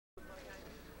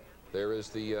There is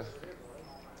the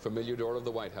familiar door of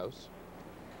the White House,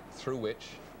 through which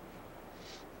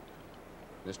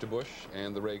Mr. Bush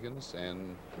and the Reagans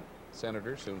and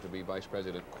Senator, soon-to-be Vice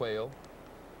President Quayle,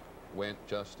 went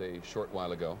just a short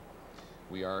while ago.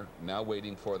 We are now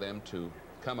waiting for them to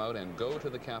come out and go to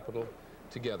the Capitol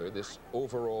together. This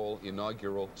overall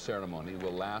inaugural ceremony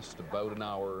will last about an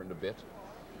hour and a bit,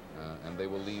 and they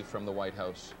will leave from the White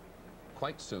House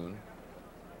quite soon.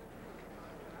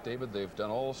 David, they've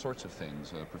done all sorts of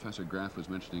things. Professor Graff was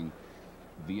mentioning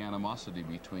the animosity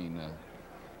between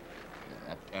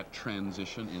at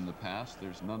transition in the past.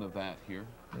 There's none of that here.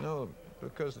 No,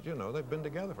 because, you know, they've been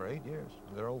together for 8 years.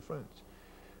 They're old friends.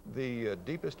 The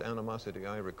deepest animosity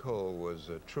I recall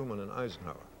was Truman and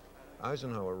Eisenhower.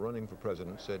 Eisenhower, running for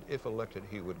president, said if elected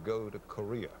he would go to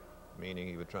Korea, meaning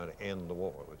he would try to end the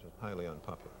war, which is highly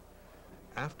unpopular.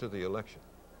 After the election,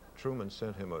 Truman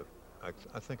sent him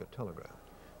I think a telegram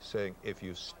saying, if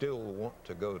you still want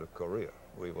to go to Korea,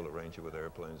 we will arrange it with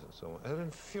airplanes and so on. It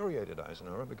infuriated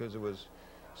Eisenhower because it was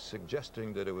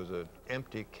suggesting that it was an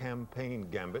empty campaign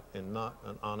gambit and not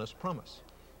an honest promise.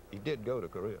 He did go to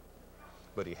Korea,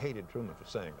 but he hated Truman for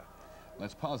saying that.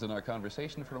 Let's pause in our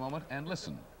conversation for a moment and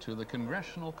listen to the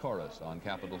congressional chorus on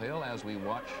Capitol Hill as we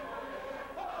watch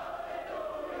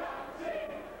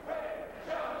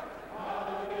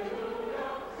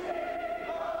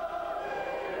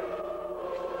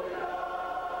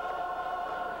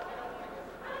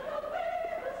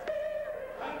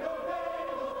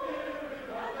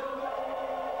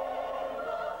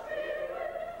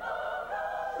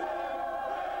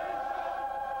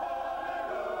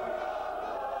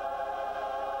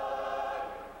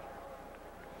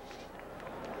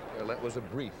That was a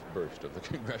brief burst of the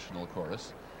congressional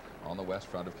chorus on the west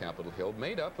front of Capitol Hill,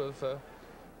 made up of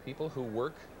people who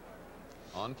work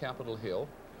on Capitol Hill,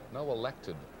 no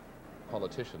elected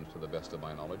politicians to the best of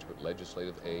my knowledge, but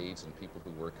legislative aides and people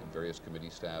who work in various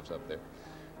committee staffs up there.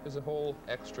 There's a whole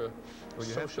extra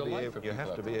social life for people. You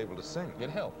have to be able to sing. It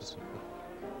helps.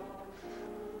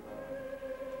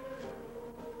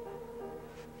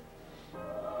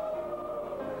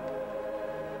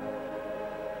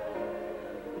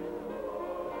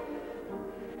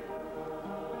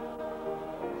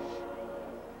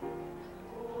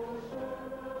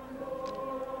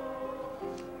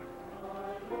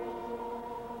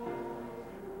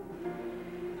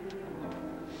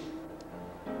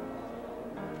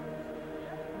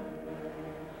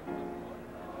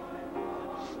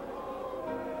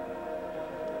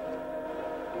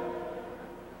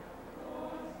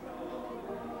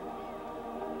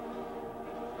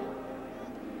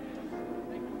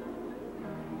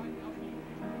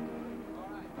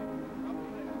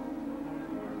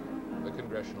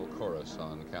 Congressional chorus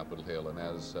on Capitol Hill, and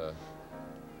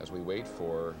as we wait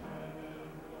for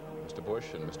Mr. Bush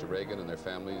and Mr. Reagan and their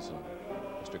families and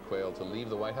Mr. Quayle to leave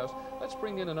the White House, let's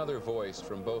bring in another voice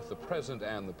from both the present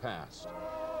and the past.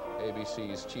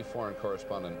 ABC's chief foreign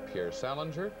correspondent Pierre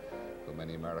Salinger, who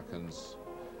many Americans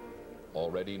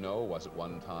already know was at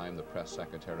one time the press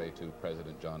secretary to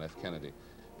President John F. Kennedy.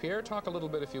 Pierre, talk a little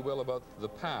bit, if you will, about the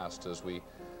past as we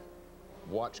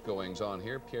watch goings on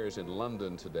here. Pierre's in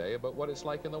London today, about what it's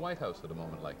like in the White House at a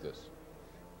moment like this.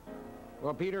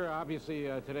 Well, Peter, obviously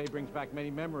today brings back many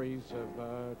memories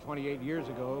of 28 years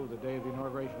ago, the day of the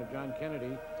inauguration of John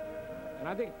Kennedy. And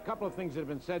I think a couple of things that have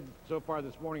been said so far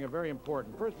this morning are very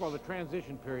important. First of all, the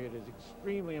transition period is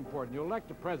extremely important. You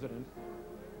elect a president,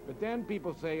 but then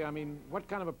people say, I mean, what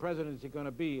kind of a president is he going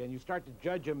to be? And you start to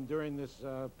judge him during this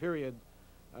period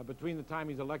between the time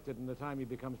he's elected and the time he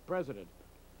becomes president.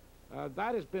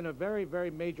 That has been a very, very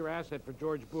major asset for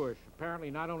George Bush, apparently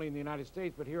not only in the United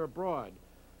States, but here abroad.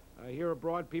 Here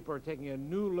abroad, people are taking a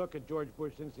new look at George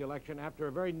Bush since the election after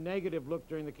a very negative look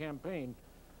during the campaign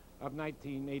of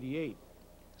 1988.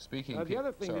 Speaking the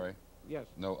other thing sorry. Yes.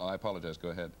 No, I apologize. Go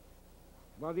ahead.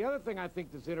 Well, the other thing I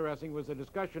think that's interesting was the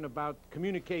discussion about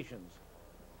communications.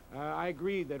 I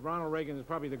agree that Ronald Reagan is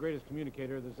probably the greatest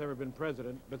communicator that's ever been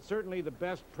president, but certainly the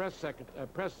best press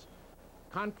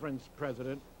conference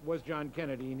president was John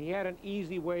Kennedy, and he had an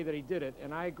easy way that he did it.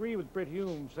 And I agree with Britt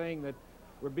Hume saying that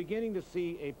we're beginning to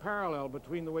see a parallel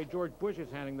between the way George Bush is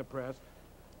handling the press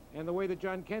and the way that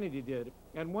John Kennedy did.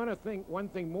 And one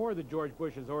thing more that George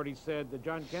Bush has already said that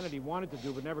John Kennedy wanted to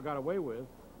do but never got away with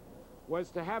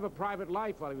was to have a private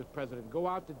life while he was president, go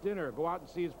out to dinner, go out and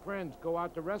see his friends, go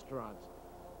out to restaurants.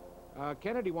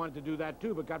 Kennedy wanted to do that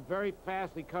too, but got very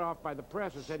fastly cut off by the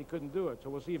press and said he couldn't do it. So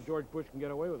we'll see if George Bush can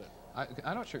get away with it.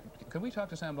 I'm not sure. Can we talk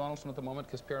to Sam Donaldson at the moment?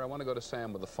 Because, Pierre, I want to go to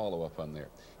Sam with a follow-up on there.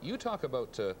 You talk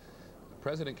about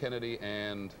President Kennedy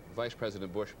and Vice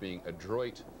President Bush being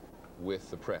adroit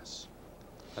with the press.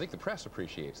 I think the press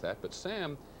appreciates that. But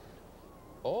Sam,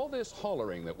 all this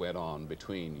hollering that went on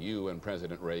between you and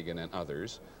President Reagan and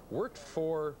others worked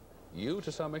for you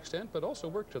to some extent, but also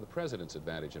worked to the president's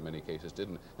advantage in many cases,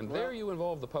 didn't it? And there you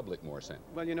involved the public more, Sam.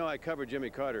 Well, you know, I covered Jimmy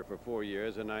Carter for 4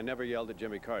 years, and I never yelled at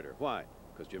Jimmy Carter. Why?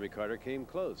 Because Jimmy Carter came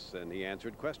close, and he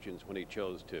answered questions when he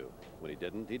chose to. When he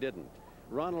didn't, he didn't.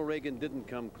 Ronald Reagan didn't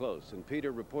come close, and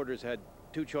Peter, reporters had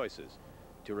two choices: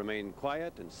 to remain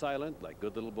quiet and silent like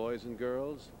good little boys and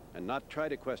girls and not try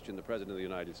to question the President of the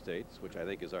United States, which I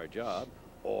think is our job,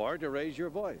 or to raise your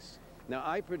voice. Now,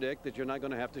 I predict that you're not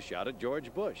going to have to shout at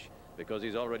George Bush, because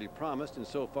he's already promised, and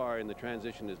so far in the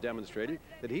transition has demonstrated,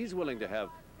 that he's willing to have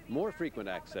more frequent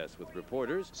access with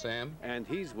reporters. Sam? And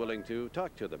he's willing to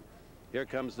talk to them. Here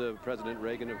comes the President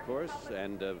Reagan, of course,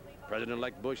 and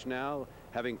President-elect Bush now,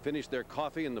 having finished their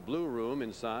coffee in the Blue Room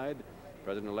inside.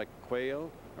 President-elect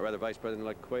Quayle, or rather Vice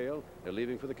President-elect Quayle, they're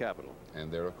leaving for the Capitol.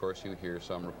 And there, of course, you hear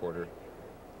some reporter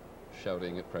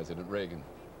shouting at President Reagan.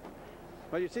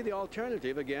 Well, you see, the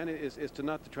alternative, again, is to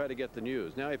not to try to get the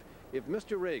news. Now, if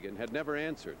Mr. Reagan had never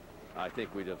answered, I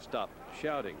think we'd have stopped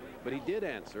shouting. But he did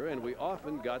answer, and we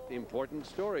often got important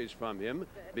stories from him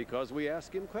because we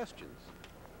asked him questions.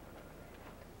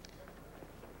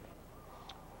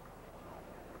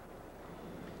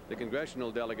 The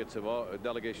congressional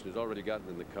delegation has already gotten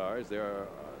in the cars. There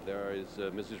is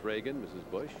Mrs. Reagan, Mrs.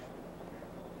 Bush.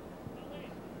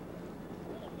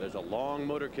 There's a long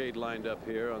motorcade lined up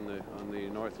here on the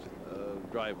north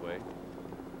driveway.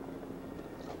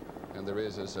 And there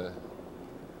is,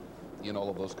 in all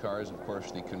of those cars, of course,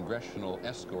 the congressional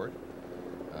escort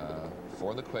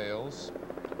for the Quayles.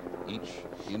 Each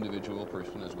individual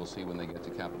person, as we'll see when they get to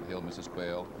Capitol Hill, Mrs.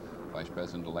 Quayle, Vice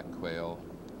President-elect Quayle,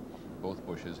 both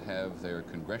Bushes have their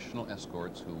congressional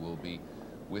escorts who will be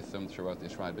with them throughout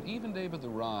this ride. But even, David, the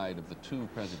ride of the two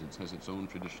presidents has its own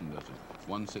tradition, doesn't it?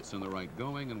 One sits on the right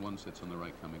going and one sits on the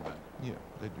right coming back. Yeah,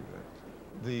 they do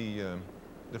that.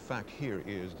 The fact here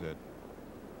is that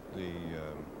the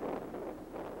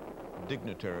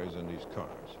dignitaries in these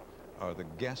cars are the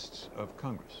guests of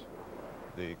Congress.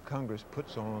 The Congress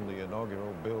puts on the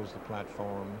inaugural, builds the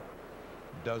platform,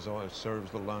 serves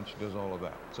the lunch, does all of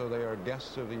that. So they are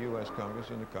guests of the U.S. Congress,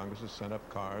 and the Congress has sent up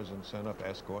cars and sent up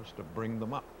escorts to bring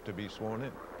them up to be sworn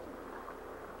in.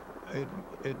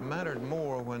 It mattered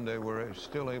more when they were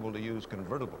still able to use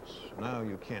convertibles. Now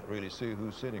you can't really see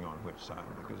who's sitting on which side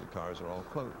because the cars are all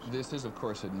closed. This is, of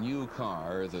course, a new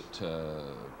car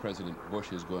that President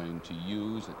Bush is going to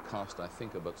use. It cost, I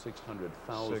think, about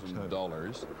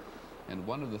 $600,000. And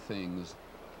one of the things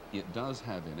it does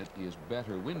have in it is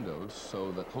better windows,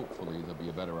 so that hopefully there'll be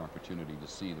a better opportunity to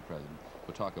see the president.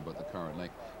 We'll talk about the car at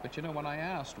length. But you know, when I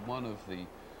asked one of the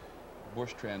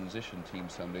Bush transition team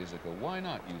some days ago, why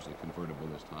not use a convertible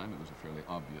this time? It was a fairly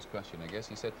obvious question, I guess.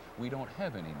 He said, we don't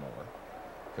have any more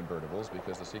convertibles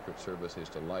because the Secret Service is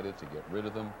delighted to get rid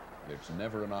of them. There's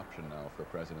never an option now for a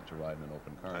president to ride in an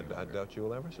open car. I doubt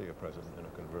you'll ever see a president in a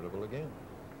convertible again,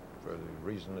 for the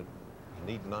reason that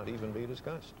need not even be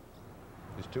discussed.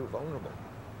 It's too vulnerable.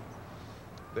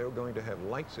 They're going to have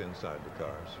lights inside the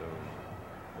car, so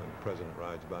when the president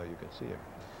rides by, you can see him.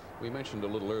 We mentioned a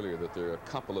little earlier that there are a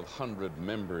couple of hundred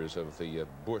members of the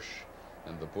Bush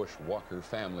and the Bush-Walker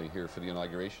family here for the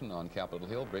inauguration on Capitol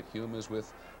Hill. Britt Hume is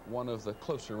with one of the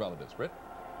closer relatives. Britt?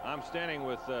 I'm standing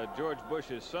with George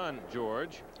Bush's son,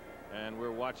 George, and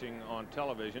we're watching on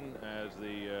television as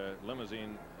the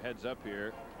limousine heads up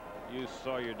here. You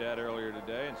saw your dad earlier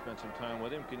today and spent some time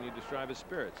with him. Can you describe his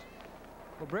spirits?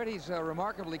 Well, Brett, he's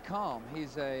remarkably calm.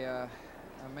 He's a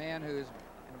man who is,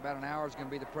 in about an hour, is going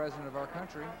to be the president of our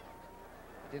country.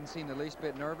 Didn't seem the least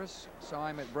bit nervous. Saw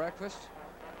him at breakfast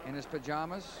in his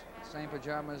pajamas, same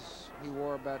pajamas he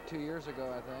wore about 2 years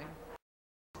ago, I think.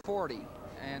 40,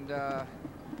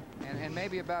 and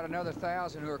maybe about another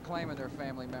 1,000 who are claiming they're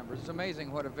family members. It's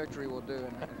amazing what a victory will do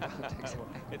in politics.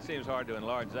 It seems hard to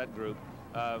enlarge that group.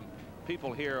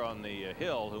 People here on the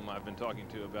Hill, whom I've been talking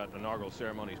to about inaugural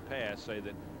ceremonies past, say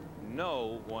that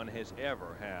no one has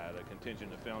ever had a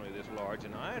contingent of family this large,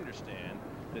 and I understand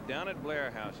that down at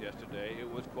Blair House yesterday,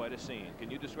 it was quite a scene.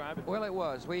 Can you describe it? Well, it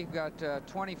was. We've got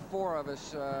 24 of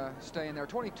us staying there,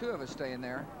 22 of us staying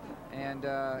there, and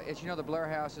it's, you know, the Blair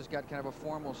House has got kind of a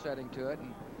formal setting to it,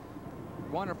 and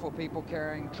wonderful people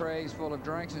carrying trays full of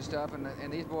drinks and stuff,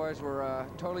 and these boys were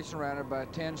totally surrounded by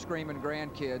 10 screaming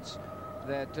grandkids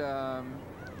that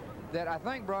that I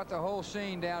think brought the whole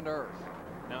scene down to earth.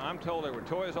 Now, I'm told there were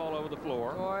toys all over the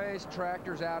floor. Toys,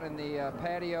 tractors out in the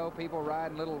patio, people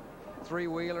riding little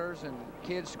three-wheelers, and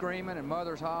kids screaming and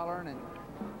mothers hollering, and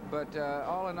But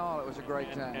all in all, it was a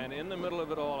great time. And in the middle of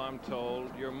it all, I'm told,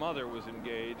 your mother was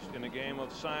engaged in a game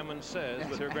of Simon Says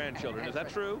with her grandchildren. Is that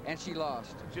true? And she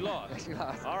lost. She lost. She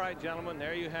lost. All right, gentlemen,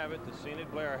 there you have it. The scene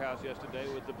at Blair House yesterday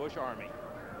with the Bush Army.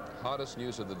 Hottest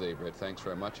news of the day, Brett. Thanks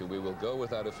very much. And we will go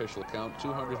with that official count.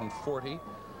 240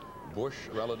 Bush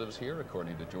relatives here,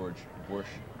 according to George Bush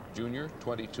Jr.,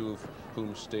 22 of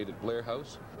whom stayed at Blair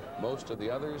House. Most of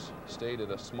the others stayed at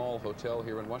a small hotel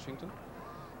here in Washington.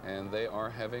 And they are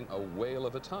having a whale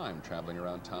of a time traveling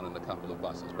around town in a couple of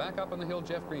buses. Back up on the hill,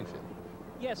 Jeff Greenfield.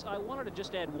 Yes, I wanted to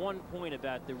just add one point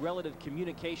about the relative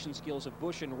communication skills of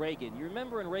Bush and Reagan. You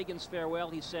remember in Reagan's farewell,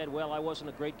 he said, well, I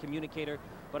wasn't a great communicator,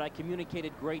 but I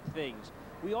communicated great things.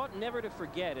 We ought never to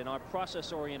forget in our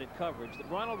process-oriented coverage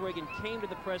that Ronald Reagan came to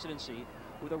the presidency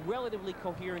with a relatively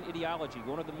coherent ideology,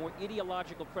 one of the more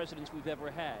ideological presidents we've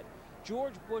ever had.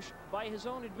 George Bush, by his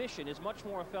own admission, is much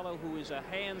more a fellow who is a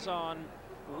hands-on,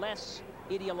 less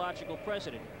ideological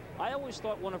president. I always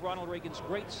thought one of Ronald Reagan's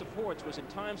great supports was in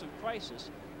times of crisis,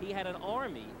 he had an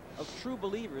army of true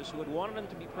believers who had wanted him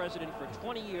to be president for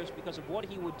 20 years because of what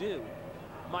he would do.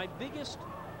 My biggest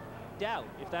doubt,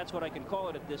 if that's what I can call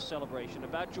it at this celebration,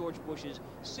 about George Bush is,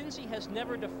 since he has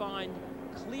never defined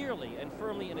clearly and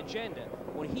firmly an agenda,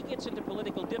 when he gets into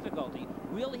political difficulty,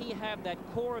 will he have that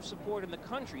core of support in the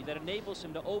country that enables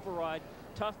him to override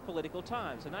tough political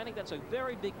times? And I think that's a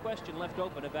very big question left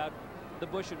open about the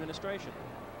Bush administration.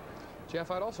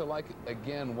 Jeff, I'd also like,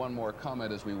 again, one more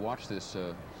comment as we watch this,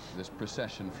 this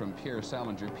procession from Pierre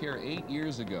Salinger. Pierre, 8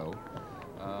 years ago,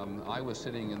 I was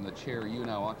sitting in the chair you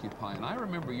now occupy, and I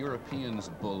remember Europeans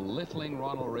belittling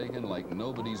Ronald Reagan like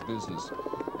nobody's business.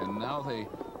 And now they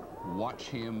watch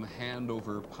him hand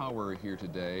over power here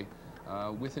today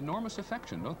with enormous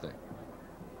affection, don't they?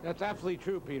 That's absolutely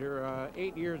true, Peter.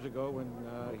 8 years ago, when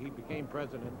he became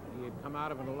president, he had come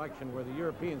out of an election where the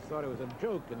Europeans thought it was a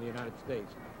joke in the United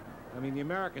States. I mean, the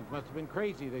Americans must have been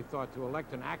crazy, they thought, to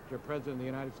elect an actor president of the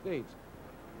United States.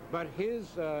 But his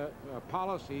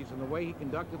policies and the way he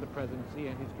conducted the presidency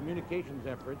and his communications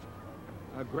efforts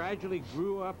gradually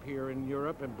grew up here in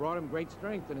Europe and brought him great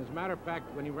strength. And as a matter of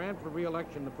fact, when he ran for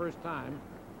re-election the first time,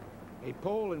 a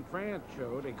poll in France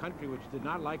showed, a country which did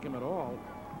not like him at all,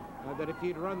 that if he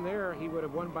had run there, he would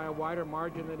have won by a wider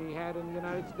margin than he had in the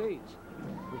United States,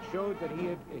 which showed that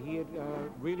he had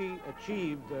really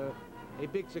achieved a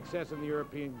big success in the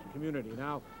European community.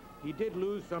 Now, he did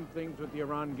lose some things with the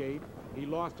Iran Gate. He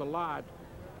lost a lot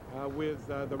with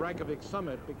the Reykjavik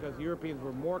summit because the Europeans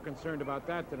were more concerned about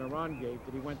that than Iran Gate,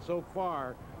 that he went so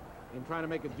far in trying to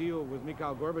make a deal with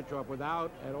Mikhail Gorbachev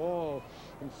without at all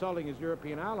consulting his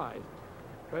European allies.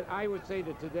 But I would say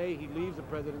that today he leaves the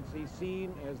presidency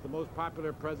seen as the most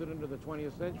popular president of the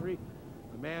 20th century,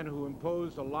 a man who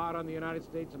imposed a lot on the United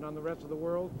States and on the rest of the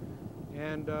world.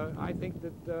 And I think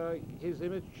that his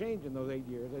image changed in those 8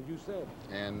 years, as you said.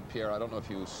 And Pierre, I don't know if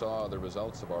you saw the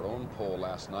results of our own poll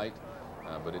last night,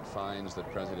 but it finds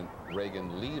that President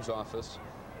Reagan leaves office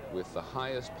with the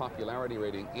highest popularity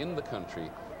rating in the country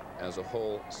as a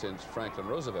whole since Franklin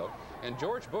Roosevelt. And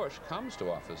George Bush comes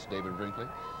to office, David Brinkley,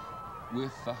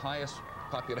 with the highest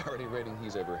popularity rating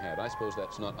he's ever had. I suppose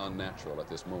that's not unnatural at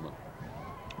this moment.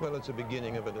 Well, it's the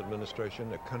beginning of an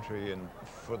administration, a country, and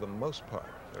for the most part,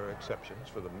 there are exceptions,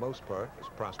 for the most part, is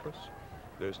prosperous.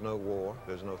 There's no war,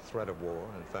 there's no threat of war.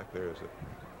 In fact, there is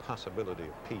a possibility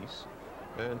of peace,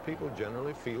 and people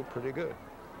generally feel pretty good.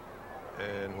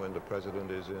 And when the president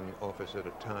is in office at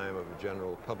a time of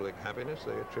general public happiness,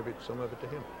 they attribute some of it to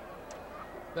him.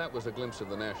 That was a glimpse of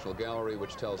the National Gallery,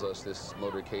 which tells us this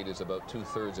motorcade is about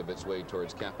 2/3 of its way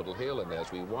towards Capitol Hill. And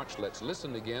as we watch, let's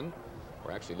listen again,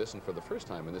 or actually listen for the first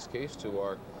time in this case, to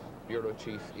our bureau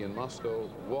chief in Moscow,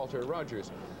 Walter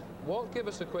Rogers. Walt, give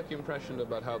us a quick impression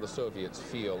about how the Soviets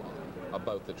feel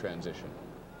about the transition.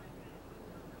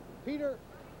 Peter,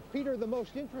 the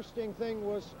most interesting thing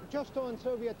was just on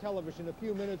Soviet television a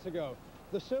few minutes ago.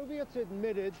 The Soviets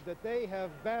admitted that they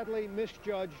have badly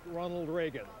misjudged Ronald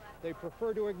Reagan. They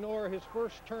prefer to ignore his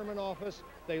first term in office.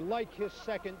 They like his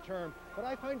second term. But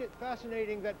I find it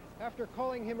fascinating that after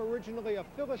calling him originally a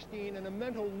Philistine and a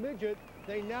mental midget,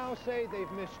 they now say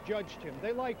they've misjudged him.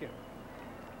 They like him.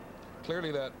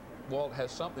 Clearly that, Walt, has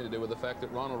something to do with the fact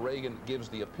that Ronald Reagan gives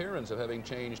the appearance of having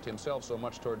changed himself so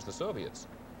much towards the Soviets.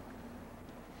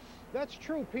 That's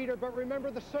true, Peter, but remember,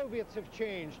 the Soviets have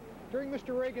changed. During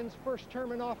Mr. Reagan's first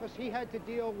term in office, he had to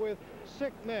deal with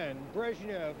sick men,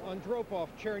 Brezhnev, Andropov,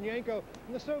 Chernyenko,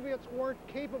 and the Soviets weren't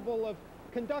capable of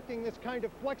conducting this kind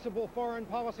of flexible foreign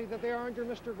policy that they are under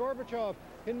Mr. Gorbachev.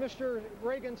 In Mr.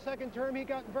 Reagan's second term, he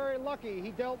got very lucky.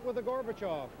 He dealt with a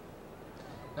Gorbachev.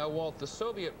 Now, Walt, the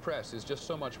Soviet press is just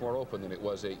so much more open than it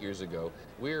was 8 years ago.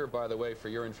 We're, by the way, for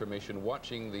your information,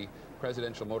 watching the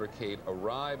presidential motorcade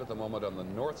arrive at the moment on the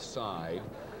north side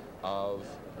of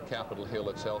Capitol Hill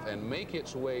itself and make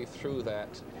its way through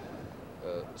that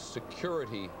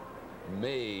security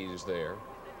maze there.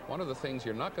 One of the things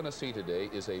you're not going to see today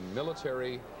is a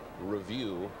military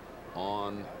review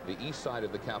on the east side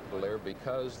of the Capitol there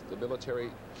because the military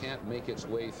can't make its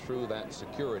way through that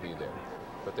security there.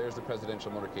 But there's the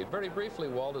presidential motorcade. Very briefly,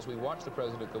 Walt, as we watch the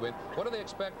president go in, what do they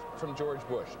expect from George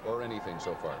Bush, or anything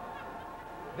so far?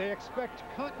 They expect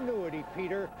continuity,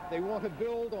 Peter. They want to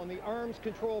build on the arms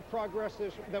control progress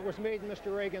that was made in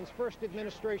Mr. Reagan's first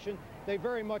administration. They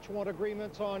very much want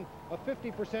agreements on a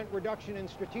 50% reduction in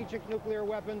strategic nuclear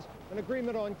weapons, an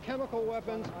agreement on chemical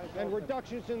weapons, and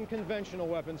reductions in conventional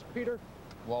weapons. Peter?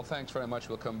 Well, thanks very much.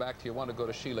 We'll come back to you. I want to go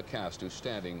to Sheila Cast, who's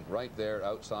standing right there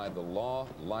outside the Law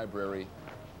Library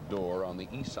door on the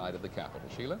east side of the Capitol.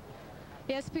 Sheila?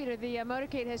 Yes, Peter, the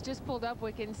motorcade has just pulled up.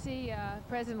 We can see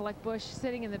President-elect Bush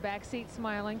sitting in the back seat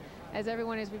smiling. As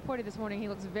everyone has reported this morning, he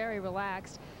looks very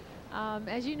relaxed.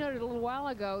 As you noted a little while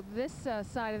ago, this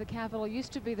side of the Capitol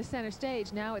used to be the center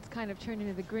stage. Now it's kind of turned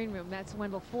into the green room. That's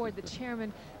Wendell Ford, the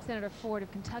chairman, Senator Ford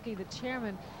of Kentucky, the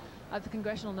chairman of the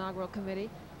Congressional Inaugural Committee.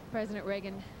 President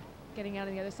Reagan getting out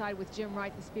on the other side with Jim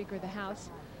Wright, the Speaker of the House.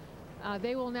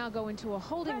 They will now go into a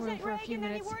holding room for a few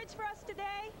minutes. Any words for us today?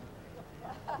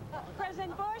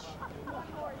 President Bush?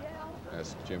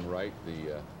 That's Jim Wright,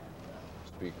 the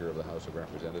Speaker of the House of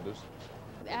Representatives.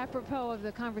 Apropos of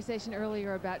the conversation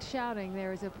earlier about shouting,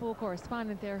 there is a pool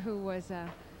correspondent there who was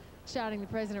shouting to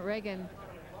President Reagan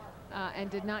and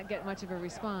did not get much of a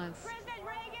response. President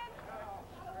Reagan,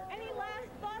 any last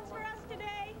thoughts for us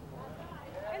today?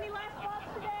 Any last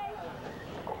thoughts today?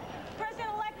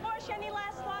 President-elect Bush, any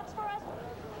last thoughts for us?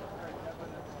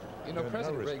 You know,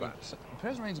 President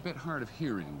Reagan's a bit hard of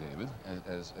hearing, David,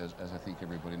 as I think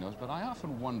everybody knows, but I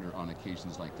often wonder on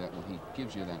occasions like that when he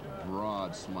gives you that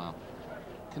broad smile,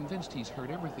 convinced he's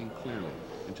heard everything clearly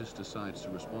and just decides to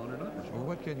respond or not respond. Well,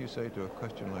 what can you say to a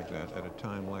question like that at a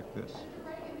time like this?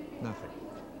 Nothing.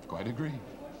 Quite agree.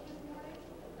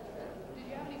 Did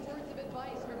you have any words of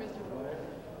advice for Mr. Ford?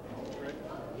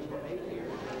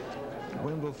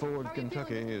 Wendell Ford,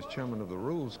 Kentucky, is chairman of the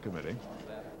Rules Committee,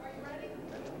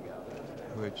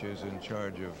 which is in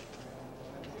charge of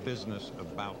business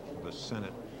about the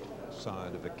Senate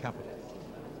side of the Capitol,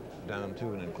 down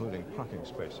to and including parking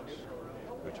spaces,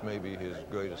 which may be his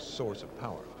greatest source of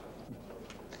power.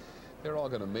 They're all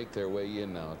going to make their way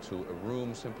in now to a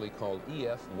room simply called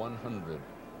EF 100.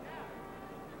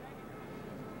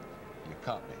 You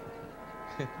caught me.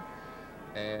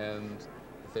 And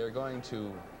they're going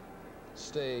to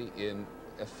stay in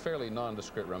a fairly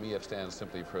nondescript room. EF stands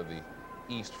simply for the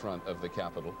east front of the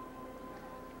Capitol.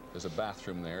 There's a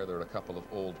bathroom there. There are a couple of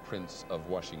old prints of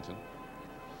Washington.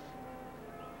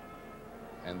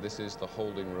 And this is the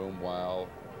holding room while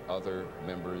other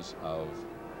members of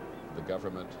the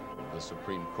government, the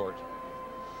Supreme Court,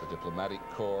 the diplomatic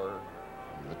corps,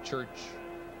 the church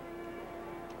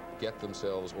get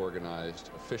themselves organized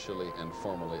officially and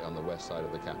formally on the west side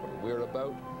of the Capitol. We're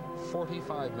about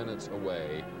 45 minutes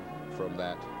away from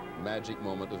that magic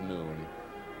moment of noon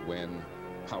when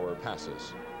power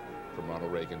passes from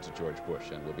Ronald Reagan to George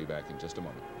Bush, and we'll be back in just a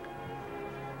moment.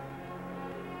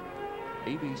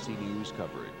 ABC News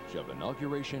coverage of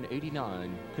Inauguration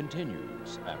 89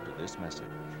 continues after this message.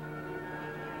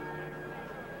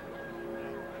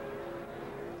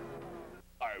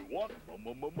 I want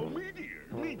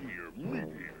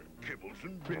meteor. Kibbles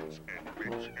and bits and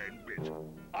bits and bits.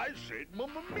 I said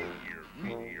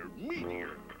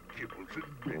meteor. Kibbles and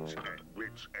bits and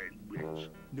bits and bits.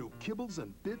 New kibbles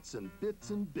and bits and bits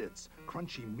and bits.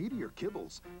 Crunchy meteor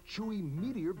kibbles. Chewy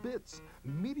meteor bits.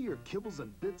 Meteor kibbles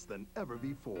and bits than ever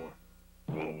before.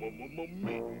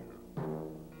 Meteor.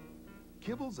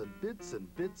 Kibbles and bits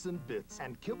and bits and bits.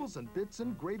 And kibbles and bits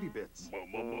and gravy bits.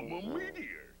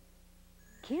 Meteor.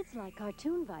 Kids like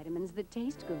cartoon vitamins that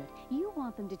taste good. You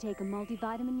want them to take a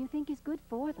multivitamin you think is good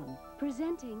for them.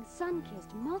 Presenting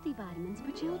Sun-Kissed multivitamins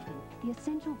for children. The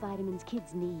essential vitamins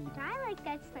kids need. I like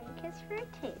that Sun-Kissed for a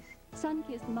taste.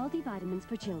 Sun-Kissed multivitamins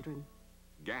for children.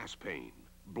 Gas pain,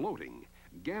 bloating.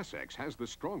 Gas-X has the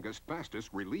strongest, fastest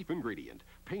relief ingredient.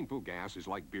 Painful gas is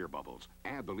like beer bubbles.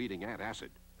 Add the leading antacid.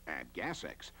 Add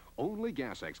Gas-X. Only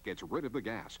Gas-X gets rid of the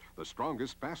gas. The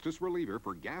strongest, fastest reliever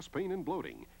for gas pain and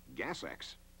bloating.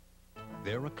 Gas-X.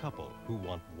 They're a couple who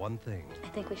want one thing. I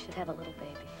think we should have a little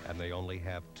baby. And they only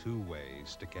have two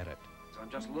ways to get it. I'm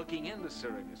just looking into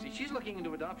surrogacy. She's looking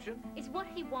into adoption. Is what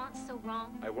he wants so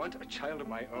wrong? I want a child of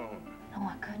my own. No,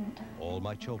 I couldn't. All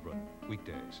My Children,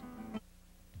 weekdays.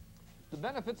 The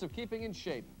benefits of keeping in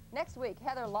shape. Next week,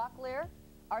 Heather Locklear,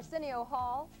 Arsenio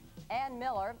Hall, Ann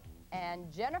Miller,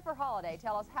 and Jennifer Holliday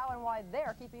tell us how and why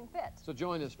they're keeping fit. So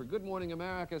join us for Good Morning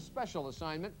America's special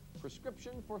assignment,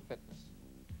 Prescription for Fitness.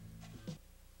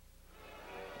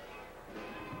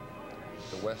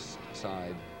 The west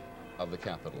side of the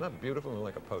Capitol. Isn't that beautiful?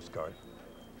 Like a postcard.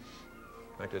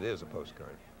 In fact, it is a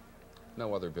postcard.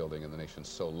 No other building in the nation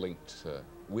so linked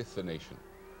with the nation.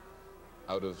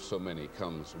 Out of so many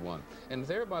comes one. And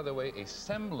there, by the way, a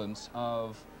semblance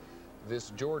of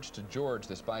this George to George,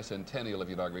 this bicentennial of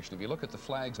the inauguration. If you look at the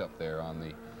flags up there on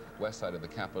the west side of the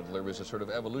Capitol, there was a sort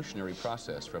of evolutionary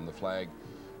process from the flag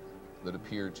that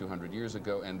appeared 200 years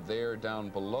ago, and there down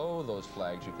below those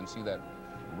flags you can see that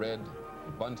red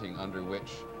bunting under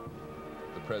which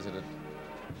the president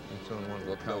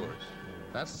will come.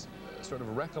 That's sort of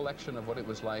a recollection of what it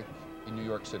was like in New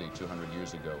York City 200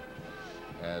 years ago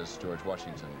as George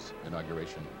Washington's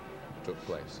inauguration took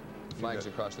place. The flags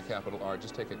across the Capitol are,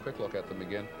 just take a quick look at them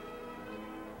again,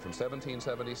 from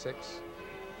 1776,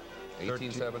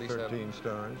 1877. 13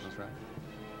 stars. That's right.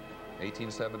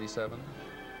 1877.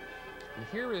 And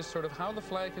here is sort of how the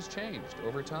flag has changed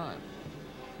over time.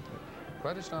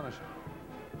 Quite astonishing.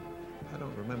 I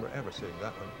don't remember ever seeing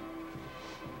that one.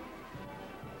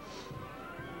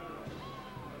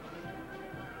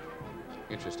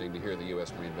 Interesting to hear the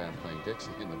U.S. Marine Band playing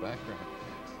Dixie in the background.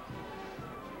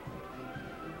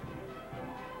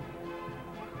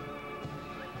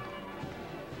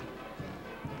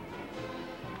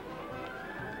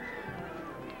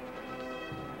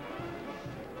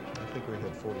 I think we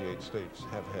had 48 states,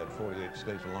 have had 48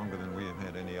 states longer than we have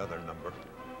had any other number.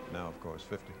 Now, of course,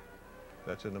 50.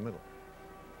 That's in the middle.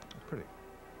 It's pretty.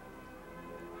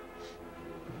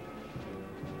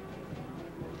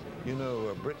 You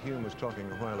know, Britt Hume was talking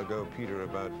a while ago, Peter,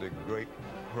 about the great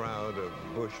crowd of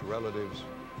Bush relatives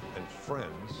and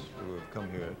friends who have come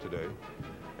here today,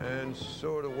 and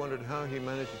sort of wondered how he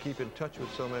managed to keep in touch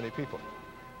with so many people.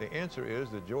 The answer is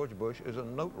that George Bush is a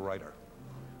note writer.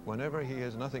 Whenever he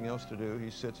has nothing else to do,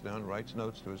 he sits down, writes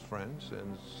notes to his friends,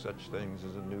 and such things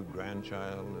as a new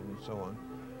grandchild and so on.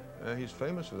 He's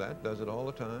famous for that, does it all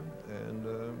the time,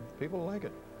 and people like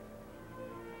it.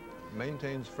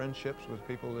 Maintains friendships with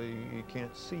people he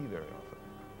can't see very often.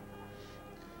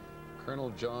 Colonel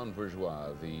John Bourgeois,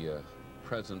 the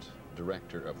present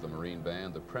director of the Marine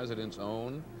Band, the president's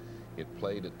own. It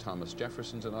played at Thomas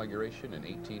Jefferson's inauguration in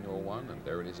 1801, and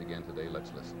there it is again today.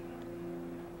 Let's listen.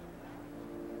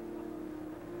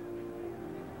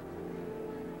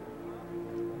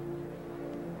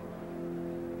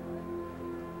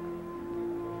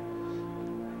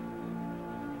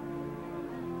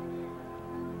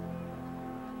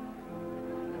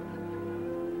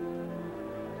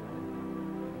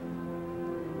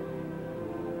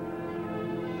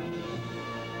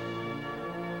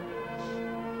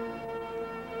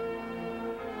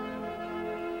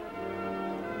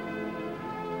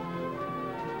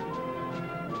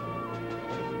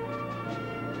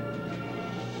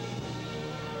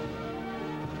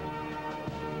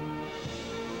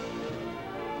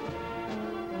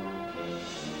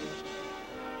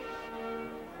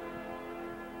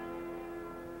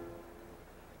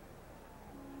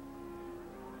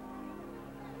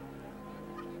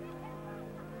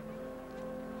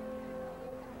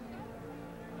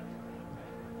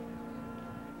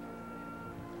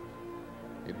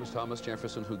 It was Thomas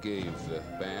Jefferson who gave the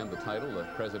band the title, the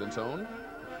President's Own.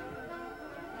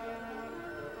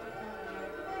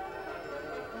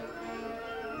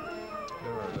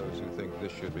 There are those who think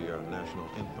this should be our national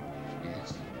anthem.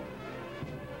 Yes.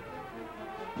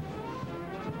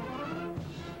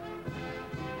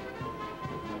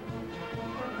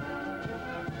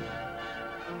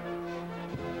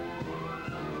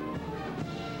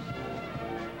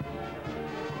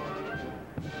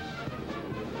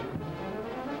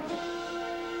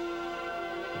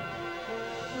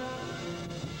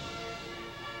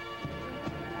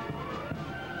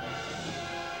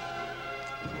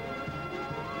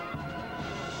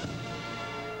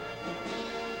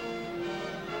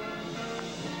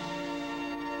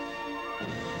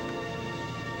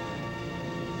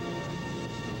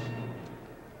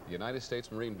 The United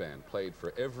States Marine Band played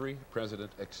for every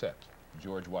president except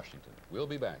George Washington. We'll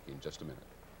be back in just a minute.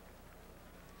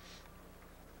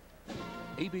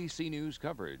 ABC News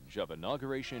coverage of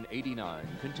Inauguration 89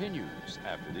 continues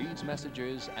after these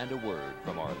messages and a word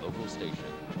from our local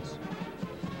stations.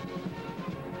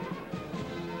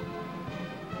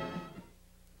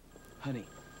 Honey,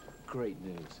 great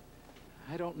news.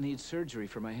 I don't need surgery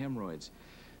for my hemorrhoids.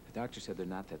 The doctor said they're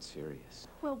not that serious.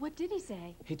 Well, what did he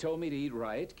say? He told me to eat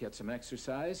right, get some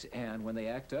exercise, and when they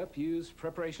act up, use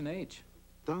Preparation H.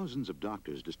 Thousands of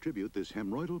doctors distribute this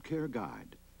hemorrhoidal care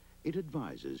guide. It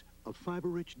advises a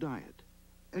fiber-rich diet,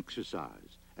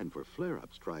 exercise, and for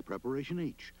flare-ups, try Preparation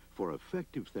H for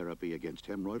effective therapy against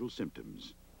hemorrhoidal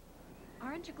symptoms.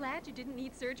 Aren't you glad you didn't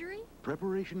need surgery?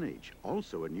 Preparation H,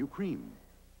 also a new cream.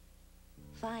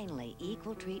 Finally,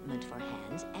 equal treatment for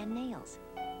hands and nails.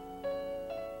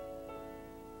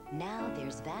 Now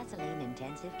there's Vaseline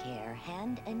Intensive Care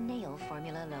Hand and Nail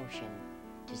Formula Lotion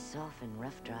to soften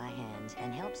rough, dry hands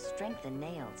and help strengthen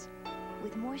nails.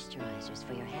 With moisturizers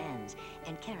for your hands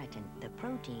and keratin, the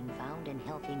protein found in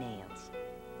healthy nails.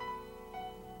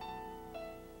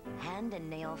 Hand and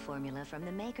nail formula from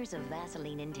the makers of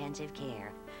Vaseline Intensive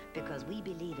Care, because we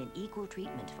believe in equal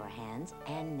treatment for hands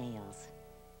and nails.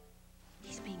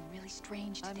 He's being really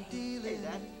strange today. I'm dealing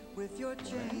with your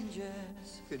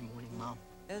changes. Good morning, Mom.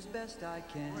 As best I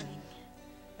can.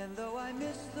 And though I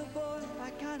miss the boy,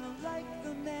 I kind of like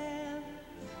the man.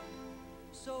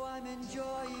 So I'm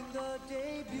enjoying the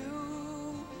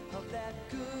debut of that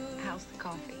good. How's the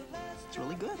coffee? It's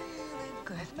really good.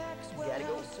 Good. You gotta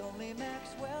go. Only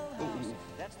Maxwell House.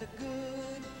 That's the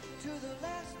good to the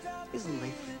last drop. Isn't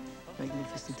life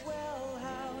magnificent? Maxwell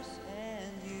House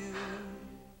and you.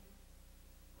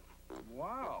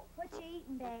 Wow. What you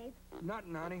eating, babe?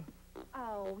 Nothing, honey.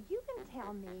 Oh, you can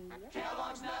tell me.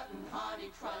 Kellogg's Nut and Honey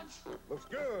Crunch. Looks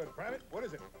good, Private. What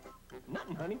is it?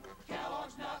 Nothing, honey.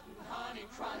 Kellogg's Nut and Honey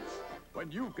Crunch. When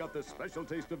you've got the special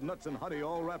taste of nuts and honey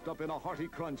all wrapped up in a hearty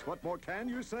crunch, what more can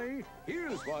you say?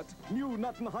 Here's what. New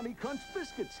Nut and Honey Crunch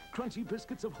Biscuits. Crunchy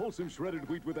biscuits of wholesome shredded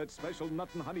wheat with that special nut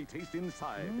and honey taste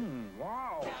inside.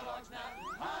 Wow. Kellogg's Nut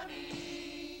and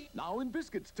Honey. Now in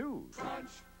biscuits, too.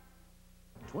 Crunch.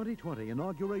 2020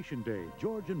 Inauguration Day.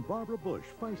 George and Barbara Bush,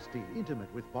 feisty,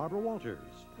 intimate with Barbara Walters.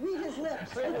 Read his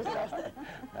lips. Read his lips.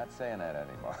 Not saying that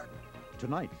anymore.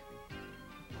 Tonight.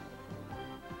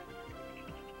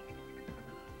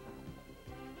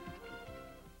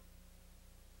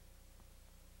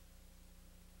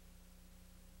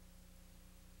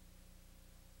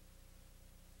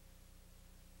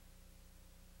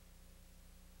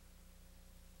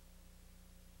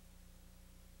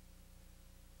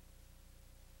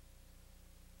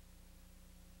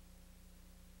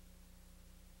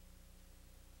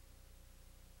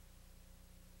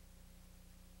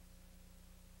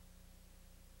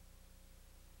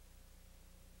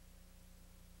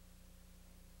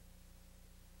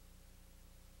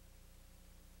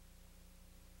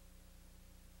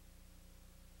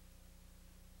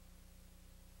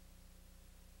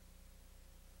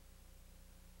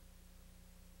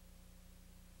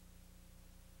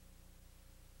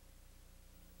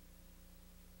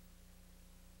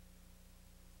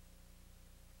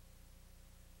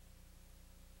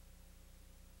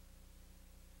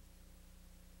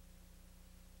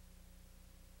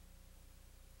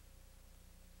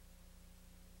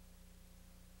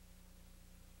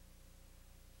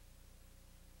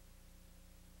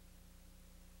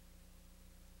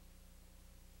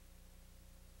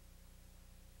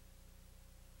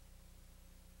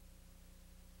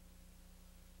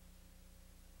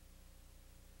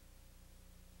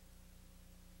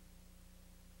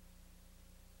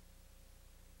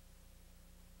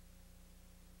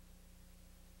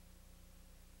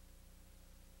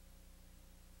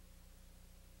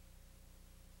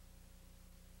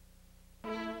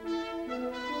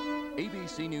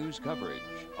 ABC News coverage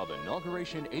of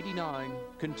Inauguration 89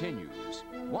 continues.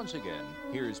 Once again,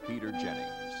 here's Peter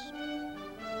Jennings.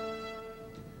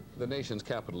 The nation's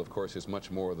capital, of course, is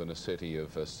much more than a city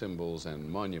of symbols and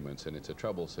monuments, and it's a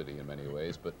troubled city in many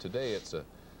ways, but today it's a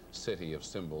city of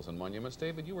symbols and monuments.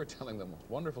 David, you were telling them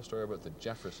a wonderful story about the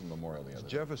Jefferson Memorial the other day.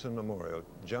 Jefferson Memorial.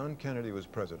 John Kennedy was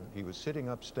president. He was sitting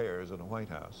upstairs in the White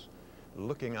House,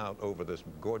 looking out over this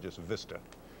gorgeous vista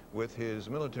with his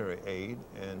military aide,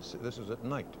 and this is at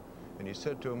night. And he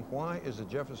said to him, why is the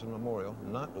Jefferson Memorial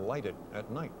not lighted at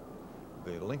night?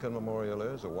 The Lincoln Memorial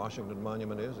is, the Washington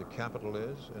Monument is, the Capitol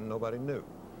is, and nobody knew.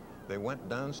 They went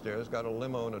downstairs, got a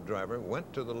limo and a driver,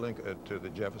 went to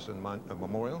the Jefferson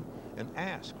Memorial and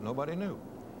asked. Nobody knew.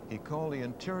 He called the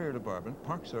Interior Department,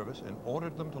 Park Service, and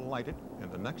ordered them to light it,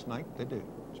 and the next night they did.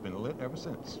 It's been lit ever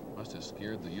since. Must have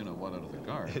scared the you-know-what out of the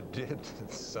guard. It did.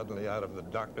 Suddenly, out of the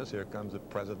darkness, here comes the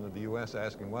President of the U.S.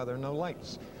 asking why there are no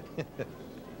lights.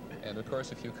 And, of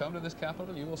course, if you come to this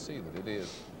Capitol, you will see that it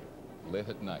is lit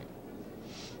at night.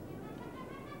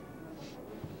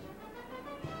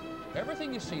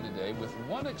 Everything you see today, with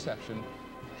one exception,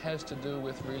 has to do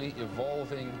with really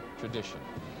evolving tradition.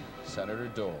 Senator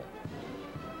Dole,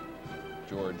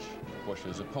 George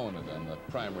Bush's opponent on the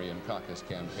primary and caucus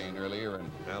campaign earlier,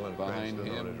 and Alan behind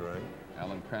Cranston on him, his right.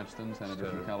 Alan Cranston, Senator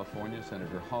from California,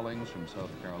 Senator Hollings from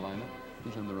South Carolina.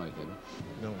 Who's on the right, David?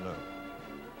 No.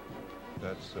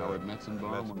 That's Howard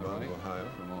Metzenbaum on the right, Ohio.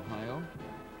 from Ohio.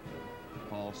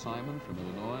 Paul Simon from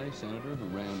Illinois, senator who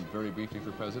ran very briefly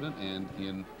for president, and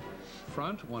in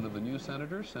front, one of the new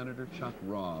senators, Senator Chuck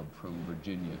Robb from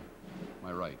Virginia.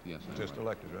 My right, yes. Just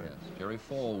elected, right? Yes, Jerry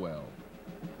Falwell.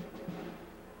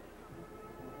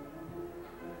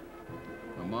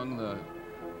 Among the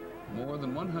more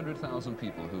than 100,000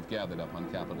 people who've gathered up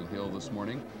on Capitol Hill this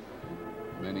morning,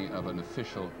 many of an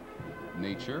official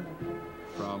nature.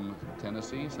 From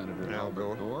Tennessee, Senator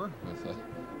Albert Gore, with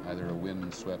either a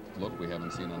wind-swept look we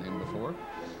haven't seen on him before.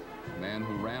 A man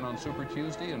who ran on Super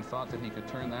Tuesday and thought that he could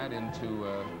turn that into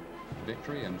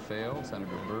victory and failed,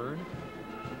 Senator Byrd.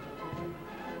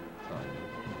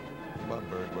 Sorry. Bob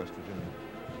Byrd, West Virginia.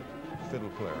 Fiddle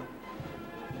player.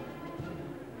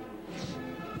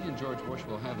 He and George Bush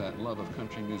will have that love of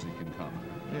country music in common.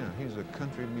 Yeah, he's a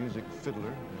country music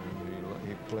fiddler, and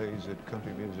he plays at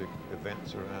country music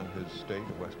events around his state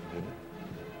of West Virginia.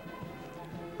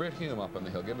 Britt Hume up on the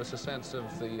hill, give us a sense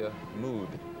of the mood.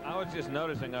 I was just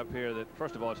noticing up here that,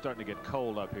 first of all, it's starting to get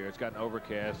cold up here. It's gotten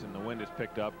overcast and the wind has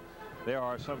picked up. There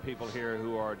are some people here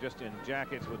who are just in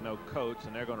jackets with no coats,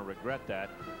 and they're going to regret that.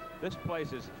 This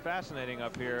place is fascinating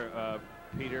up here,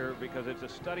 Peter, because it's a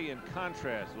study in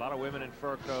contrast. A lot of women in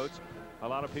fur coats, a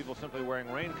lot of people simply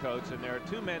wearing raincoats, and there are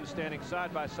two men standing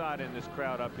side by side in this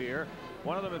crowd up here.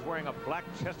 One of them is wearing a black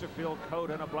Chesterfield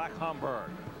coat and a black Homburg.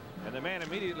 And the man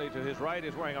immediately to his right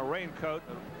is wearing a raincoat,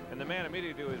 and the man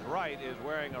immediately to his right is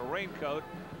wearing a raincoat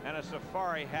and a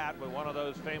safari hat with one of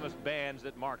those famous bands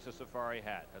that marks a safari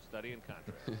hat. A study in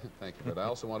contrast. Thank you. But I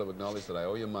also want to acknowledge that I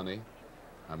owe you money.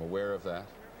 I'm aware of that.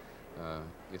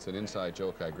 It's an inside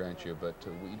joke, I grant you, but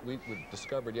we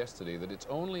discovered yesterday that it's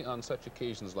only on such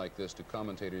occasions like this do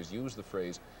commentators use the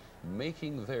phrase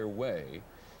making their way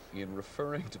in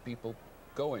referring to people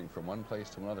going from one place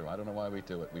to another. I don't know why we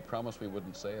do it. We promised we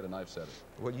wouldn't say it, and I've said it.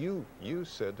 Well, you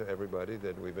said to everybody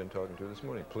that we've been talking to this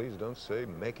morning, please don't say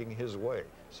making his way.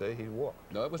 Say he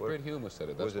walked. No, it was Britt Hume who said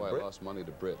it. That's why I lost money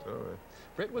to Britt. All right.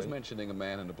 Britt was mentioning a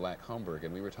man in a black Homburg,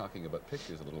 and we were talking about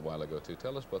pictures a little while ago, too.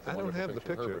 Tell us about the wonderful picture. I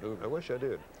don't have the picture. I wish I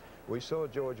did. We saw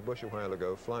George Bush a while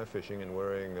ago fly fishing and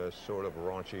wearing a sort of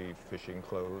raunchy fishing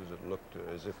clothes that looked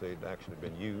as if they'd actually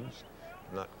been used,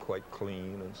 not quite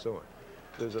clean, and so on.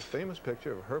 There's a famous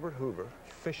picture of Herbert Hoover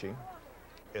fishing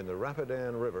in the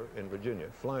Rapidan River in Virginia,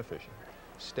 fly fishing,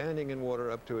 standing in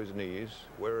water up to his knees,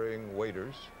 wearing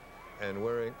waders, and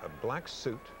wearing a black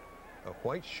suit, a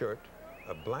white shirt,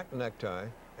 a black necktie,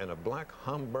 and a black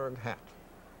Homburg hat,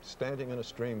 standing in a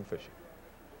stream fishing.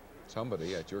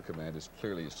 Somebody at your command is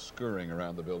clearly scurrying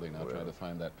around the building now trying to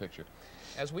find that picture.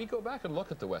 As we go back and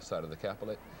look at the west side of the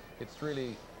Capitol, it's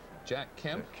really Jack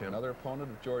Kemp, another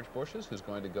opponent of George Bush's, who's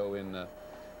going to go in,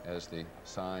 as the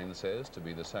sign says, to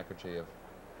be the Secretary of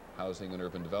Housing and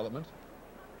Urban Development.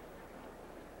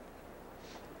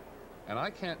 And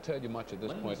I can't tell you much at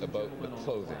this point about the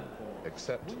clothing,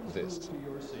 except this.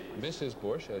 Mrs.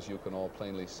 Bush, as you can all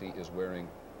plainly see, is wearing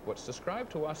what's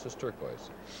described to us as turquoise.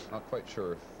 Not quite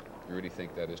sure if you really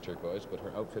think that is turquoise, but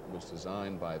her outfit was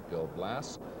designed by Bill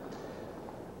Blass.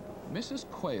 Mrs.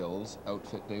 Quayle's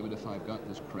outfit, David, if I've got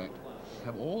this correct,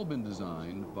 have all been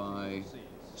designed by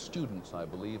students, I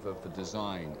believe, of the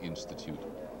Design Institute,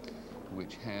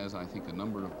 which has, I think, a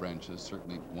number of branches,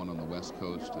 certainly one on the West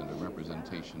Coast and a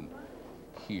representation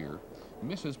here.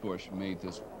 Mrs. Bush made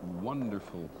this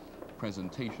wonderful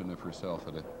presentation of herself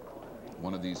at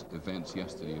one of these events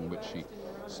yesterday, in which she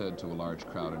said to a large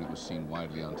crowd, and it was seen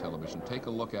widely on television, "Take a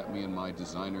look at me in my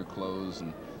designer clothes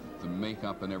and the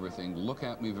makeup and everything. Look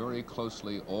at me very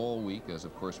closely all week," as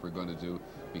of course we're going to do,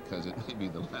 because it may be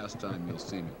the last time you'll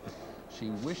see me. She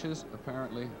wishes,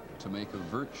 apparently, to make a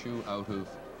virtue out of,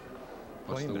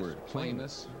 what's the word?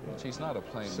 Plainness. She's not a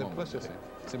plain woman. Simplicity.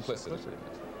 Simplicity.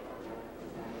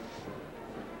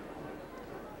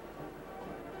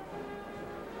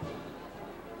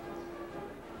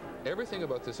 Everything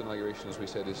about this inauguration, as we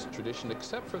said, is tradition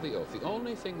except for the oath. The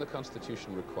only thing the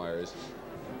Constitution requires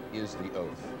is the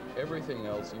oath. Everything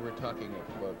else, you were talking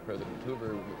about President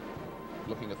Hoover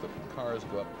looking at the cars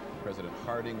go up. President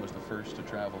Harding was the first to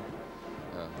travel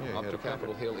up to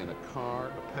Capitol Hill in a car.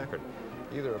 A Packard.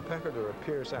 Either a Packard or a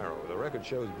Pierce Arrow. The record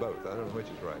shows both. I don't know which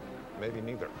is right. Maybe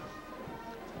neither.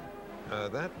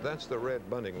 That's the red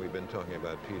bunting we've been talking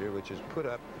about, Peter, which is put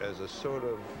up as a sort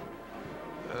of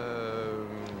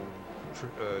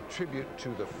tribute to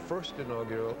the first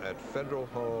inaugural at Federal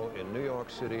Hall in New York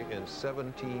City in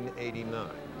 1789.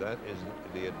 That is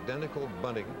the identical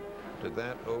bunting to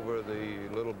that over the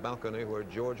little balcony where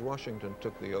George Washington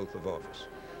took the oath of office.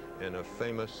 In a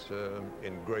famous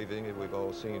engraving that we've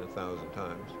all seen 1,000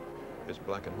 times. It's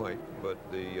black and white, but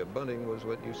the bunting was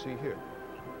what you see here.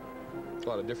 A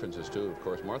lot of differences, too. Of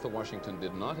course, Martha Washington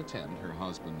did not attend her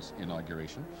husband's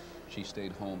inauguration. She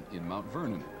stayed home in Mount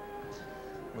Vernon.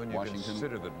 When you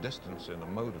consider the distance and the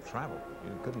mode of travel,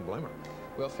 you couldn't blame her.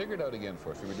 Well, figure it out again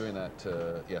for us. We were doing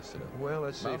that yesterday. Well,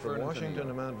 let's see. From Washington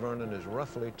to Mount Vernon is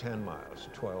roughly 10 miles,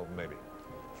 12 maybe.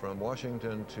 From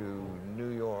Washington to New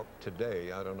York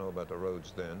today, I don't know about the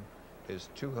roads then, is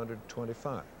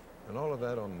 225. And all of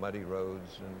that on muddy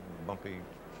roads and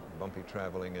bumpy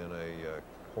traveling in a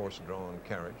horse-drawn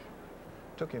carriage.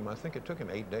 I think it took him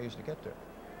 8 days to get there.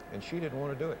 And she didn't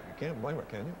want to do it. You can't blame her,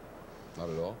 can you? Not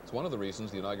at all. It's one of the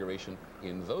reasons the inauguration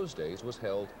in those days was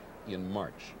held in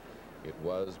March. It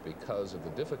was because of the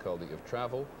difficulty of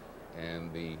travel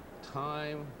and the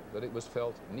time that it was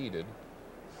felt needed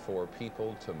for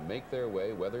people to make their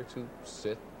way, whether to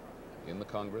sit in the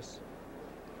Congress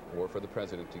or for the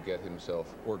president to get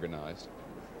himself organized.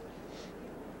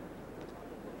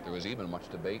 There was even much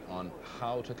debate on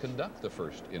how to conduct the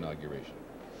first inauguration.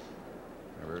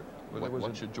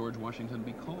 What should George Washington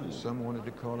be called? Some wanted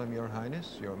to call him Your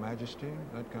Highness, Your Majesty,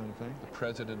 that kind of thing. The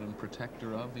President and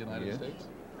Protector of the United States?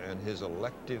 And His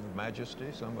Elective Majesty,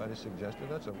 somebody suggested.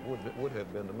 That would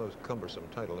have been the most cumbersome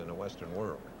title in the Western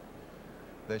world.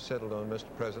 They settled on Mr.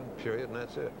 President, period, and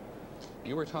that's it.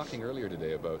 You were talking earlier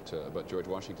today about George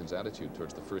Washington's attitude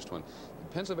towards the first one.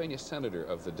 The Pennsylvania senator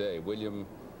of the day, William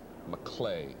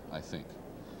McClay, I think,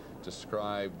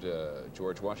 described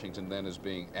George Washington then as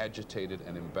being agitated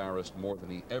and embarrassed more than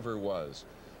he ever was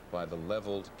by the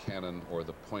leveled cannon or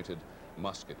the pointed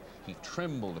musket. He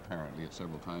trembled apparently at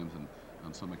several times and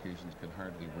on some occasions could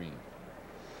hardly read.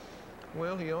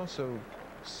 Well, he also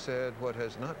said what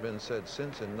has not been said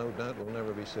since and no doubt will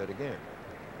never be said again,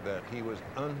 that he was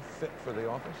unfit for the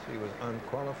office, he was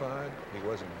unqualified, he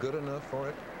wasn't good enough for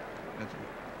it. That's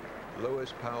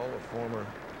Lois Powell, a former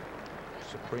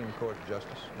Supreme Court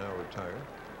Justice, now retired,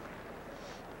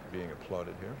 being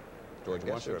applauded here. George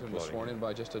Washington was sworn in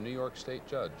by just a New York State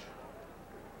judge.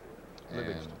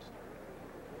 Livingston.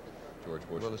 George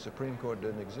Bush. Well, the Supreme Court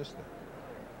didn't exist then.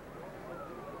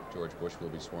 George Bush will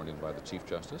be sworn in by the Chief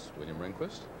Justice, William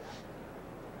Rehnquist.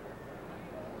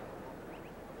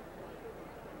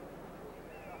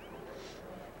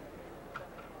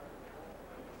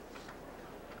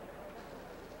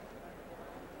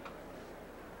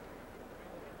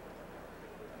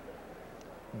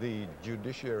 The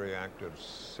Judiciary Act of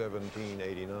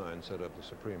 1789 set up the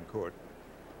Supreme Court,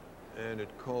 and it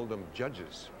called them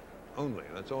judges only.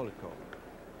 That's all it called them.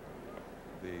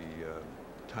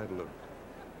 The title of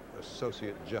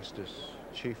Associate Justice,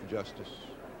 Chief Justice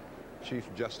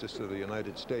of the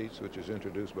United States, which was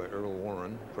introduced by Earl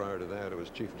Warren. Prior to that, it was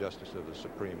Chief Justice of the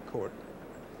Supreme Court,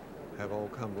 have all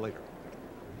come later.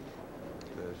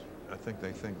 I think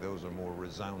they think those are more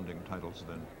resounding titles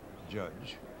than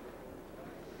judge.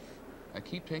 I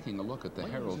keep taking a look at the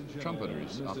herald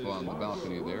trumpeters up on the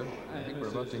balcony there. I think we're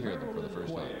about to hear them for the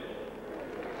first time.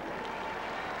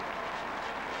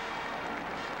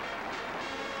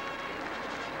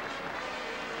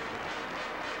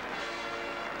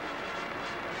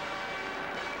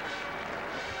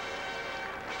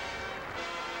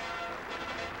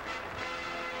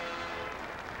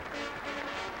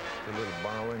 A little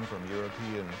borrowing from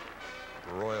European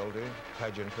royalty,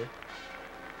 pageantry.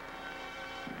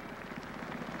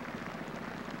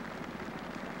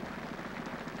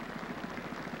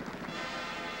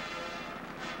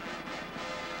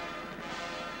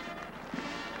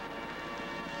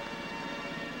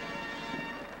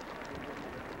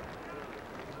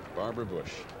 Barbara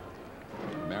Bush,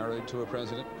 married to a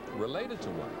president, related to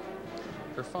one.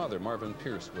 Her father, Marvin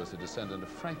Pierce, was a descendant of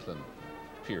Franklin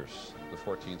Pierce, the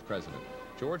 14th president.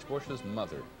 George Bush's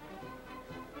mother.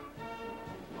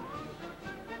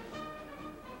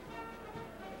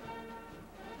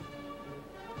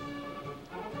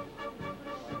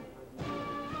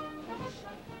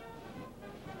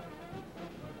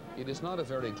 It is not a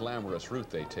very glamorous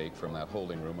route they take from that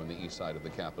holding room on the east side of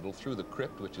the Capitol through the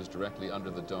crypt, which is directly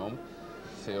under the dome,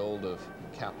 filled of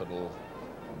Capitol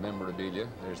memorabilia.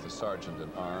 There's the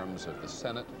Sergeant-at-Arms of the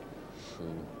Senate,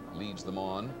 who leads them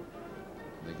on.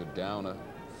 They go down a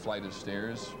flight of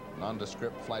stairs,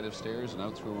 nondescript flight of stairs, and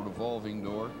out through a revolving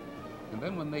door. And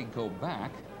then when they go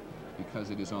back, because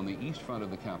it is on the east front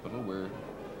of the Capitol where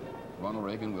Ronald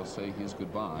Reagan will say his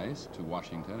goodbyes to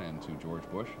Washington and to George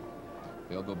Bush,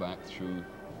 They'll go back through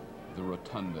the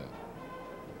rotunda,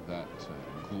 that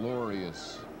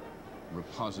glorious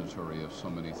repository of so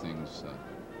many things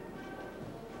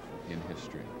in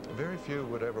history. Very few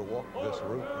would ever walk this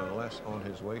route unless on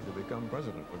his way to become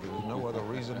president, because there's no other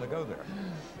reason to go there.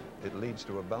 It leads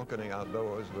to a balcony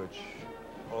outdoors which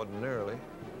ordinarily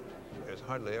is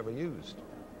hardly ever used.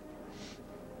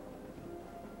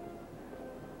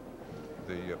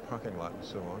 The parking lot and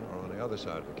so on are on the other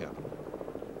side of the Capitol.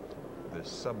 The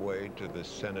subway to the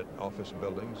Senate office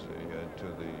buildings, to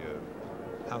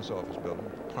the House office building,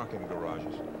 parking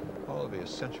garages, all of the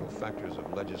essential factors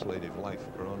of legislative life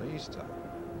are on the east side.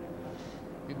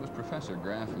 It was Professor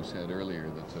Graff who said earlier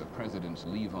that presidents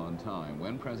leave on time.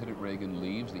 When President Reagan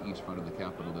leaves the east front of the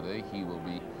Capitol today, he will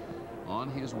be on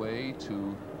his way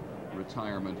to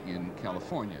retirement in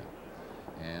California.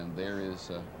 And there is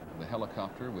the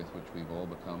helicopter with which we've all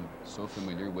become so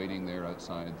familiar, waiting there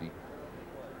outside the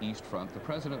east front. The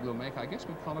president will make, I guess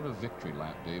we'd call it a victory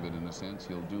lap, David, in a sense.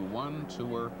 He'll do one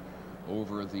tour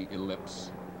over the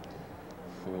ellipse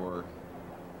for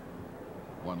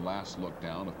one last look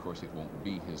down. Of course, it won't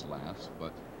be his last,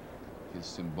 but his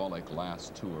symbolic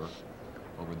last tour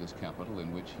over this Capitol,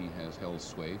 in which he has held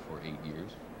sway for 8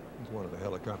 years. It's one of the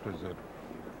helicopters that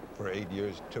for 8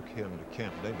 years took him to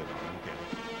Camp David on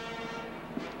weekends.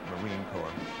 Marine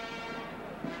Corps.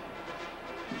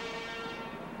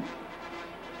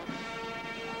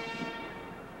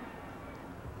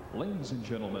 Ladies and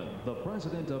gentlemen, the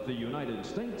President of the United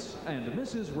States and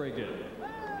Mrs. Reagan.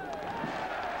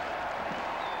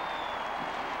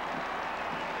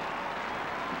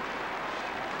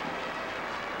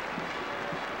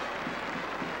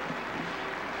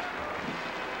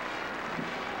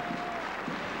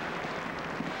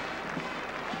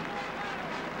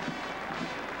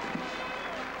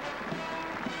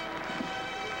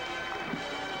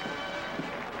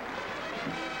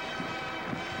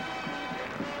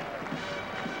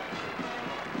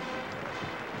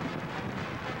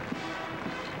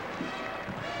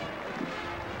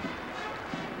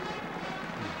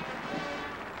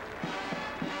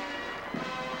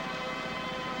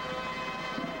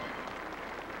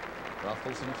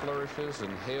 Ruffles and flourishes,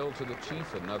 and hail to the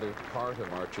chief, another part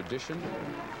of our tradition.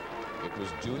 It was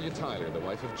Julia Tyler, the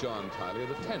wife of John Tyler,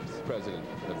 the 10th president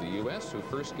of the U.S., who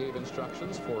first gave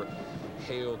instructions for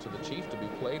Hail to the Chief to be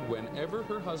played whenever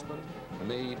her husband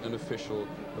made an official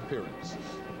appearance.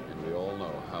 And we all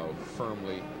know how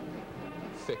firmly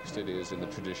fixed it is in the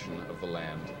tradition of the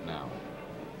land now.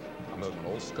 Comes from an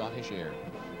old Scottish air.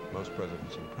 Most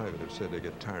presidents in private have said they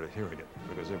get tired of hearing it,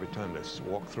 because every time they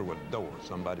walk through a door,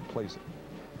 somebody plays it.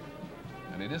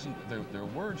 And it isn't, there are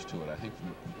words to it, I think,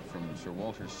 from Sir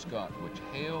Walter Scott, which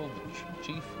hail the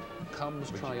chief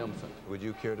comes triumphant. Would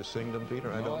you care to sing them, Peter?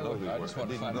 I don't know the words. I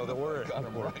didn't know the word. Got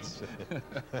them right.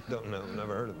 I don't know,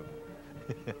 never heard of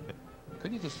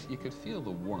them. You could feel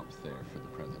the warmth there for the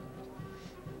president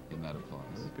in that applause.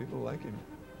 Well, people like him.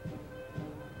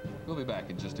 We'll be back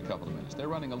in just a couple of minutes. They're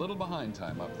running a little behind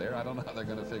time up there. I don't know how they're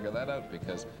going to figure that out,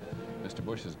 because Mr.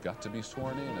 Bush has got to be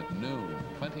sworn in at noon,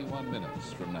 21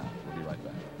 minutes from now. We'll be right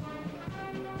back.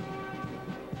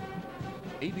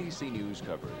 ABC News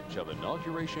coverage of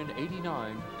Inauguration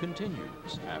 89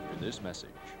 continues after this message.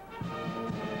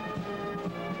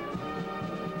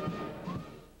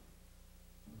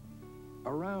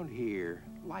 Around here,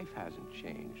 life hasn't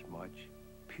changed much.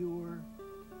 Pure,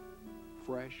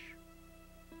 fresh,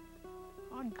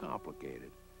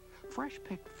 uncomplicated.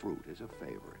 Fresh-picked fruit is a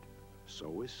favorite.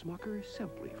 So is Smucker's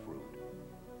Simply Fruit.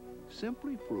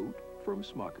 Simply Fruit from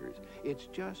Smucker's. It's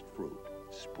just fruit.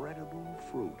 Spreadable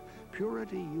fruit.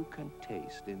 Purity you can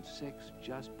taste in 6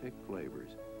 just-picked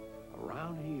flavors.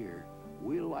 Around here,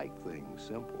 we like things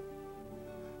simple.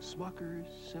 Smucker's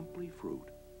Simply Fruit.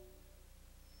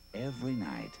 Every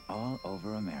night, all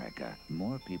over America,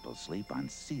 more people sleep on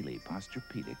Sealy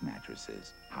Posturepedic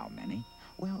mattresses. How many?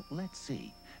 Well, let's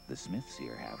see. The Smiths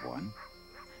here have one.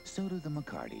 So do the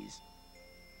McCartys.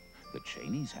 The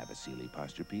Cheneys have a Sealy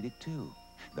Posturepedic, too.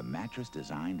 The mattress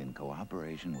designed in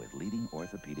cooperation with leading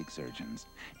orthopedic surgeons.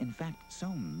 In fact, so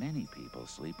many people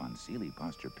sleep on Sealy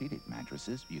Posturepedic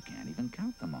mattresses, you can't even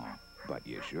count them all. But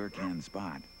you sure can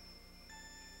spot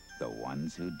the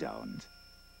ones who don't.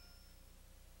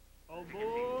 Oh,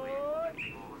 boy!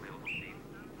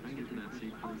 Can I get to that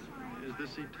seat, please? Is this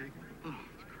seat taken? Oh,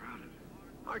 it's crowded.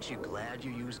 Aren't you glad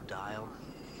you used dial?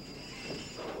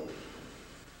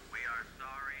 We are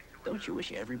sorry to Don't you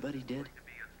wish everybody did?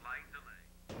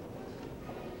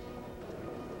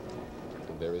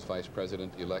 And there is Vice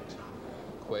President-elect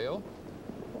Quayle.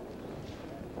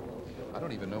 I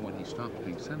don't even know when he stopped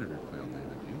being Senator Quayle,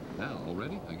 David. You? Now,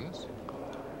 already, I guess?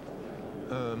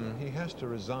 He has to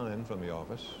resign from the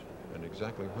office, and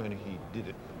exactly when he did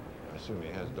it, I assume he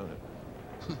has done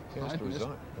it. He has to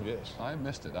resign. Yes. I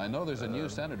missed it. I know there's a new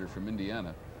senator from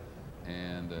Indiana,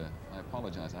 and I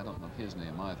apologize, I don't know his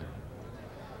name either.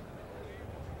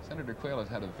 Senator Quayle has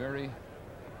had a very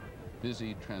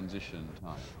busy transition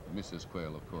time. Mrs.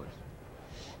 Quayle, of course.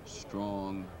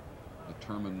 Strong,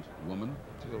 determined woman.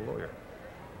 She's a lawyer.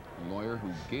 A lawyer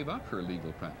who gave up her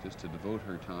legal practice to devote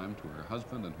her time to her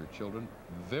husband and her children.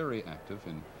 Very active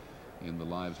in the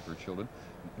lives of her children.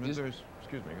 Excuse me,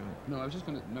 go ahead. No, I was just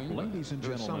going to... No, Ladies and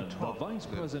gentlemen, the Vice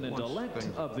President-elect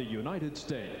of the United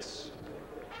States.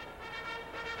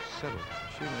 Settled.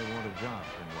 She may want a job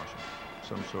in Washington.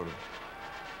 Some sort of,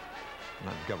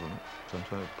 not government, some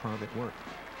sort of private work.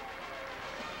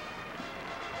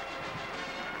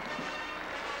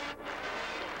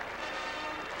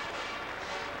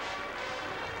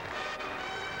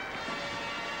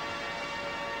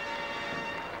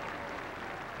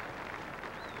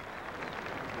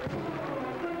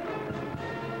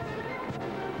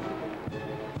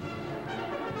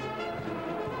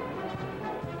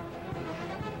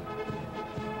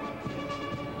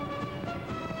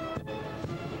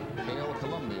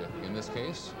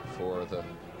 Case for the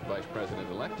Vice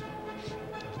President-elect.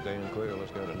 Dan Quayle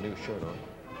has got a new shirt on.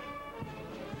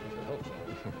 I hope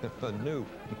so. A new.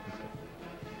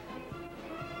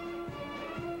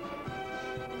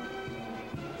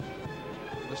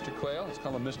 Mr. Quayle, let's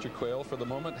call him Mr. Quayle for the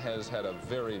moment, has had a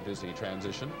very busy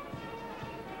transition,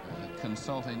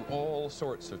 consulting all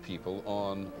sorts of people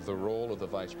on the role of the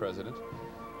Vice President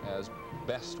as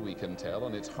best we can tell,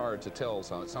 and it's hard to tell,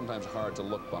 so it's sometimes hard to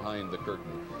look behind the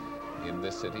curtain. In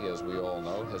this city, as we all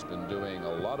know, has been doing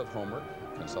a lot of homework,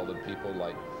 consulted people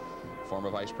like former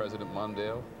Vice President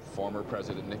Mondale, former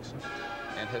President Nixon,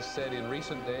 and has said in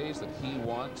recent days that he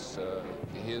wants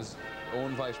his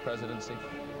own vice presidency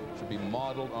to be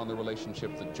modeled on the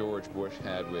relationship that George Bush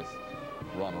had with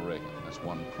Ronald Reagan. That's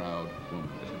one proud woman,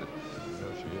 isn't it?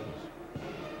 Yes, she is.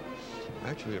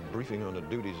 Actually, a briefing on the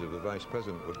duties of the Vice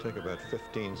President would take about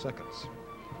 15 seconds.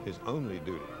 His only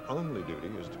duty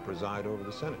is to preside over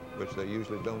the Senate, which they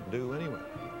usually don't do anyway.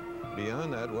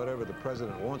 Beyond that, whatever the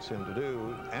President wants him to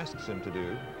do, asks him to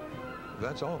do,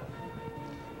 that's all.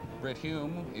 Britt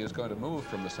Hume is going to move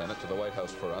from the Senate to the White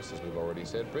House for us, as we've already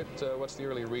said. Britt, what's the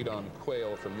early read on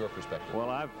Quayle from your perspective? Well,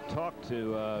 I've talked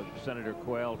to Senator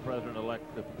Quayle,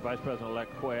 Vice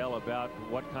President-elect Quayle, about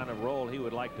what kind of role he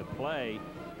would like to play,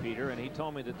 Peter, and he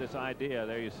told me that this idea,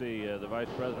 there you see the Vice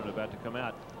President about to come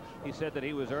out, he said that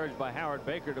he was urged by Howard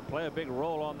Baker to play a big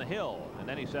role on the Hill. And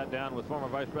then he sat down with former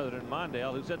Vice President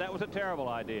Mondale, who said that was a terrible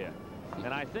idea.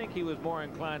 And I think he was more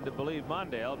inclined to believe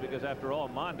Mondale because, after all,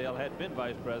 Mondale had been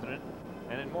vice president,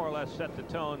 and it more or less set the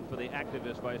tone for the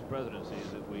activist vice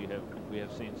presidencies that we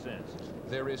have seen since.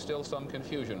 There is still some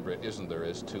confusion, Britt, isn't there,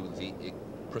 as to the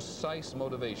precise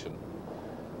motivation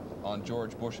on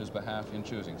George Bush's behalf in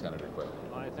choosing Senator Quayle?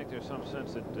 I think there's some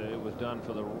sense that it was done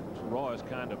for the rawest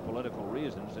kind of political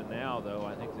reasons, and now, though,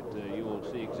 I think that you will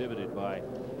see exhibited by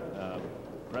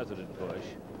President Bush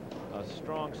a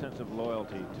strong sense of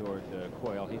loyalty toward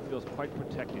Quayle. He feels quite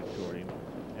protective toward him,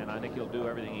 and I think he'll do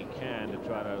everything he can to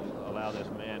try to allow this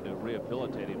man to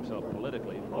rehabilitate himself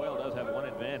politically. Quayle does have one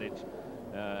advantage,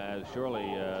 as surely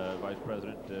Vice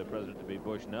President to-be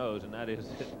Bush knows, and that is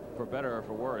that, for better or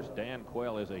for worse, Dan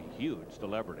Quayle is a huge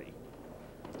celebrity.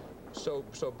 So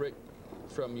Britt,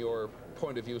 from your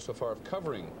point of view so far of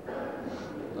covering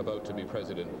about-to-be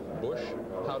President Bush,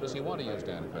 how does he want to use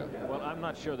Dan Quayle? Well, I'm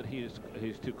not sure that he's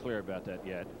too clear about that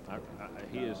yet.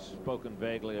 He has spoken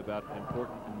vaguely about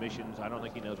important missions. I don't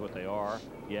think he knows what they are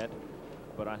yet,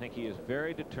 but I think he is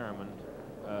very determined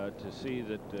to see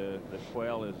that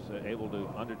Quayle is able to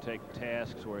undertake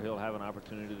tasks where he'll have an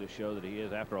opportunity to show that he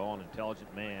is, after all, an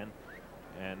intelligent man,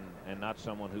 and not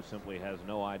someone who simply has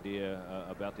no idea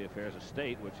about the affairs of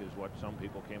state, which is what some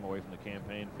people came away from the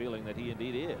campaign feeling that he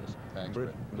indeed is. Thanks,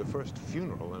 Britt. The first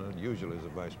funeral, and it usually is a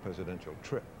vice presidential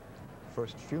trip,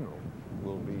 first funeral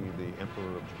will be the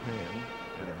Emperor of Japan,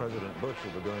 and President Bush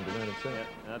will be going to the United States.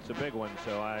 Yeah, that's a big one,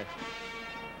 so I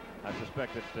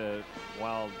suspect that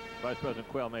while Vice President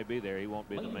Quayle may be there, he won't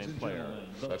be the main player.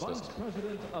 The Vice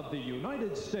President of the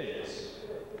United States.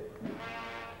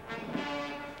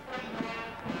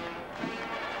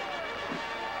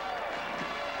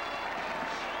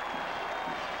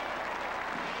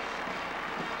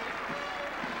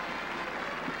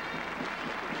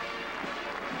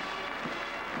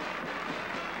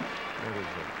 That is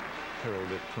a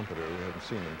heralded trumpeter. We haven't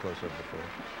seen him close up before.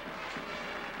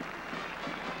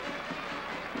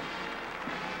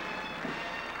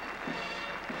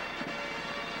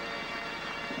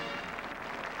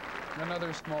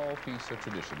 another small piece of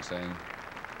tradition, saying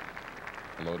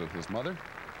hello to his mother.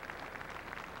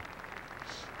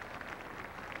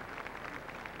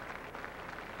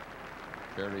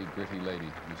 Very gritty lady,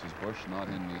 Mrs. Bush, not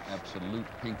in the absolute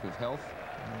pink of health.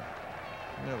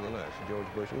 Nevertheless, George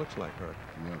Bush looks like her.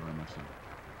 Yeah, very much so.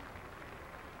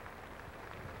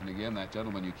 And again, that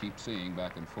gentleman you keep seeing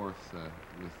back and forth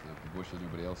with the Bush and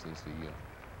everybody else is the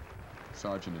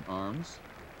Sergeant at Arms.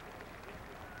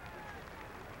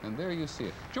 And there you see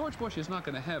it. George Bush is not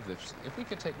going to have this. If we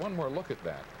could take one more look at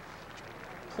that.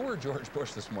 Poor George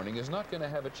Bush this morning is not going to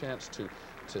have a chance to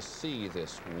see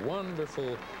this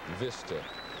wonderful vista,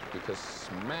 because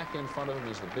smack in front of him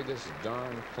is the biggest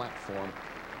darn platform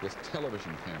with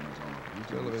television cameras on it.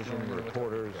 Television,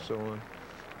 reporters, so on.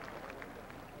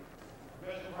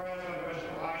 Mr. President,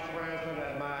 Mr. Vice President,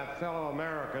 and my fellow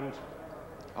Americans,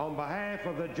 on behalf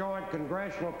of the Joint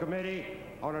Congressional Committee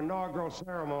on Inaugural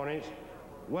Ceremonies,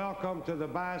 welcome to the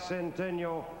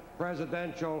bicentennial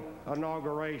presidential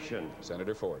inauguration.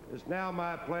 Senator Ford. It's now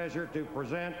my pleasure to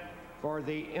present for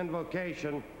the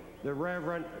invocation the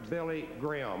Reverend Billy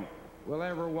Graham. Will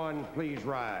everyone please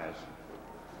rise?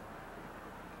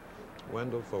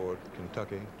 Wendell Ford,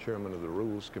 Kentucky, chairman of the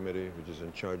Rules Committee, which is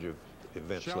in charge of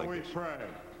events like this. Shall we pray?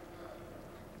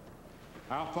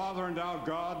 Our Father and our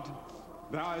God,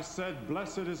 thou hast said,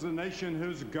 blessed is the nation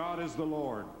whose God is the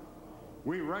Lord.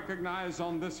 We recognize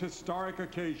on this historic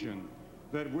occasion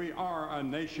that we are a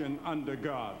nation under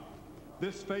God.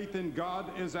 This faith in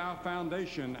God is our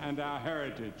foundation and our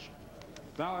heritage.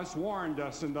 Thou hast warned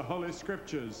us in the Holy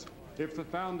Scriptures, if the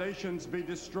foundations be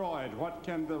destroyed, what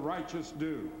can the righteous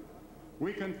do?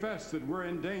 We confess that we're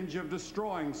in danger of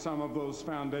destroying some of those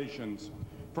foundations.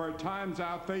 For at times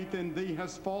our faith in Thee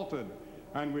has faltered,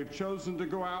 and we've chosen to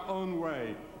go our own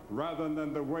way rather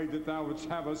than the way that Thou wouldst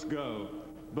have us go,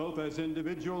 both as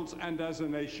individuals and as a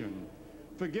nation.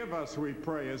 Forgive us, we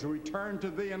pray, as we turn to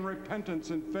Thee in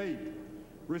repentance and faith.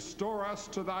 Restore us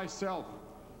to Thyself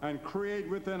and create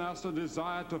within us a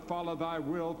desire to follow Thy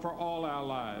will for all our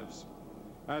lives.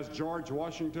 As George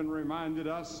Washington reminded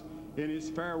us in his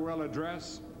farewell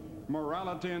address,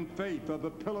 morality and faith are the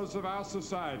pillars of our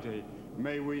society.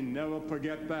 May we never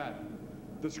forget that.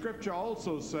 The Scripture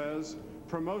also says,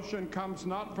 promotion comes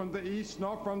not from the east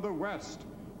nor from the west,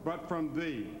 but from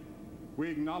Thee. We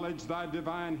acknowledge Thy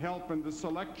divine help in the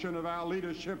selection of our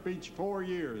leadership each 4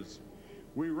 years.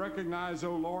 We recognize,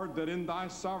 O Lord, that in Thy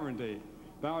sovereignty,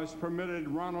 Thou hast permitted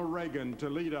Ronald Reagan to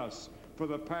lead us for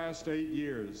the past 8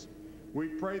 years. We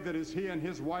pray that as he and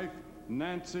his wife,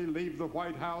 Nancy, leave the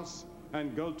White House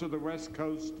and go to the West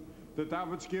Coast, that Thou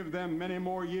wouldst give them many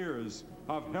more years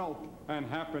of health and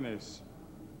happiness.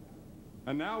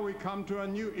 And now we come to a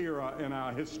new era in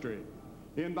our history.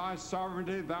 In Thy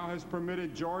sovereignty, Thou hast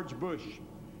permitted George Bush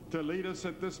to lead us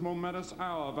at this momentous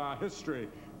hour of our history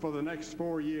for the next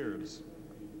 4 years.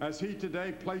 As he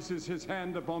today places his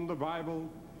hand upon the Bible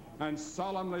and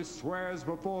solemnly swears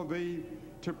before Thee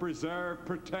to preserve,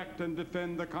 protect, and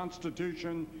defend the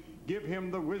Constitution, give him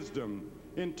the wisdom,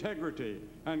 integrity,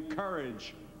 and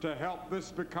courage to help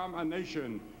this become a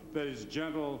nation that is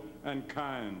gentle and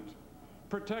kind.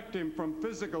 Protect him from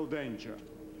physical danger,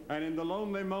 and in the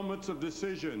lonely moments of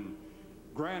decision,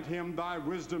 grant him Thy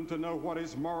wisdom to know what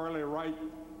is morally right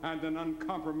and an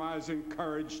uncompromising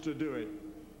courage to do it.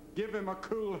 Give him a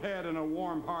cool head and a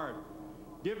warm heart.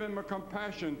 Give him a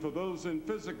compassion for those in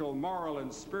physical, moral,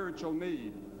 and spiritual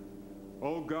need.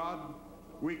 Oh God,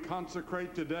 we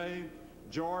consecrate today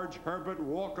George Herbert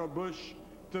Walker Bush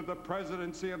to the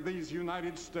presidency of these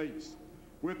United States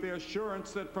with the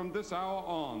assurance that from this hour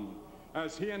on,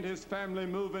 as he and his family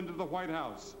move into the White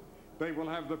House, they will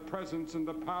have the presence and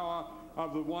the power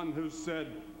of the one who said,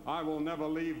 I will never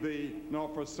leave Thee nor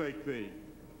forsake Thee.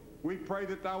 We pray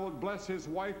that Thou wilt bless his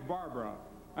wife, Barbara,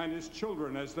 and his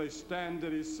children as they stand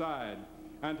at his side,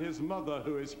 and his mother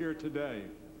who is here today.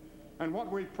 And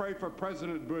what we pray for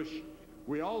President Bush,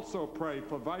 we also pray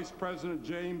for Vice President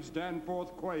James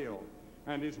Danforth Quayle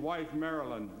and his wife,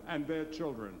 Marilyn, and their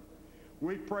children.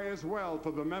 We pray as well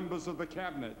for the members of the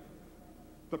Cabinet,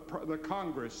 the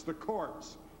Congress, the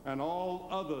courts, and all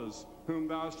others whom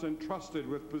Thou hast entrusted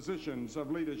with positions of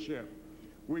leadership.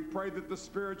 We pray that the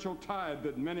spiritual tide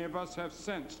that many of us have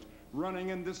sensed running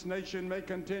in this nation may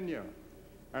continue.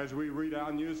 As we read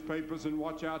our newspapers and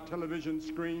watch our television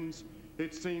screens,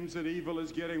 it seems that evil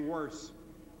is getting worse.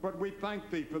 But we thank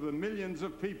Thee for the millions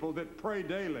of people that pray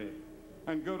daily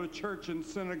and go to church and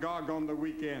synagogue on the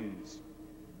weekends.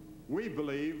 We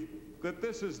believe that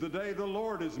this is the day the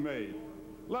Lord has made.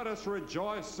 Let us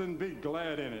rejoice and be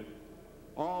glad in it.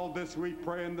 All this we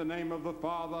pray in the name of the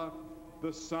Father,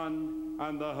 the Son,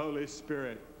 and the Holy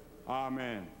Spirit.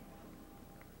 Amen.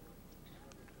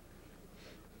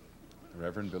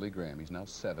 Reverend Billy Graham, he's now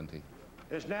 70.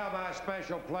 It's now my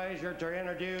special pleasure to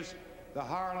introduce the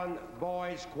Harlan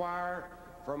Boys Choir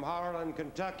from Harlan,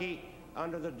 Kentucky,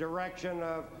 under the direction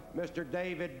of Mr.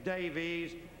 David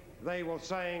Davies. They will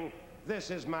sing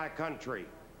 "This Is My Country."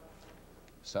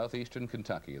 Southeastern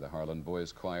Kentucky, the Harlan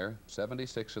Boys Choir,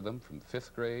 76 of them from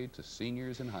 5th grade to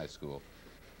seniors in high school.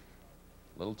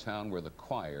 Little town where the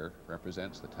choir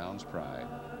represents the town's pride.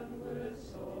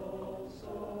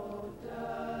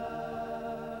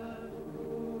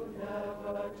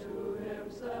 To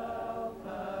himself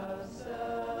has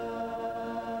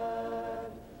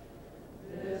said,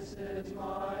 "This is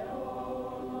my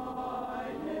own,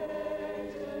 my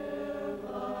native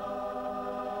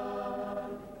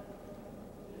land.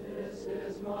 This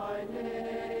is my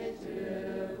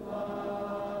native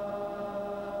land.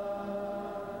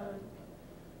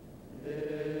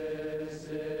 This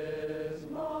is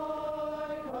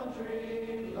my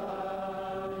country,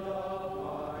 land of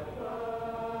my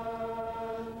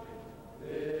birth.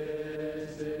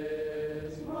 This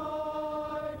is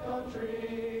my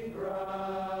country,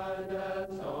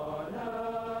 grandest on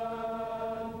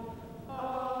earth. I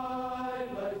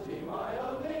pledge thee my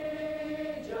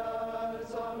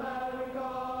allegiance, America,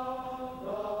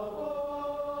 the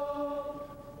whole.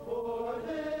 For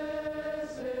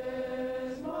this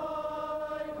is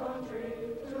my country,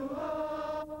 to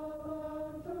have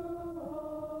and to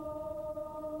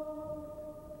hold.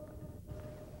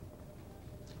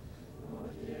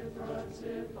 What difference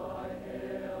if I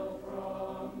hail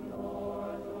from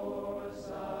north or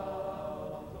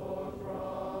south, or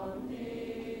from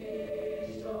the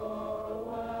east or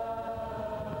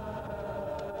west?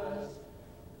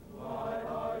 My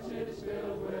heart is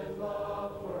filled with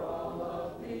love for all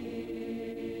of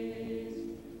these.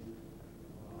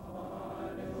 I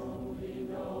only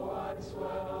know I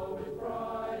swell with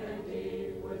pride and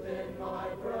deep within my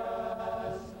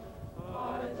breast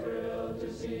I thrill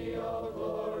to see all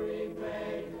glory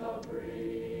make the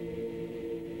breeze.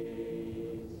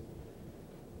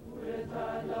 With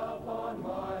hand upon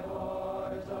my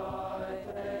heart, I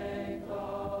thank the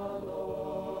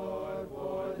Lord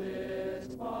for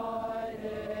this my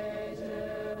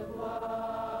native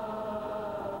land.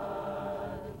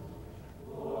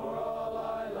 For all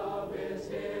I love is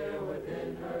here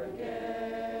within her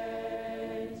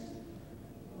gates.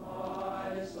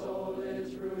 My soul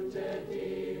is rooted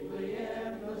deeply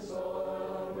in the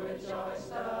soil on which I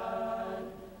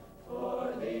stand,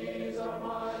 for these are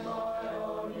my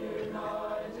own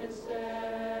United States.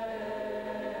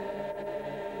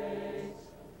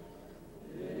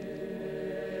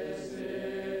 This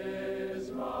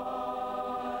is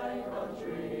my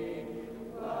country,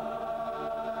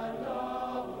 land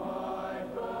of my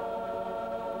birth.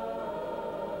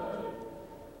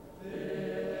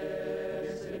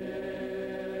 This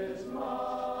is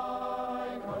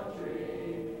my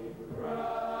country,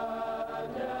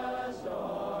 grandest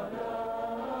on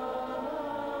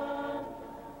earth.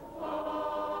 I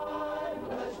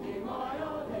pledge thee my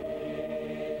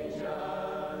allegiance,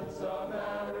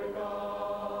 America,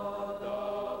 the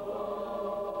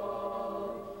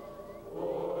whole.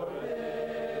 For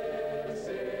this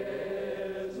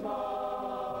is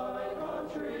my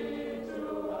country, to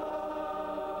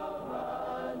have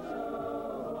and to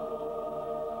hold.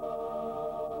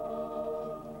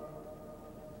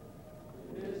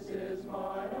 This is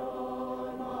my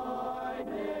own, my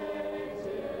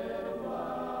native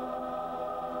land.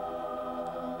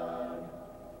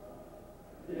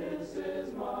 This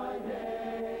is my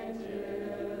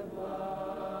native land.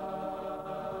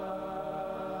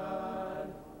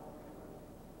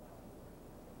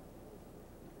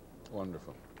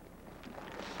 Wonderful.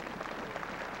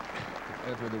 If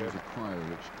ever there was a choir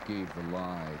which gave the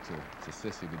lie to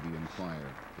Sissy to be in choir,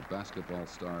 the basketball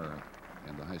star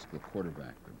and the high school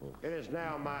quarterback, they're both. It is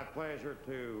now my pleasure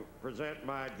to present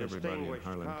my Everybody in distinguished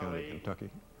Harlan County, colleague, Kentucky.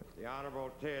 the Honorable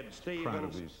Ted Proud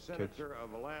of Stevens, these Senator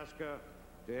of Alaska,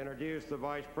 to introduce the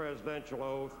vice presidential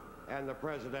oath and the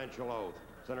presidential oath.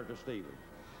 Senator Stevens.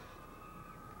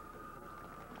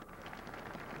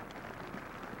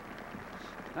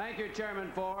 Thank you,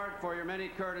 Chairman Ford, for your many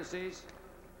courtesies.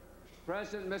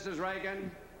 President Mrs.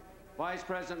 Reagan, Vice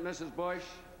President Mrs. Bush,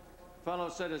 fellow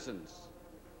citizens.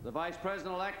 The Vice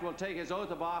President-elect will take his oath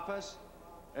of office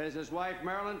as his wife,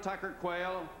 Marilyn Tucker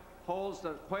Quayle, holds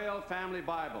the Quayle family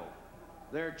Bible.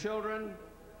 Their children,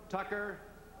 Tucker,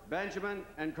 Benjamin,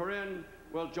 and Corinne,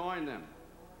 will join them.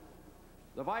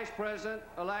 The Vice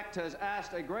President-elect has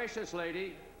asked a gracious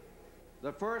lady,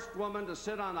 the first woman to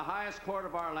sit on the highest court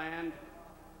of our land,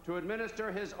 to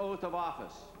administer his oath of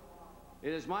office.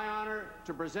 It is my honor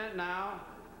to present now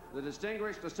the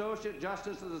Distinguished Associate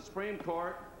Justice of the Supreme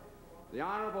Court, the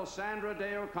Honorable Sandra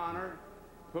Day O'Connor,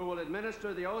 who will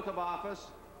administer the oath of office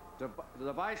to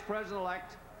the Vice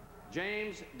President-elect,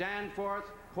 James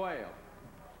Danforth Quayle.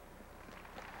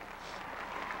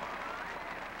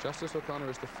 Justice O'Connor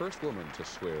is the first woman to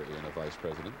swear in a vice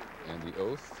president, and the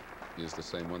oath is the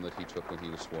same one that he took when he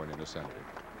was sworn in as senator.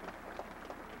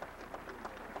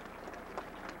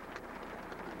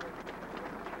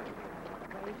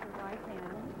 Raise your right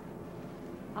hand.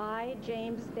 I,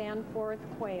 James Danforth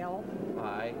Quayle,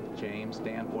 I, James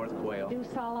Danforth Quayle, do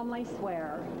solemnly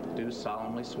swear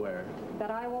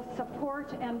that I will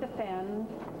support and defend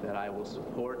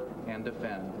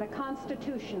the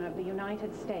Constitution of the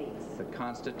United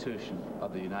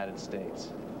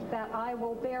States, that I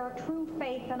will bear true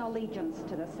faith and allegiance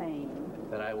to the same,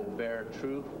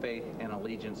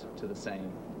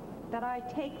 that I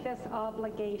take this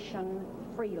obligation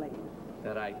freely,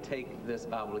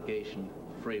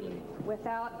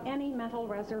 without any mental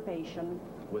reservation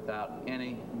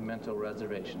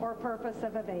or purpose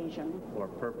of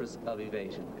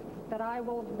evasion, that I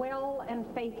will well and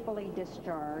faithfully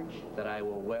discharge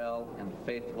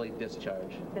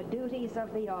the duties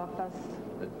of the office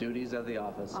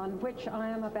on which I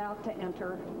am about to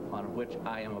enter.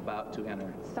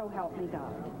 So help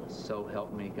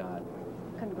me God.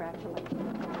 Congratulations.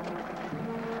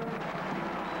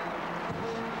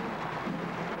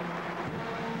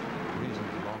 The reason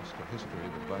we lost to history,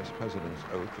 the vice president's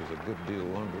oath is a good deal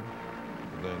longer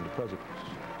than the president's.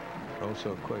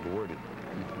 Also quite worded.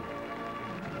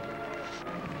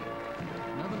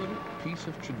 Another little piece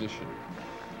of tradition.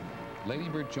 Lady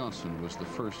Bird Johnson was the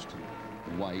first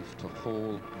wife to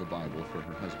hold the Bible for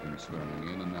her husband swearing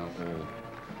in, and now all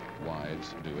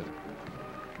wives do it.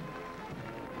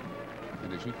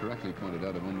 And as you correctly pointed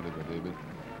out a moment ago, David,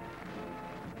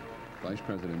 Vice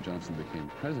President Johnson became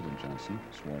President Johnson,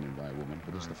 sworn in by a woman,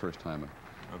 but it's the first time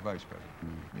a vice president.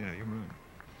 Yeah, you're right.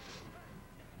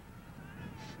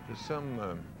 There's some,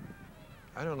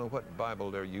 I don't know what Bible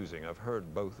they're using. I've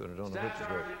heard both, and I don't know which is Staff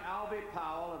right. Sergeant Albie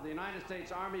Powell of the United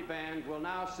States Army Band will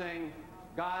now sing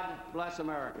God Bless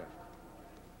America.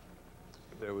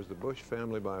 There was the Bush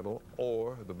Family Bible,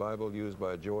 or the Bible used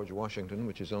by George Washington,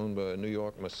 which is owned by a New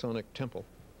York Masonic temple.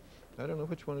 I don't know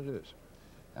which one it is.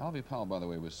 Albie Powell, by the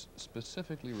way, was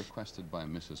specifically requested by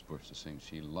Mrs. Bush to sing.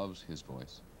 She loves his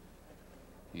voice.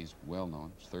 He's well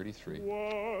known. He's 33.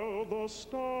 While the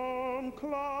storm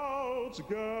clouds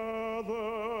gathered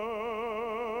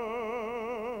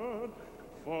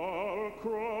far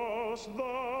across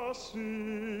the sea,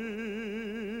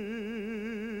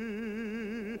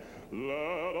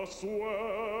 let us swear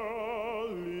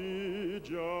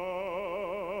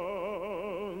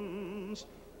allegiance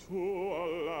to a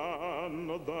land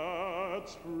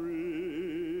that's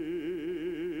free.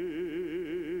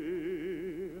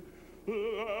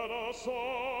 Let us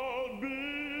all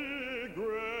be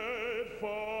grateful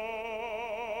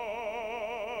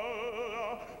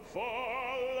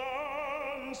for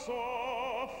land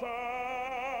so fair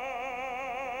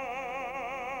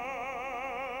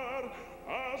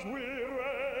as we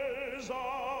raise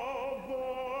our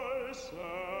voices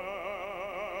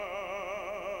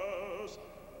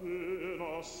in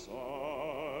a solemn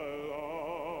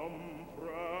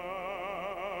prayer.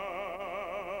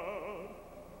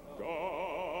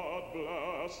 God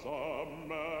bless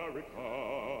America,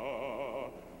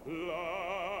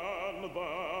 land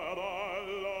that I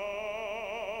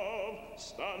love.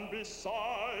 Stand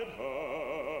beside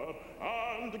her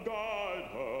and guide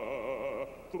her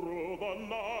through the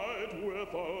night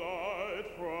with a light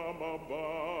from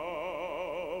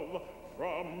above.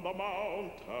 From the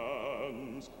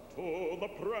mountains to the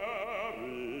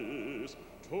prairies,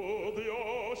 to the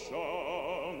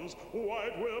oceans,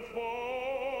 white with foam.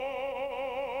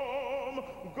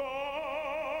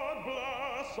 God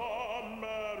bless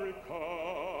America,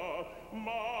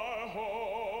 my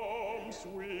home,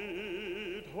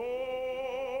 sweet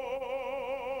home.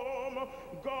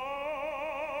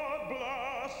 God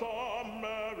bless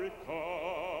America,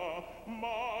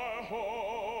 my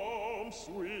home,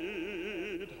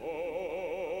 sweet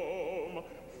home.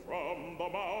 From the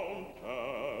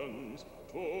mountains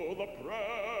to the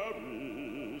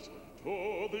prairies,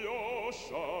 to the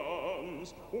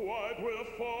oceans, white with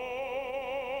foam.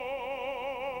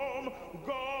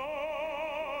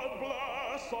 God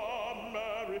bless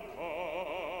America,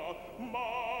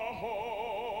 my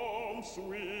home,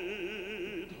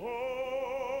 sweet home.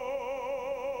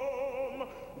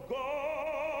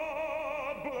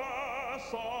 God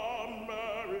bless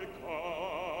America,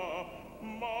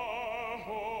 my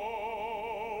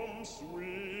home,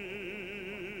 sweet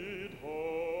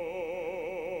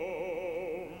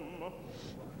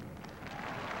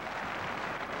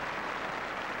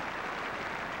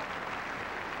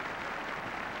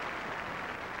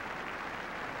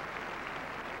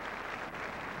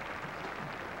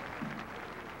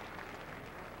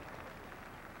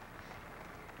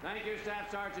Thank you, Staff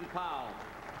Sergeant Powell.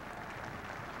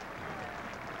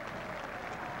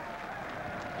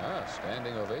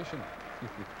 Standing ovation.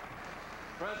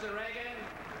 President Reagan,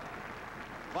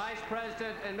 Vice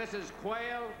President and Mrs.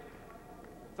 Quayle,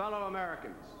 fellow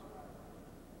Americans.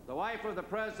 The wife of the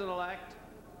President-elect,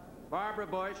 Barbara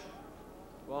Bush,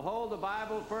 will hold the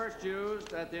Bible first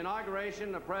used at the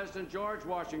inauguration of President George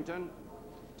Washington,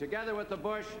 together with the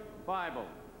Bush Bible.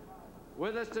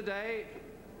 With us today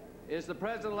is the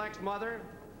President-elect's mother,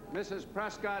 Mrs.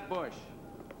 Prescott Bush.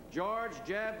 George,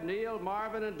 Jeb, Neil,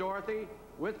 Marvin, and Dorothy,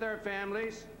 with their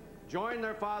families, join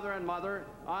their father and mother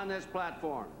on this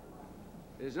platform.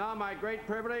 It is now my great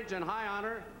privilege and high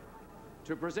honor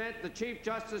to present the Chief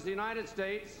Justice of the United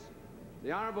States,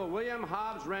 the Honorable William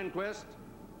Hobbs Rehnquist,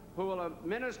 who will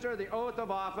administer the oath of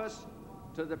office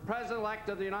to the President-elect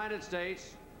of the United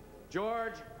States,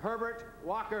 George Herbert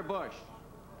Walker Bush.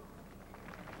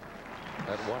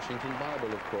 That Washington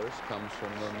Bible, of course, comes from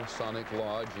the Masonic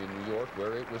Lodge in New York,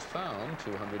 where it was found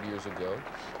 200 years ago,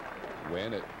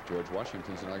 when at George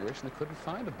Washington's inauguration they couldn't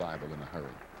find a Bible in a hurry.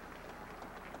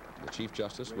 The Chief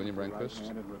Justice, William Rehnquist. Right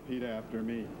hand and repeat after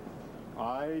me.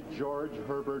 I, George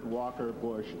Herbert Walker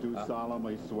Bush, do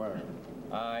solemnly swear.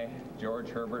 I, George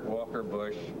Herbert Walker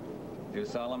Bush, do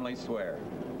solemnly swear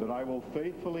that I will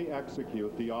faithfully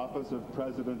execute the office of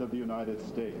President of the United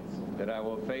States. that I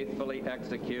will faithfully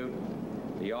execute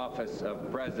the office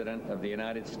of President of the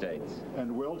United States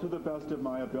And will to the best of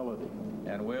my ability.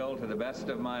 and will, to the best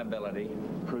of my ability,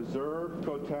 Preserve,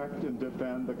 protect, and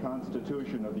defend the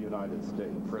Constitution of the United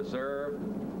States. preserve,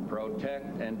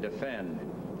 protect, and defend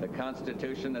the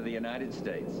Constitution of the United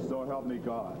States. So help me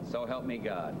God. So help me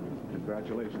God.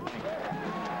 Congratulations.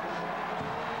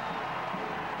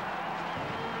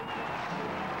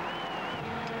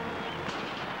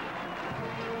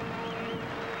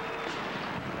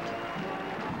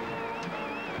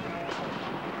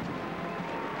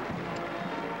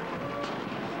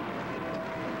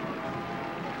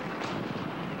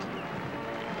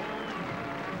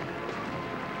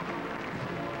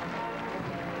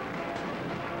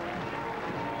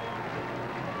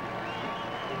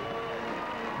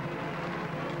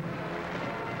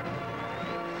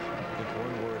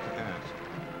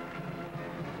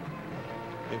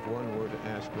 If one were to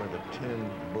ask where the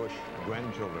 10 Bush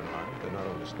grandchildren are, they'd not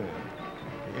understand.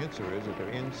 The answer is that they're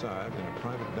inside in a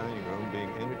private dining room being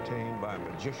entertained by a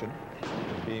magician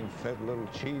and being fed little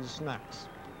cheese snacks.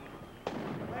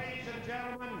 Ladies and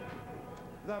gentlemen,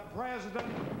 the President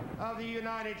of the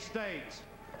United States.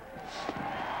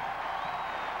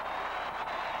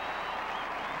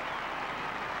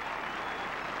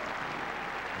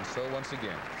 And so once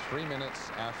again, 3 minutes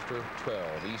after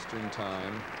 12 Eastern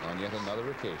Time, on yet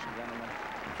another occasion,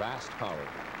 vast power,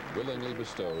 willingly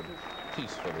bestowed,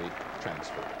 peacefully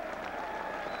transferred.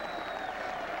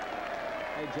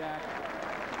 Hey, Jack.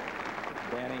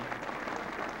 Danny.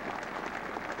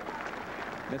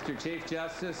 Mr. Chief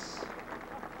Justice,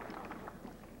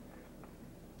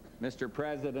 Mr.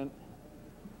 President,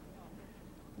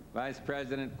 Vice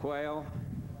President Quayle,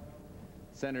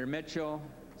 Senator Mitchell,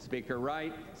 Speaker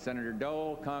Wright, Senator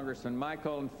Dole, Congressman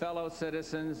Michael, and fellow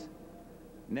citizens,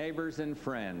 neighbors, and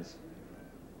friends.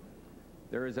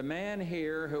 There is a man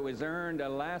here who has earned a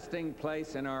lasting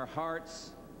place in our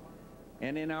hearts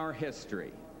and in our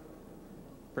history.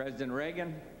 President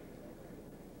Reagan,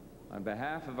 on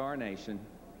behalf of our nation,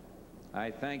 I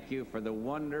thank you for the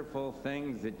wonderful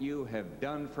things that you have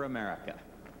done for America.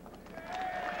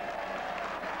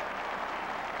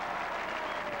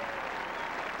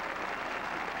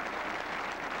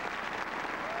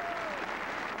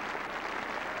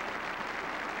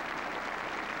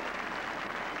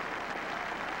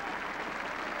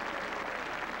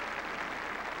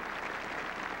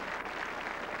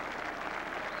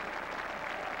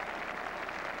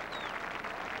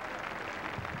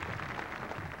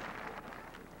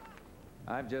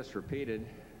 I've just repeated,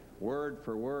 word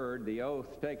for word, the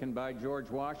oath taken by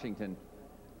George Washington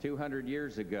 200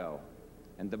 years ago.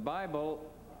 And the Bible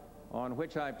on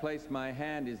which I placed my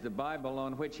hand is the Bible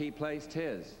on which he placed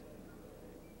his.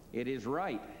 It is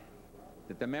right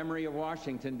that the memory of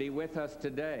Washington be with us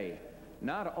today,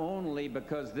 not only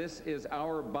because this is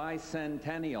our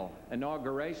bicentennial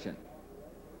inauguration,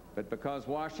 but because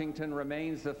Washington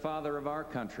remains the father of our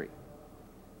country.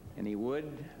 And he would,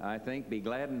 I think, be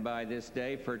gladdened by this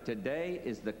day, for today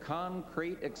is the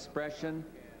concrete expression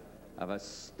of a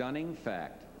stunning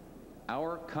fact.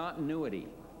 Our continuity,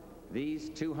 these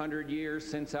 200 years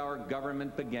since our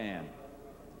government began.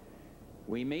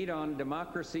 We meet on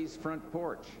democracy's front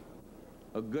porch,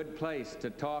 a good place to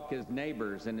talk as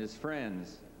neighbors and as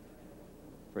friends.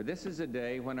 For this is a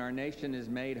day when our nation is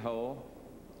made whole,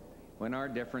 when our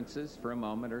differences for a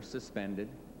moment are suspended.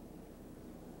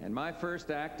 And my first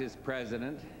act as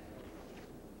president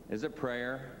is a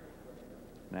prayer,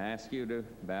 and I ask you to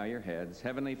bow your heads.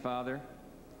 Heavenly Father,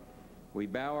 we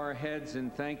bow our heads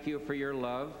and thank you for your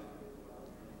love.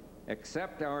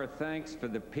 Accept our thanks for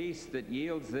the peace that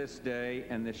yields this day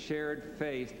and the shared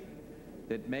faith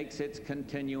that makes its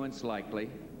continuance likely.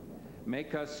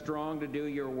 Make us strong to do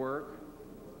your work,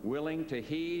 willing to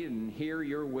heed and hear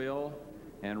your will,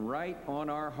 and write on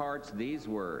our hearts these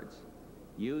words: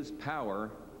 use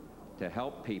power to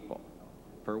help people.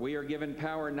 For we are given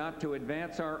power not to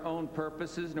advance our own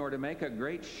purposes, nor to make a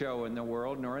great show in the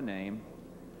world, nor a name.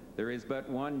 There is but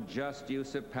one just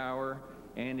use of power,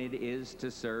 and it is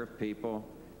to serve people.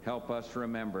 Help us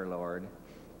remember, Lord.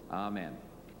 Amen.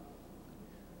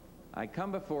 I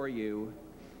come before you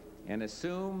and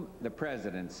assume the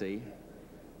presidency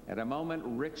at a moment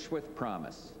rich with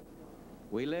promise.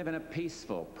 We live in a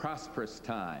peaceful, prosperous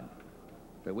time,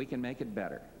 but we can make it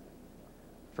better.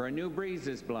 For a new breeze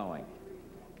is blowing,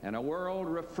 and a world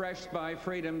refreshed by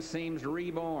freedom seems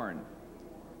reborn.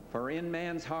 For in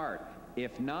man's heart,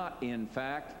 if not in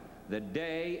fact, the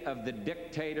day of the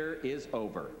dictator is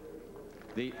over.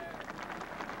 The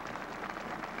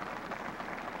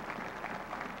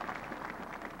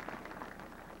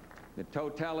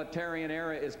totalitarian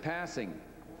era is passing.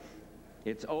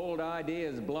 Its old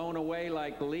ideas blown away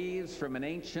like leaves from an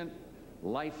ancient,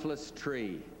 lifeless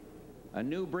tree. A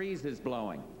new breeze is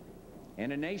blowing,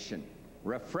 and a nation,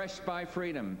 refreshed by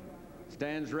freedom,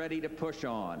 stands ready to push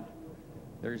on.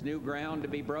 There's new ground to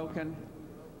be broken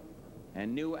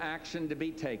and new action to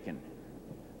be taken.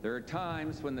 There are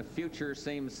times when the future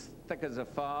seems thick as a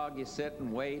fog. You sit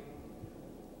and wait,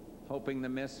 hoping the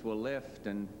mist will lift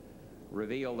and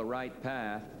reveal the right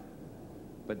path.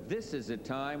 But this is a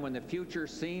time when the future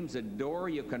seems a door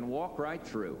you can walk right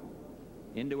through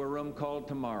into a room called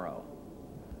tomorrow.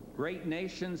 Great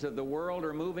nations of the world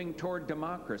are moving toward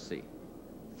democracy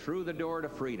through the door to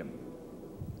freedom.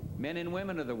 Men and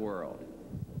women of the world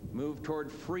move toward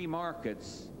free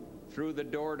markets through the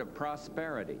door to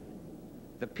prosperity.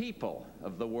 The people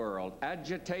of the world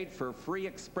agitate for free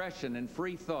expression and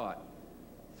free thought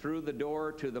through the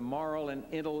door to the moral and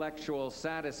intellectual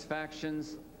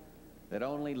satisfactions that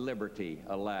only liberty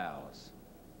allows.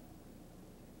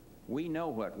 We know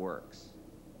what works.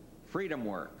 Freedom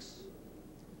works.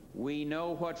 We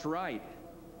know what's right.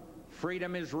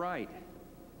 Freedom is right.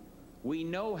 We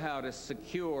know how to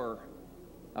secure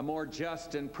a more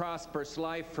just and prosperous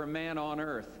life for man on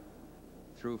earth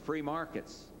through free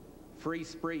markets, free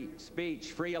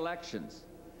speech, free elections,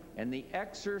 and the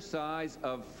exercise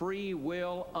of free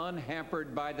will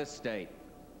unhampered by the state.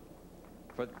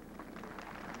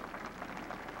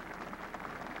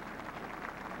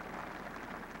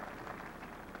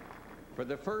 For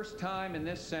the first time in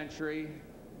this century,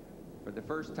 for the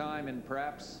first time in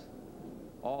perhaps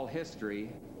all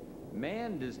history,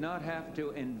 man does not have to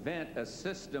invent a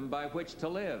system by which to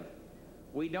live.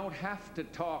 We don't have to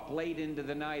talk late into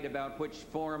the night about which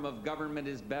form of government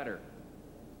is better.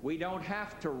 We don't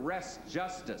have to wrest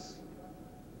justice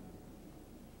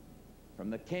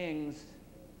from the kings.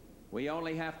 We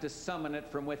only have to summon it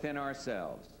from within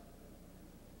ourselves.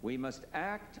 We must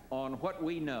act on what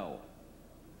we know.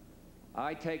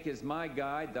 I take as my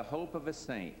guide the hope of a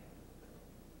saint.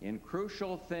 In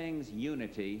crucial things,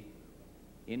 unity.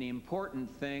 In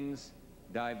important things,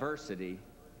 diversity.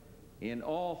 In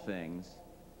all things,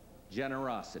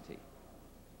 generosity.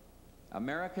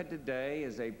 America today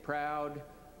is a proud,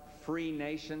 free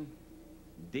nation,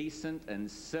 decent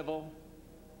and civil,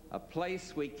 a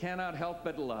place we cannot help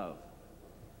but love.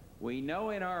 We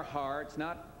know in our hearts,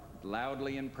 not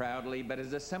loudly and proudly, but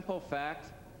as a simple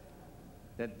fact,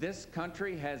 that this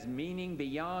country has meaning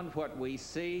beyond what we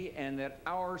see, and that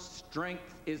our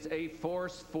strength is a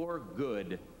force for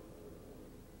good.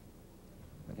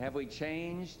 But have we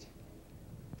changed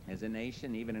as a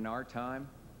nation, even in our time?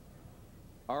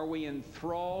 Are we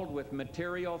enthralled with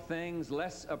material things,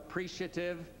 less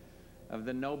appreciative of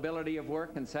the nobility of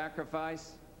work and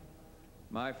sacrifice?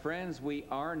 My friends, we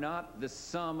are not the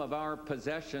sum of our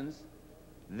possessions.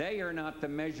 They are not the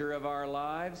measure of our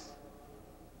lives.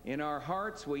 In our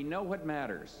hearts, we know what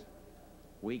matters.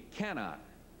 We cannot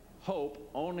hope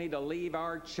only to leave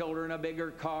our children a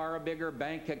bigger car, a bigger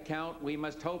bank account. We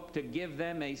must hope to give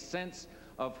them a sense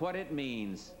of what it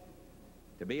means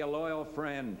to be a loyal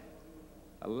friend,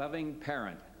 a loving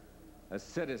parent, a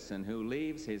citizen who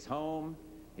leaves his home,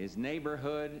 his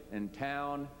neighborhood, and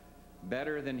town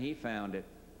better than he found it.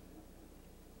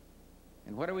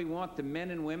 And what do we want the men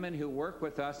and women who work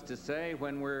with us to say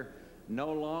when we're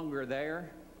no longer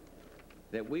there?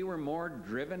 That we were more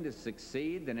driven to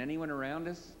succeed than anyone around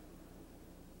us?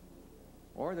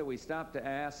 Or that we stopped to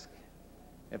ask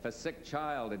if a sick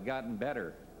child had gotten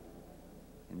better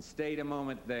and stayed a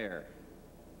moment there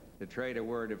to trade a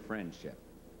word of friendship?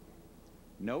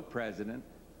 No president,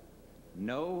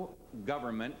 no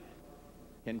government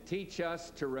can teach us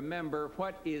to remember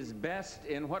what is best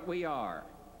in what we are.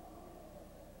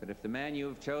 But if the man you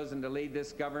have chosen to lead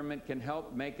this government can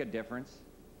help make a difference,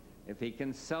 if he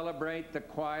can celebrate the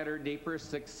quieter, deeper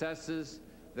successes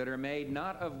that are made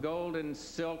not of gold and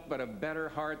silk, but of better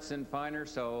hearts and finer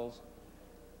souls,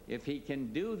 if he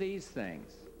can do these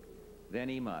things, then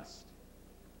he must.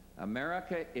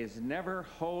 America is never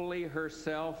wholly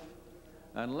herself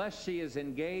unless she is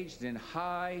engaged in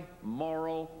high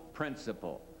moral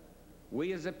principle.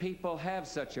 We as a people have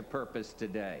such a purpose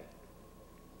today.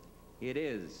 It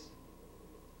is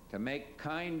to make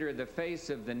kinder the face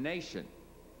of the nation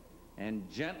and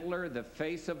gentler the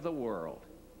face of the world.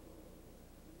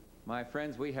 My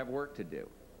friends, we have work to do.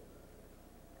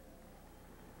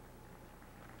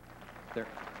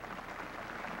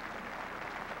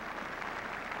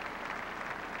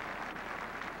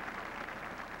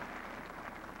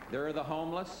 There are the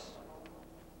homeless,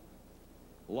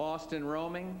 lost and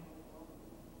roaming.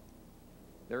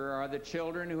 There are the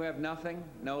children who have nothing,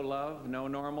 no love, no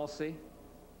normalcy.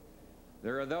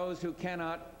 There are those who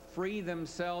cannot free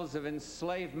themselves of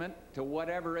enslavement to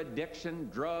whatever addiction,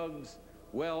 drugs,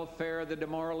 welfare, the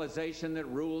demoralization that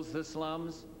rules the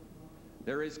slums.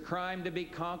 There is crime to be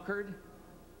conquered,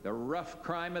 the rough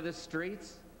crime of the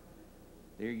streets.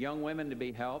 There are young women to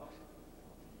be helped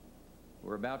who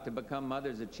are about to become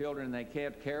mothers of children they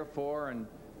can't care for and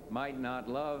might not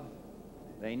love.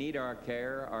 They need our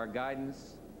care, our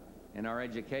guidance, and our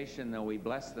education, though we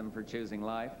bless them for choosing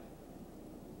life.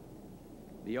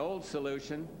 The old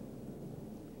solution,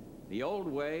 the old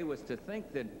way, was to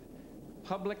think that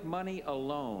public money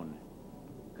alone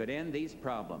could end these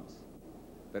problems.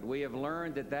 But we have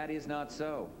learned that that is not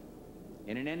so.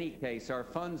 And in any case, our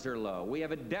funds are low. We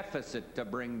have a deficit to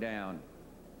bring down.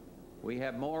 We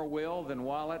have more will than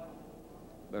wallet,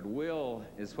 but will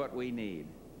is what we need.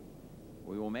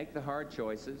 We will make the hard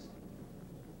choices,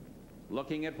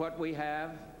 looking at what we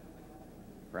have,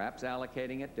 perhaps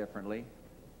allocating it differently,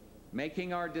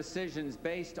 making our decisions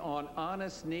based on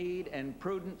honest need and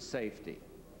prudent safety.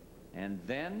 And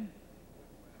then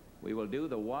we will do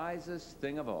the wisest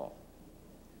thing of all.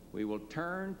 We will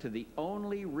turn to the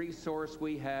only resource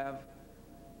we have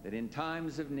that in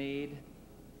times of need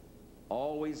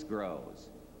always grows,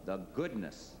 the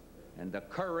goodness and the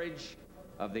courage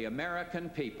of the American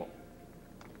people.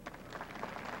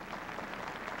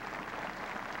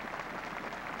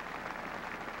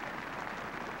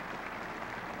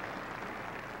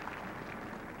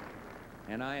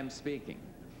 And I am speaking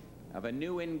of a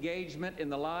new engagement in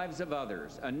the lives of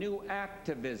others, a new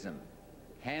activism,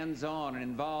 hands-on and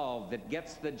involved, that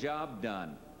gets the job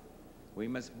done. We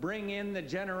must bring in the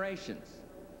generations,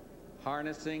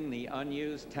 harnessing the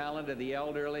unused talent of the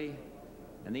elderly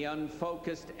and the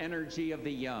unfocused energy of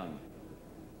the young.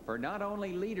 For not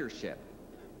only leadership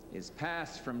is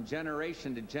passed from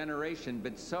generation to generation,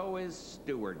 but so is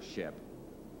stewardship.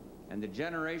 And the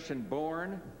generation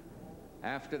born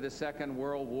after the Second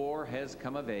World War has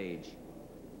come of age.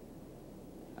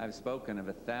 I've spoken of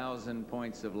 1,000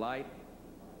 points of light,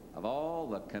 of all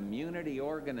the community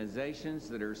organizations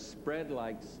that are spread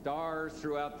like stars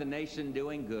throughout the nation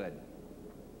doing good.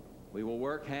 We will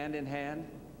work hand in hand,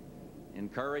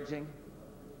 encouraging,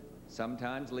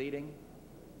 sometimes leading,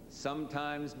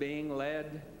 sometimes being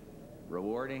led,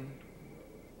 rewarding.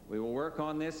 We will work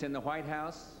on this in the White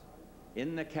House,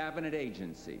 in the cabinet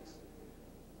agencies.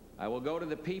 I will go to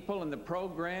the people and the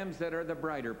programs that are the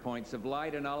brighter points of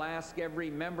light, and I'll ask every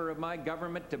member of my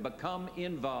government to become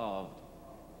involved.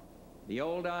 The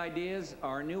old ideas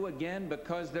are new again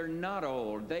because they're not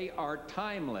old. They are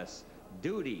timeless.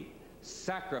 Duty,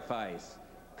 sacrifice,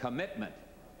 commitment,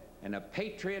 and a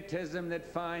patriotism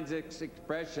that finds its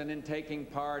expression in taking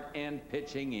part and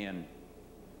pitching in.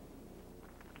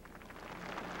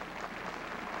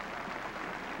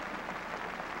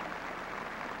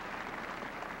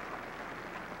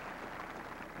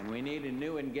 And we need a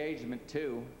new engagement,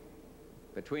 too,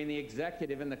 between the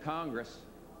executive and the Congress.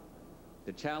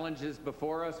 The challenges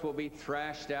before us will be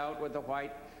thrashed out with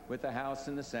the House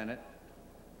and the Senate.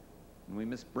 And we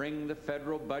must bring the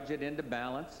federal budget into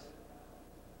balance.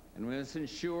 And we must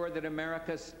ensure that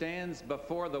America stands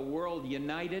before the world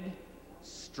united,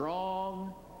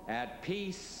 strong, at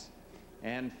peace,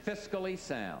 and fiscally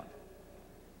sound.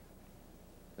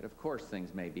 But of course,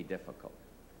 things may be difficult.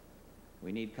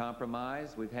 We need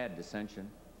compromise. We've had dissension.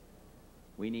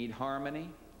 We need harmony.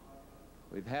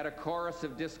 We've had a chorus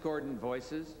of discordant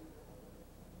voices.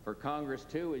 For Congress,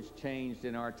 too, has changed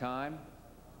in our time.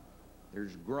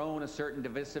 There's grown a certain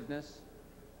divisiveness.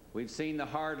 We've seen the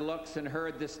hard looks and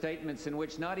heard the statements in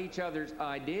which not each other's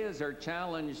ideas are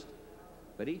challenged,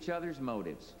 but each other's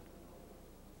motives.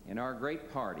 And our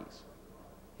great parties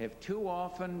have too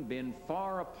often been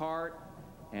far apart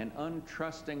and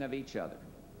untrusting of each other.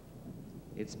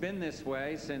 It's been this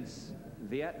way since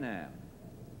Vietnam.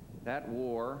 That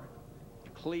war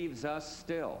cleaves us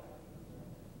still.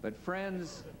 But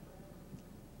friends,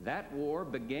 that war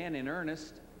began in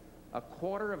earnest a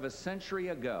quarter of a century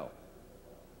ago.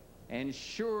 And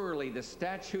surely the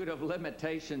statute of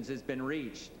limitations has been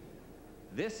reached.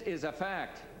 This is a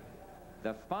fact.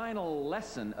 The final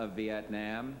lesson of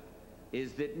Vietnam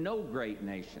is that no great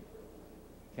nation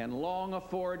can long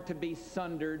afford to be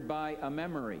sundered by a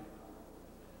memory.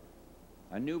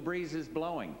 A new breeze is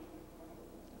blowing,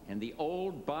 and the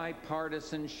old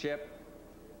bipartisanship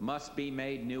must be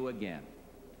made new again.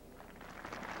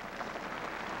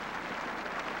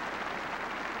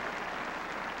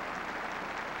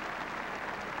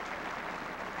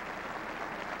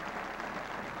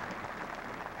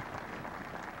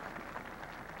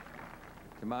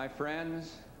 To my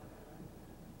friends,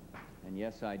 and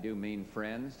yes, I do mean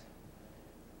friends,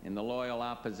 in the loyal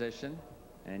opposition,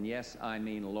 and yes, I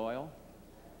mean loyal,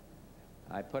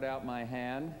 I put out my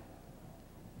hand.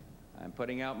 I'm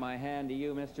putting out my hand to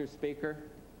you, Mr. Speaker.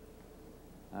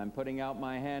 I'm putting out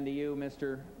my hand to you,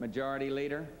 Mr. Majority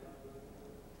Leader.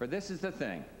 For this is the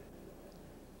thing.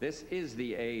 This is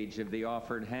the age of the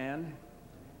offered hand,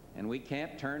 and we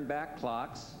can't turn back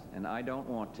clocks, and I don't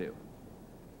want to.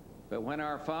 But when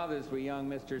our fathers were young,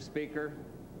 Mr. Speaker,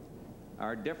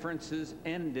 our differences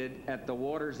ended at the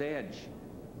water's edge,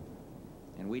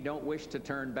 and we don't wish to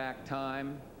turn back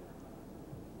time.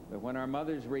 But when our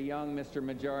mothers were young, Mr.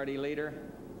 Majority Leader,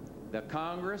 the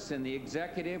Congress and the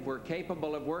executive were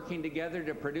capable of working together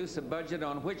to produce a budget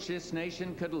on which this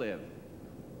nation could live.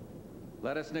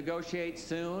 Let us negotiate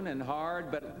soon and hard,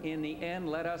 but in the end,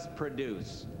 let us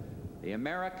produce. The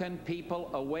American people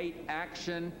await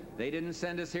action. They didn't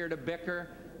send us here to bicker.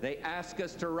 They ask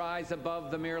us to rise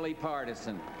above the merely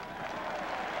partisan.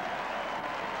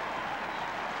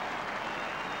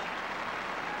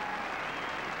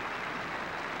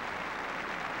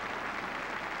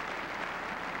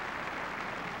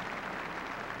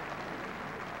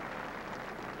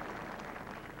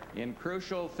 In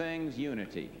crucial things,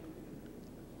 unity.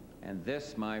 And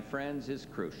this, my friends, is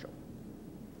crucial.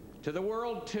 To the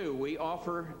world, too, we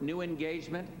offer new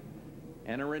engagement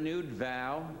and a renewed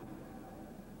vow.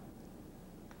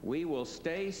 We will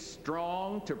stay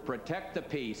strong to protect the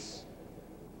peace.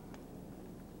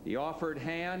 The offered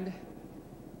hand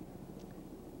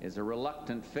is a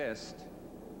reluctant fist,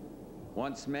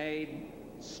 once made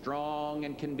strong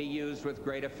and can be used with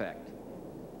great effect.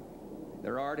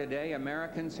 There are today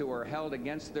Americans who are held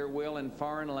against their will in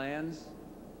foreign lands,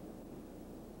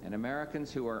 and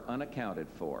Americans who are unaccounted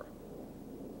for.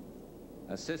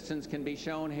 Assistance can be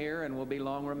shown here and will be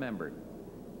long remembered.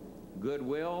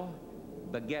 Goodwill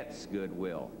begets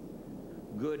goodwill.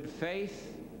 Good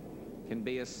faith can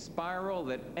be a spiral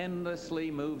that endlessly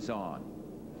moves on.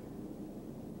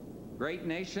 Great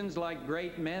nations, like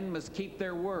great men, must keep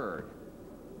their word.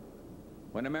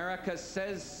 When America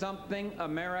says something,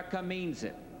 America means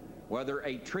it, whether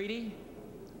a treaty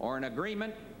or an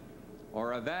agreement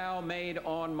or a vow made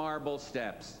on marble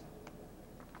steps.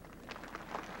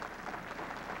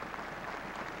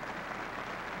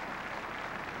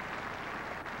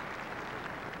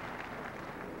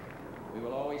 We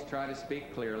will always try to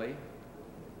speak clearly,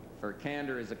 for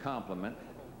candor is a compliment,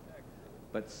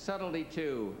 but subtlety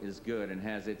too is good and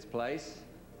has its place.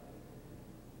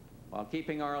 While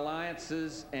keeping our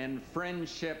alliances and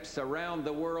friendships around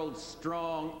the world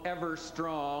strong, ever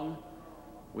strong,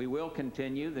 we will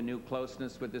continue the new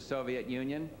closeness with the Soviet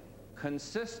Union,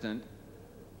 consistent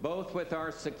both with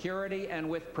our security and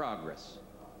with progress.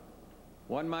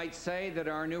 One might say that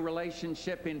our new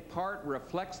relationship in part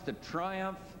reflects the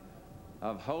triumph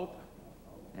of hope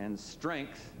and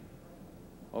strength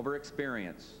over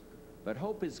experience. But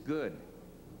hope is good,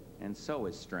 and so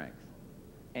is strength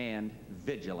and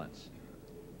vigilance.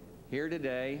 Here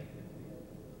today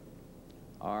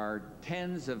are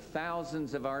tens of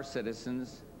thousands of our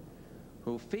citizens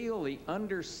who feel the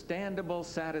understandable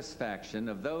satisfaction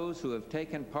of those who have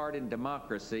taken part in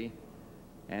democracy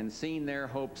and seen their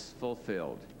hopes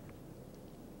fulfilled.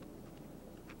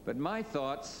 But my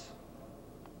thoughts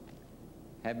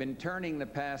have been turning the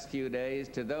past few days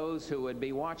to those who would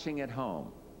be watching at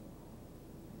home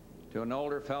to an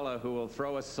older fellow who will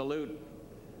throw a salute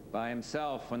by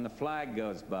himself when the flag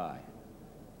goes by,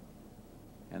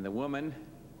 and the woman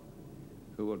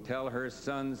who will tell her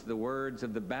sons the words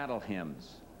of the battle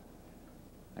hymns.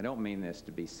 I don't mean this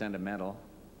to be sentimental.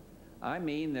 I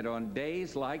mean that on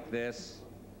days like this,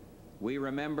 we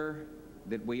remember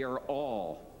that we are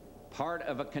all part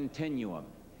of a continuum,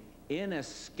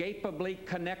 inescapably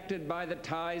connected by the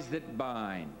ties that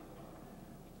bind.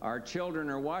 Our children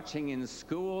are watching in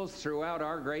schools throughout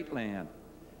our great land,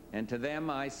 and to them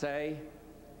I say,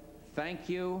 thank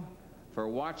you for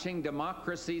watching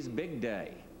democracy's big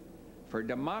day. For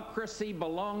democracy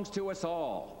belongs to us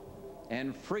all,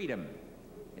 and freedom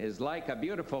is like a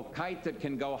beautiful kite that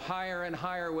can go higher and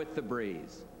higher with the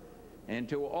breeze. And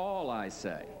to all I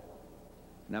say,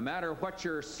 no matter what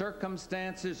your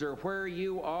circumstances or where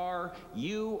you are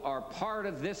part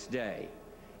of this day.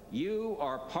 You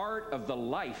are part of the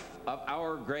life of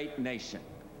our great nation.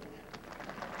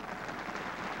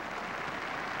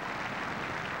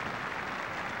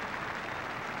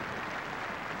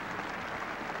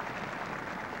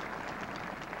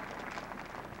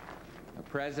 A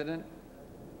president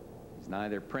is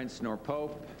neither prince nor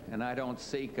pope, and I don't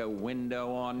seek a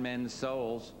window on men's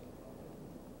souls.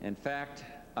 In fact,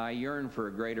 I yearn for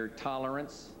a greater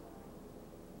tolerance,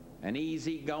 an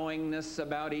easygoingness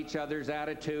about each other's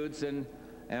attitudes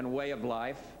and way of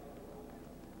life.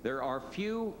 There are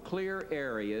few clear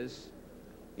areas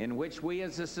in which we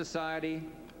as a society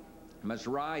must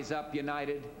rise up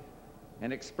united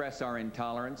and express our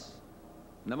intolerance.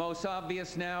 The most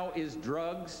obvious now is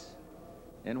drugs.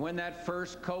 And when that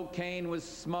first cocaine was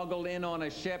smuggled in on a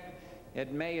ship,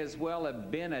 it may as well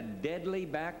have been a deadly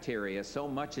bacteria, so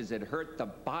much as it hurt the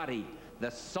body,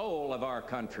 the soul of our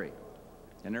country.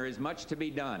 And there is much to be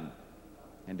done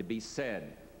and to be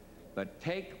said. But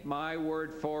take my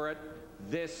word for it,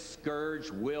 this scourge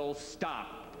will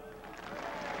stop.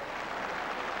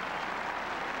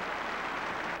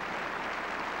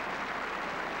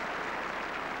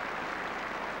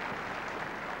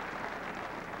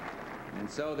 And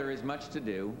so there is much to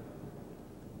do.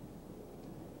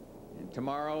 And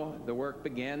tomorrow the work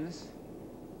begins,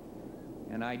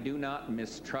 and I do not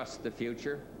mistrust the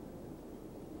future.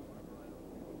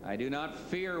 I do not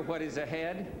fear what is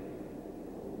ahead,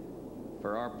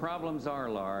 for our problems are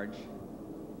large,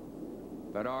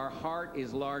 but our heart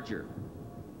is larger.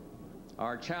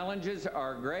 Our challenges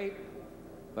are great,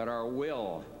 but our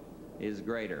will is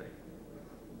greater.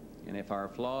 And if our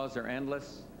flaws are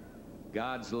endless,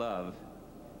 God's love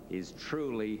is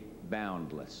truly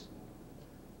boundless.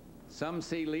 Some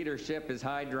see leadership as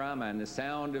high drama and the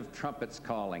sound of trumpets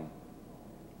calling,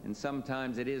 and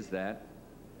sometimes it is that.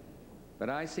 But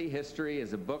I see history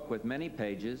as a book with many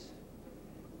pages,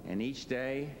 and each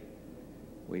day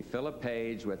we fill a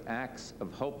page with acts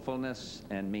of hopefulness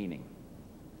and meaning.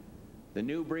 The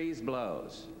new breeze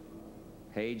blows,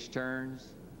 page turns,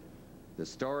 the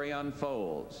story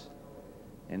unfolds,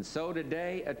 and so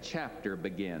today a chapter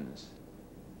begins,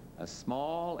 a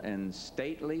small and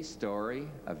stately story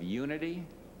of unity,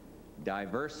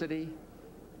 diversity,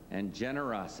 and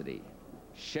generosity,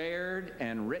 shared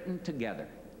and written together.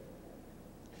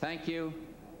 Thank you,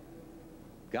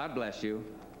 God bless you,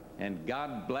 and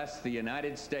God bless the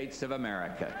United States of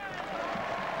America.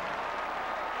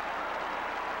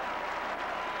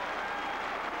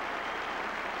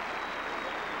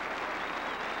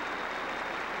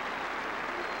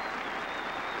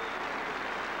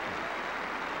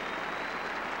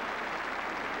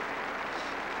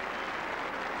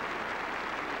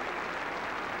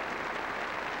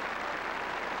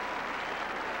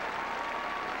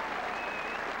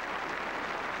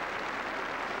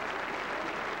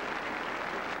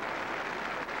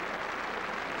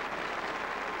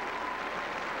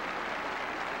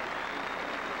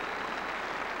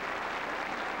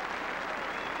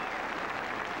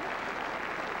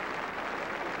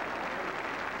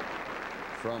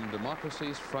 From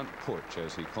democracy's front porch,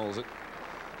 as he calls it,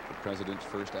 the president's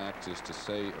first act is to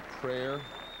say a prayer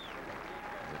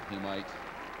that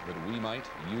we might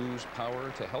use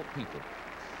power to help people.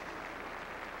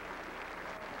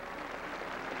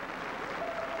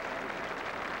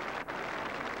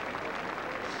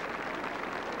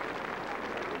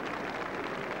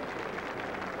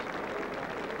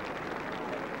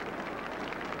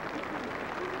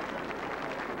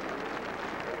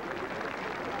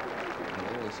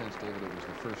 Since David, it was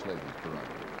the First Lady's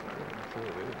prerogative. I'm sure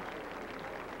it is.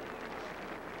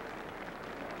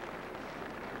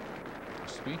 A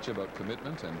speech about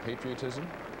commitment and patriotism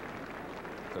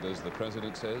that, as the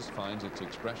president says, finds its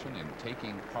expression in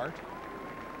taking part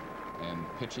and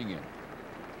pitching in.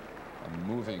 A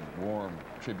moving, warm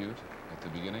tribute at the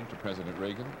beginning to President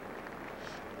Reagan.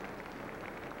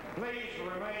 Please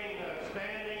remain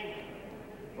standing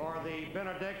for the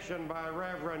benediction by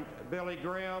Reverend Billy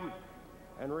Graham,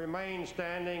 and remain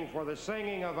standing for the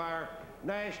singing of our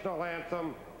national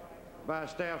anthem by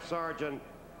Staff Sergeant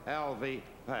Alvy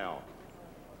Powell.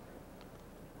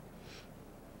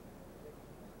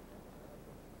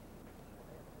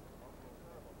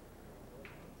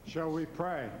 Shall we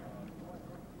pray?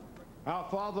 Our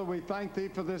Father, we thank Thee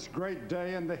for this great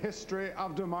day in the history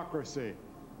of democracy.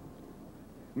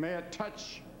 May it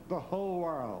touch the whole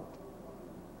world.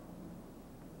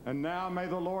 And now may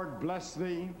the Lord bless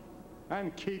Thee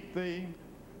and keep Thee.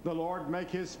 The Lord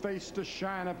make His face to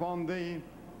shine upon Thee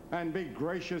and be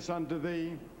gracious unto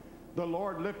Thee. The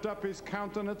Lord lift up His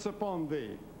countenance upon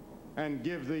Thee and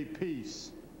give Thee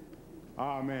peace.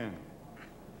 Amen.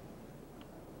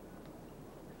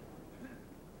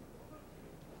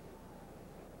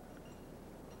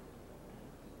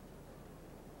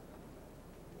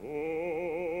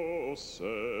 Oh,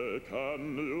 say,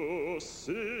 can you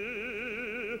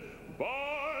see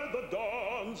by the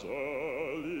dawn's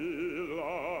early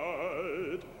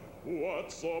light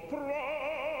what so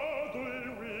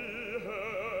proudly we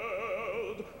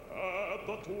held at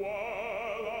the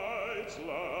twilight's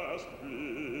last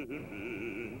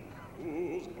gleaming,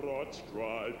 whose broad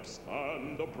stripes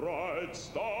and the bright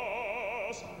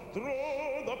stars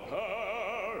through the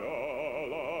perilous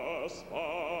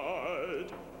fight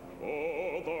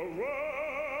o'er the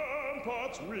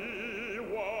ramparts we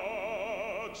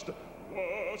watched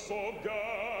were so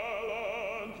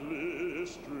gallantly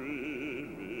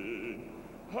streaming,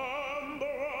 and the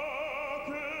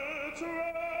rocket's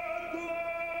red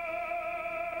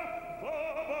glare, the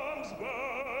bombs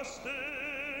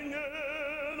bursting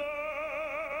in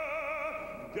air,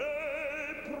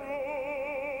 gave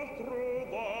proof through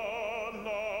the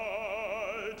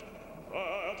night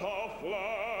that our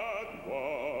flag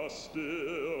was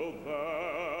still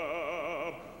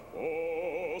there.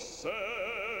 Oh,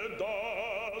 say,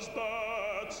 does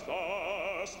that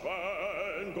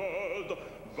star-spangled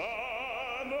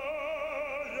banner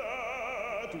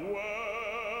yet wave?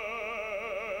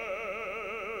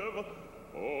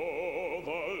 Oh,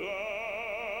 the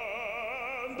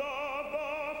land of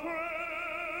the free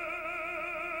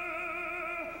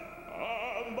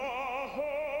and the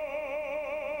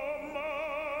home of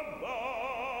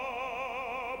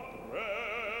the brave.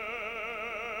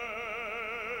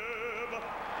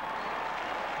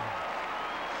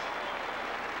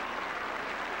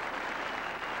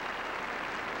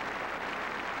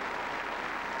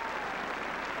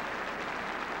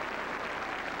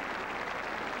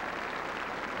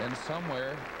 And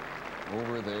somewhere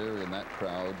over there in that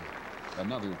crowd,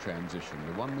 another transition,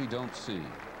 the one we don't see.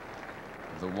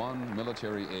 The one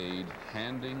military aide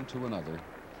handing to another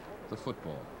the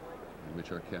football in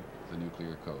which are kept the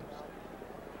nuclear codes.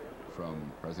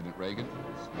 From President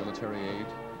Reagan's military aide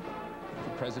to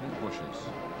President Bush's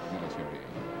military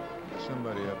aide.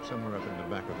 Somebody somewhere up in the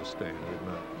back of the stand,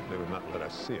 they would not let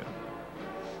us see it.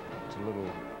 It's a little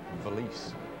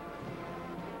valise.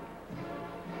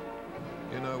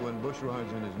 You know, when Bush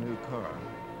rides in his new car,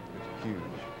 it's huge,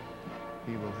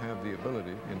 he will have the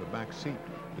ability in the back seat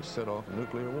to set off a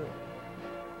nuclear war.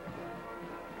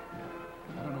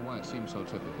 I don't know why it seems so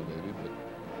typical, David, but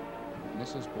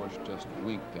Mrs. Bush just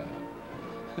winked at him.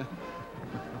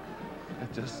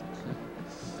 It just...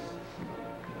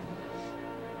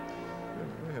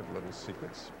 We have little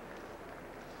secrets.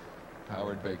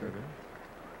 Howard Baker.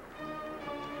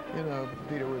 You know,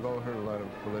 Peter, we've all heard a lot of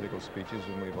political speeches,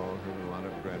 and we've all heard a lot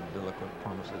of grandiloquent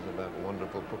promises about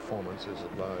wonderful performances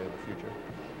that lie in the future.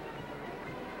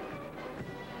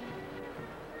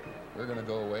 We're going to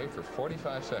go away for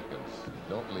 45 seconds.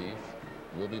 Don't leave.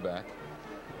 We'll be back.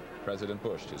 President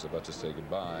Bush is about to say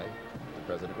goodbye to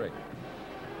President Reagan.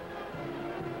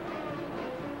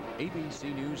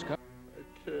 ABC News. I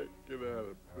can't get out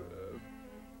of bed.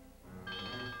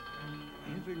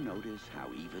 Ever notice how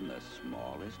even the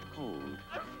smallest cold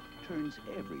turns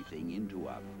everything into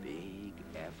a big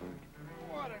effort?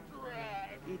 What a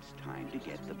drag! It's time to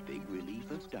get the big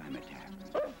relief of Dimetap.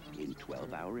 In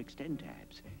 12-hour extend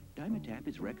tabs, Dimetap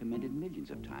is recommended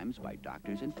millions of times by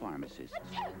doctors and pharmacists.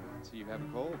 So you have a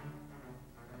cold?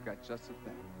 I've got just the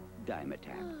thing.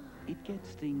 Dimetap. It gets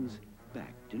things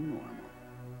back to normal.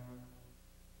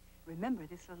 Remember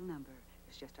this little number.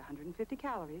 It's just 150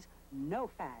 calories, no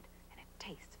fat, and it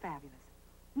tastes fabulous.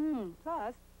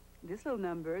 Plus, this little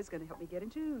number is going to help me get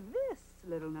into this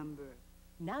little number.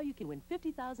 Now you can win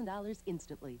 $50,000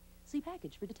 instantly. See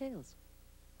package for details.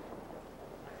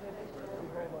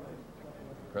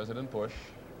 President Bush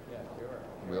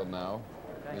will now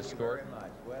escort. Thank you very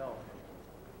much. Well,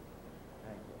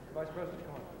 thank you. Vice President,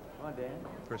 come on. Come on, Dan.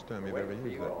 First time you've ever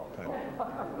used that title.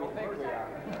 We think we are.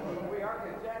 We are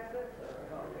congested.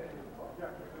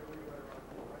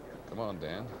 Come on,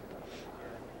 Dan.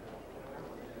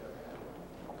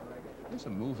 It's a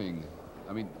moving,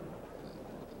 I mean,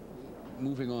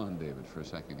 moving on, David, for a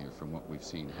second here from what we've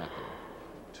seen happen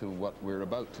to what we're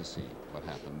about to see, what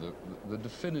happened, the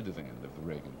definitive end of the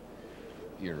Reagan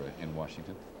era in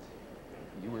Washington.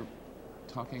 You were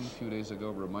talking a few days ago,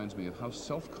 reminds me of how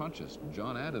self-conscious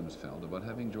John Adams felt about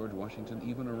having George Washington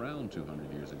even around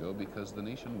 200 years ago, because the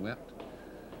nation wept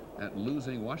at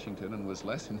losing Washington and was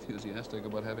less enthusiastic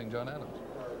about having John Adams.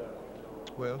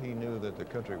 Well, he knew that the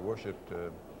country worshipped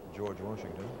George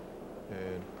Washington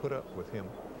and put up with him.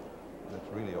 That's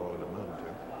really all it amounted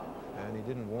to. And he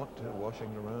didn't want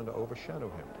Washington around to overshadow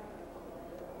him.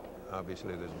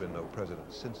 Obviously, there's been no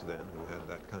president since then who had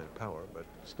that kind of power, but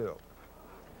still.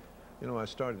 You know, I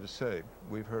started to say,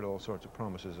 we've heard all sorts of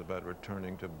promises about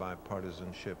returning to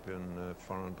bipartisanship in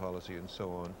foreign policy and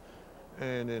so on.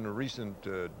 And in recent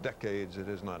decades, it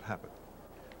has not happened.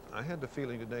 I had the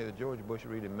feeling today that George Bush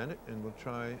really meant it and will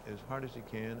try as hard as he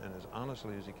can and as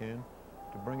honestly as he can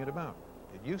to bring it about.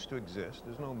 It used to exist.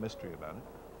 There's no mystery about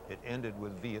it. It ended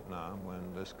with Vietnam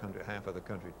when this country, half of the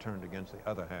country turned against the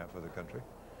other half of the country,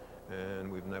 and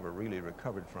we've never really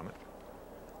recovered from it.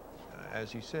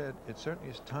 As he said, it certainly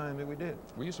is time that we did.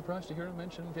 Were you surprised to hear him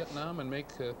mention Vietnam and make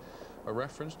a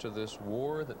reference to this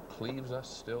war that cleaves us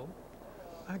still?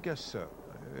 I guess so.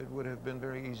 It would have been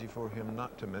very easy for him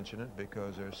not to mention it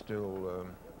because there's still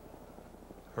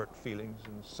hurt feelings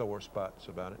and sore spots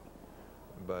about it.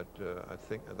 But I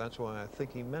think that's why I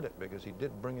think he meant it, because he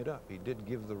did bring it up. He did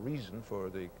give the reason for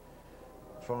the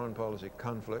foreign policy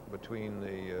conflict between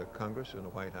the Congress and the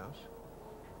White House.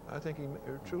 I think he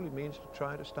truly means to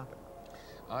try to stop it.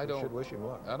 I should wish him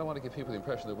luck. I don't want to give people the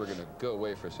impression that we're going to go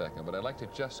away for a second, but I'd like to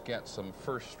just get some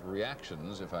first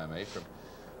reactions, if I may, from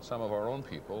some of our own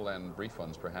people, and brief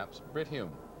ones perhaps. Britt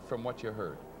Hume, from what you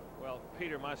heard. Well,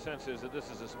 Peter, my sense is that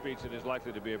this is a speech that is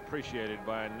likely to be appreciated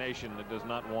by a nation that does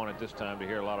not want at this time to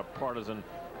hear a lot of partisan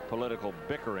political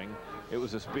bickering. It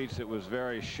was a speech that was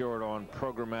very short on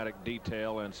programmatic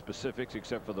detail and specifics,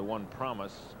 except for the one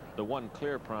promise, the one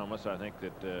clear promise, I think,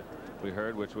 that we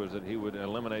heard, which was that he would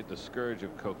eliminate the scourge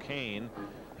of cocaine.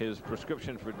 His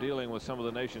prescription for dealing with some of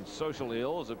the nation's social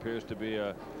ills appears to be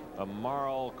a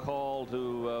moral call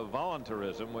to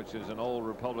voluntarism, which is an old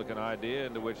Republican idea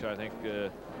into which I think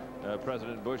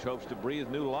President Bush hopes to breathe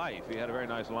new life. He had a very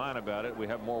nice line about it. We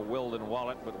have more will than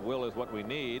wallet, but will is what we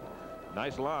need.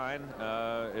 Nice line.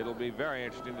 It'll be very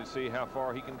interesting to see how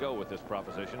far he can go with this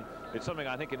proposition. It's something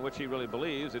I think in which he really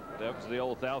believes. That was the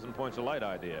old 1,000 points of light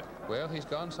idea. Well, he's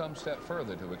gone some step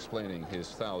further to explaining his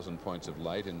 1,000 points of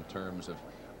light in terms of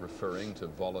referring to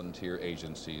volunteer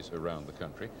agencies around the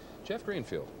country. Jeff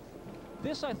Greenfield.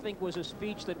 This, I think, was a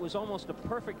speech that was almost a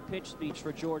perfect pitch speech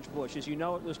for George Bush. As you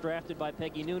know, it was drafted by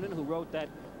Peggy Noonan, who wrote that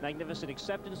magnificent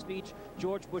acceptance speech.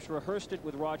 George Bush rehearsed it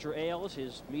with Roger Ailes,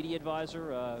 his media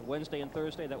advisor, Wednesday and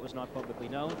Thursday. That was not publicly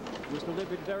known. It was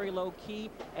delivered very low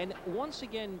key. And once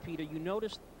again, Peter, you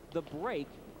noticed the break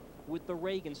with the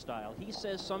Reagan style. He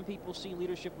says some people see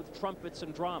leadership with trumpets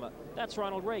and drama. That's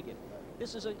Ronald Reagan.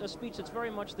 This is a speech that's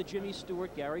very much the Jimmy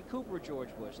Stewart, Gary Cooper,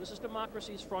 George Bush. This is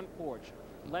democracy's front porch.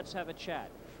 Let's have a chat.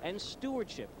 And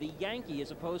stewardship, the Yankee as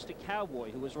opposed to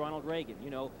cowboy, who was Ronald Reagan. You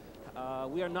know,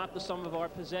 we are not the sum of our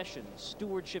possessions.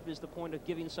 Stewardship is the point of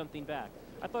giving something back.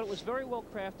 I thought it was very well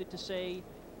crafted to say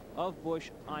of Bush,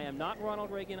 I am not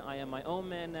Ronald Reagan, I am my own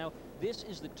man now. This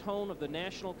is the tone of the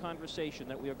national conversation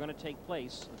that we are going to take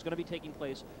place. It's going to be taking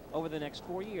place over the next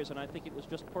 4 years, and I think it was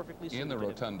just perfectly suited. In the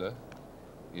rotunda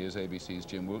is ABC's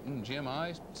Jim Wooten. Jim,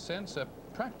 I sense a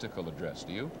practical address.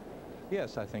 Do you?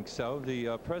 Yes, I think so.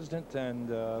 The President and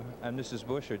Mrs.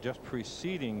 Bush are just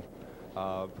preceding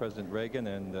President Reagan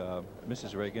and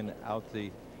Mrs. Reagan out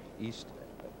the east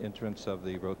entrance of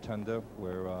the rotunda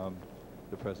where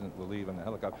the President will leave on the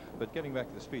helicopter. But getting back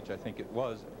to the speech, I think it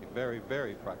was a very,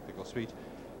 very practical speech.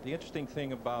 The interesting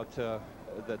thing about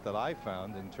that I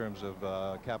found in terms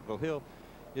of Capitol Hill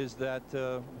is that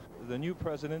the new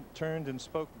president turned and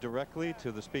spoke directly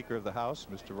to the Speaker of the House,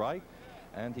 Mr. Wright,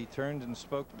 and he turned and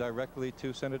spoke directly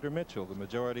to Senator Mitchell, the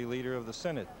majority leader of the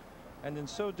Senate. And in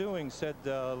so doing said,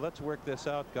 let's work this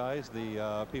out, guys.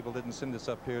 The people didn't send us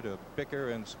up here to bicker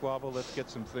and squabble. Let's get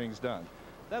some things done.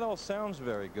 That all sounds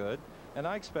very good. And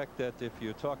I expect that if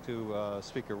you talk to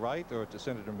Speaker Wright or to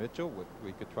Senator Mitchell, what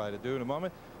we could try to do in a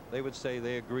moment, they would say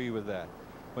they agree with that.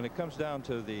 When it comes down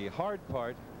to the hard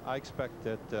part, I expect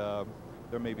that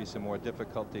there may be some more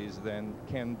difficulties than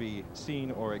can be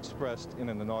seen or expressed in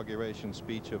an inauguration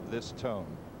speech of this tone.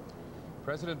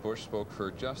 President Bush spoke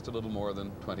for just a little more than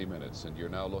 20 minutes, and you're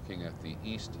now looking at the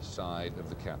east side of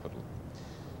the Capitol.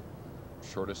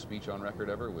 Shortest speech on record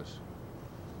ever was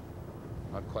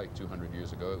not quite 200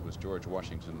 years ago. It was George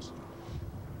Washington's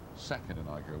second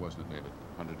inaugural, wasn't it, David?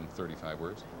 135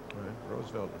 words. Right.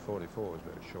 Roosevelt in 44 was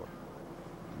very short.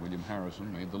 William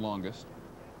Harrison made the longest,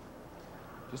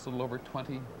 just a little over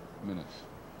 20 minutes.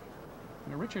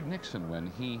 You know, Richard Nixon, when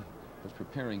he was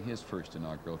preparing his first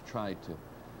inaugural, tried to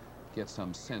get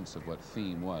some sense of what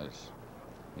theme was.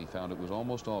 He found it was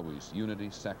almost always unity,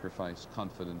 sacrifice,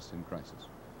 confidence in crisis.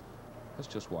 Let's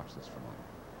just watch this for a moment.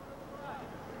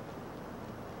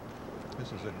 This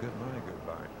is a goodbye,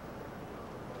 goodbye.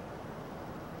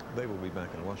 They will be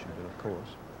back in Washington, of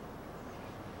course,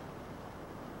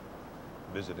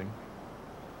 visiting.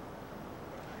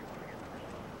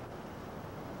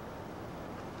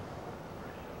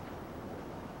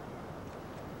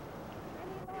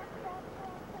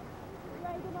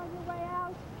 Reagan, on your way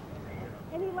out?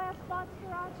 Any last thoughts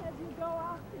for us as you go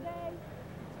out today?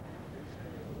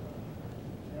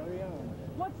 Carry on.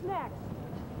 What's next?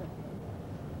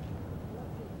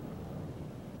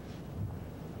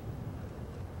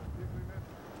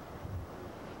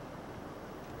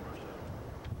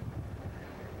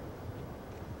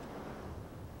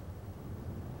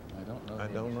 I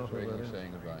don't know who that is.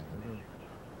 Saying goodbye.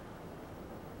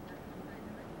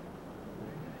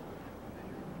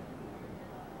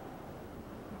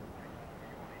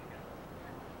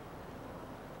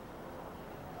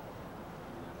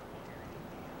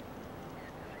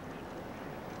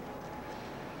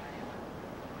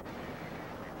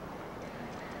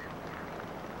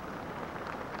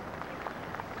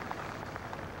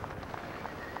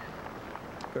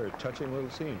 Very touching little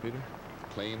scene, Peter.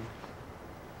 Claim.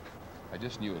 I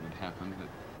just knew it had happened, that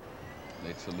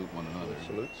they'd salute one another.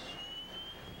 Salutes.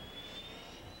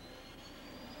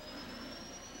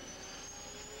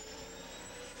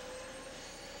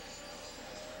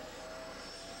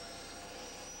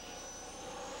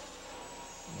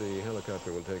 The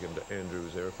helicopter will take him to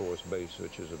Andrews Air Force Base,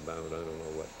 which is about, I don't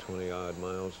know, what, 20-odd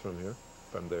miles from here,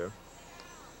 from there.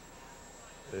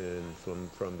 And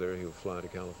from there, he'll fly to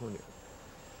California.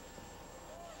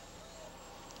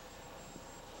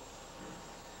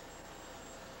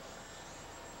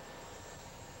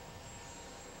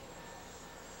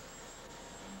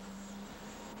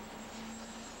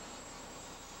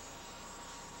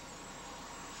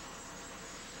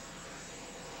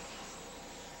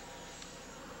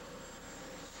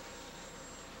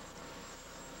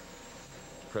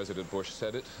 President Bush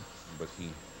said it, but he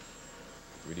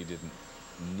really didn't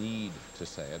need to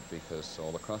say it, because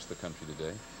all across the country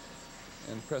today,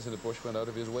 and President Bush went out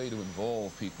of his way to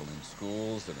involve people in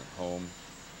schools and at home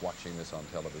watching this on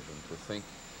television, to think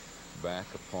back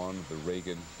upon the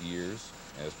Reagan years.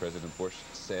 As President Bush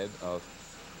said of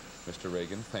Mr.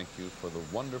 Reagan, thank you for the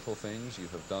wonderful things you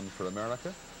have done for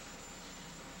America.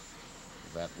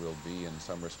 That will be, in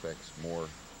some respects, more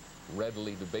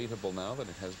readily debatable now than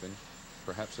it has been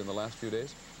perhaps in the last few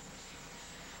days.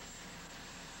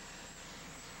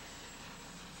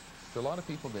 There are a lot of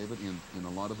people, David, in a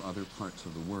lot of other parts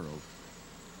of the world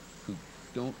who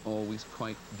don't always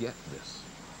quite get this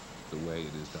the way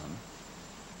it is done,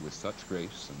 with such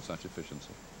grace and such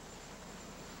efficiency.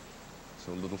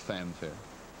 So little fanfare.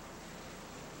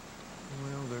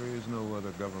 Well, there is no other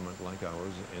government like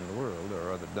ours in the world. There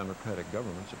are other democratic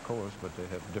governments, of course, but they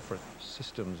have different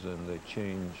systems, and they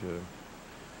change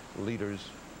leaders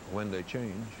when they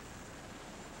change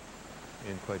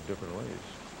in quite different ways.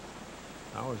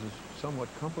 Ours is somewhat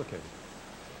complicated.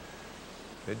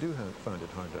 They do find it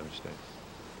hard to understand.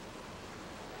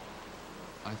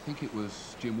 I think it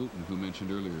was Jim Wooten who mentioned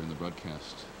earlier in the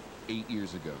broadcast, 8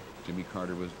 years ago, Jimmy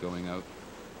Carter was going out,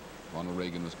 Ronald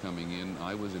Reagan was coming in.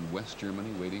 I was in West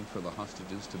Germany waiting for the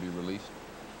hostages to be released.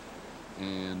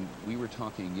 And we were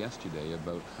talking yesterday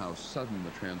about how sudden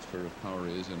the transfer of power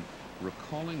is, and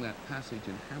recalling that passage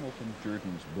in Hamilton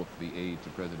Jordan's book, The Aid to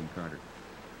President Carter,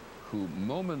 who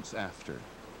moments after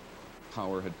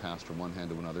power had passed from one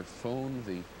hand to another, phoned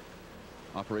the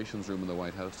operations room in the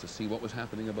White House to see what was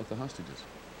happening about the hostages.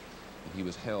 And he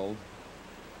was held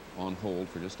on hold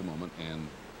for just a moment, and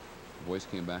a voice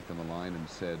came back on the line and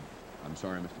said, "I'm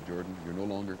sorry, Mr. Jordan, you're no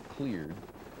longer cleared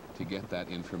to get that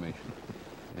information."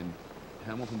 And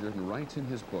Hamilton Jordan writes in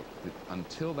his book that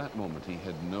until that moment he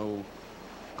had no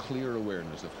clear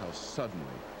awareness of how suddenly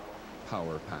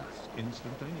power passed.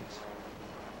 Instantaneous.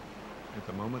 At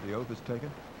the moment the oath is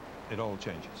taken, it all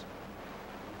changes.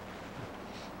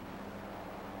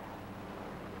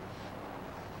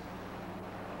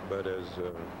 But as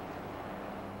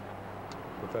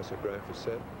Professor Graff has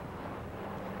said,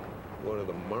 one of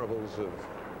the marvels of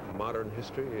modern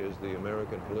history is the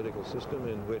American political system,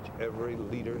 in which every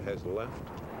leader has left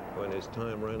when his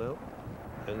time ran out,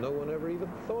 and no one ever even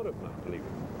thought of not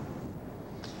leaving.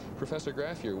 Professor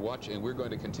Graff, you're watching, and we're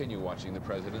going to continue watching the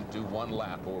president do one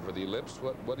lap over the ellipse.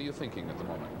 What are you thinking at the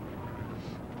moment?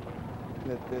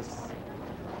 That this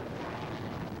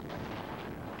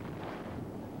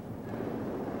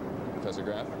Professor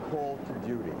Graff? A call to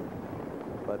duty,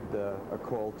 but a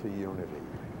call to unity.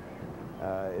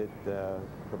 It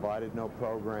provided no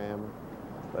program,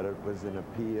 but it was an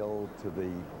appeal to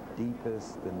the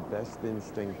deepest and best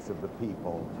instincts of the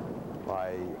people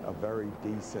by a very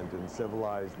decent and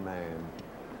civilized man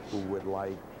who would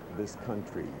like this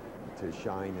country to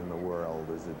shine in the world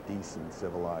as a decent,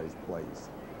 civilized place.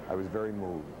 I was very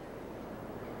moved.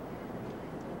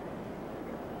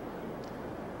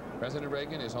 President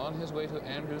Reagan is on his way to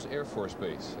Andrews Air Force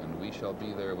Base, and we shall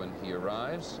be there when he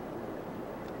arrives.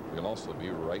 We'll also be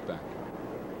right back.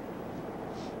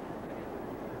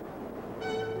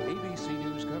 ABC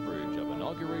News coverage of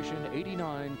Inauguration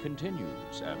 89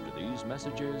 continues after these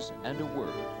messages and a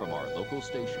word from our local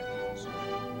stations.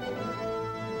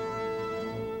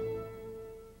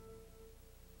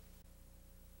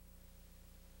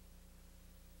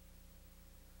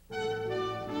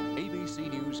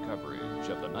 ABC News coverage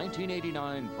of the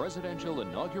 1989 presidential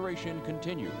inauguration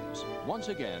continues. Once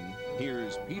again,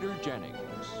 here's Peter Jennings.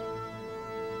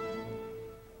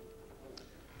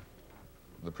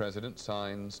 The president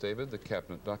signs, David, the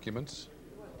cabinet documents.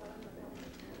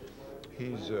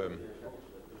 He's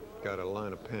got a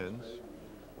line of pens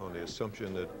on the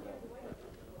assumption that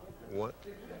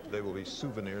they will be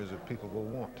souvenirs that people will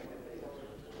want.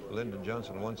 Lyndon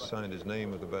Johnson once signed his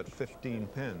name with about 15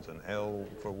 pens, an L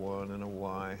for one and a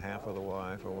Y, half of the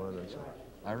Y for one, and so on.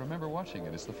 I remember watching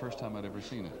it. It's the first time I'd ever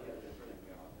seen it.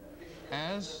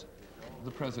 As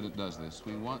the president does this,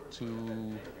 we want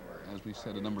to, as we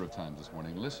said a number of times this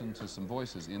morning, listen to some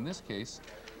voices. In this case,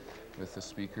 with the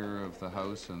Speaker of the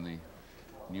House and the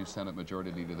new Senate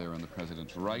Majority Leader there on the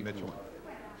President's right,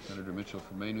 Senator Mitchell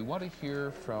from Maine. We want to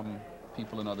hear from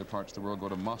people in other parts of the world, go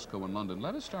to Moscow and London.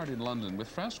 Let us start in London with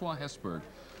Francois Hesburgh,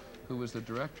 who is the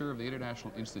director of the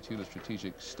International Institute of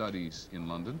Strategic Studies in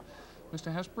London.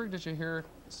 Mr. Hesburgh, did you hear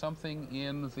something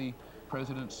in the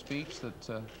President's speech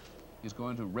that is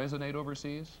going to resonate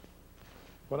overseas?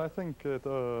 Well, I think that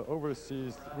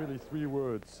overseas, really three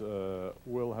words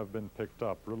will have been picked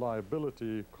up: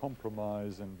 reliability,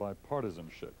 compromise, and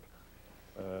bipartisanship.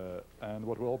 And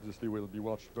what obviously will be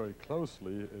watched very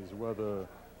closely is whether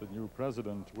the new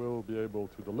president will be able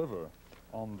to deliver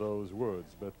on those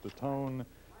words. But the tone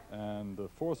and the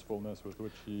forcefulness with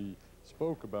which he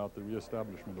spoke about the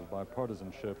reestablishment of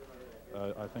bipartisanship,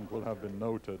 I think will have been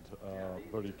noted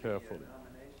very carefully.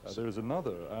 There's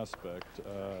another aspect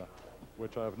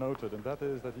which I've noted, and that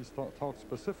is that he talked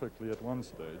specifically at one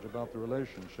stage about the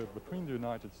relationship between the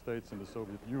United States and the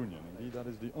Soviet Union. Indeed, that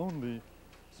is the only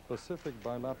specific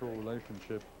bilateral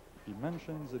relationship he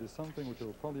mentions. It is something which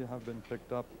will probably have been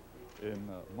picked up in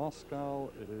Moscow.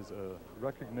 It is a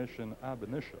recognition ab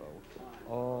initio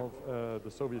of the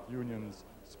Soviet Union's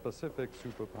specific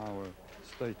superpower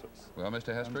status. Well,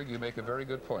 Mr. Hesburgh, you make a very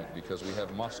good point, because we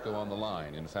have Moscow on the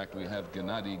line. In fact, we have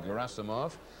Gennady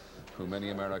Gerasimov, who many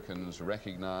Americans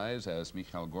recognize as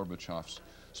Mikhail Gorbachev's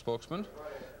spokesman.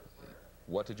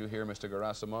 What did you hear, Mr.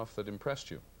 Gerasimov, that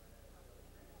impressed you?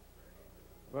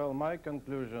 Well, my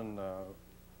conclusion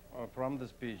from the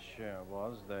speech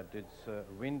was that it's a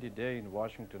windy day in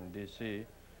Washington, D.C.,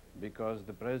 because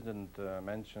the president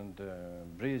mentioned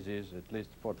breezes at least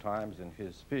 4 times in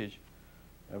his speech.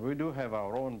 We do have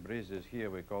our own breezes here.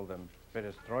 We call them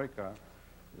perestroika.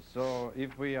 So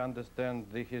if we understand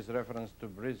his reference to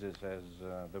breezes as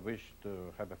the wish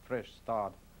to have a fresh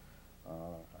start,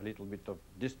 a little bit of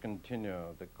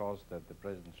discontinue the course that the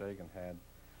President Reagan had,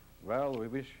 well, we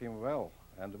wish him well.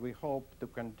 And we hope to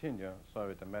continue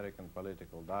Soviet-American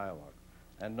political dialogue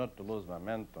and not to lose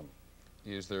momentum.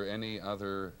 Is there any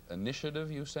other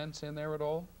initiative you sense in there at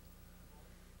all?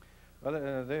 Well,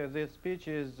 the speech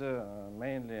is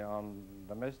mainly on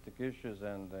domestic issues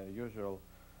and usual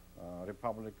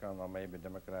Republican or maybe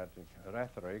Democratic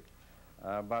rhetoric.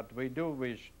 But we do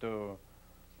wish to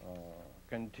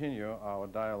continue our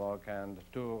dialogue and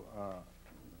to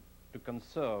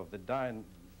conserve the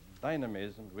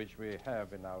dynamism which we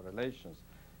have in our relations.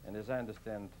 And as I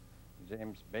understand,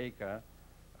 James Baker,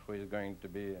 who is going to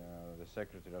be the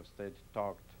Secretary of State,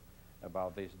 talked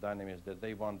about this dynamism, that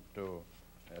they want to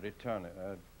retain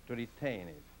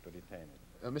it.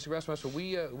 Mr. Grasshopper,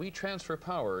 we transfer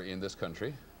power in this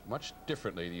country. much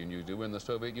differently than you do in the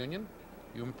Soviet Union.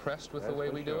 You impressed with the way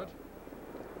we do it?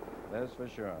 That's for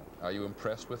sure. Are you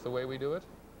impressed with the way we do it?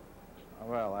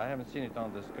 Well, I haven't seen it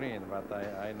on the screen, but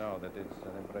I know that it's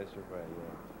an impressive way.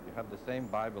 You have the same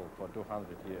Bible for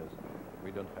 200 years.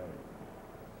 We don't have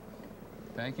it.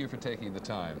 Thank you for taking the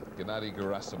time. Gennady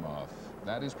Gerasimov.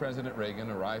 That is President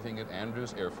Reagan arriving at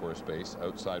Andrews Air Force Base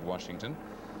outside Washington.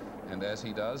 And as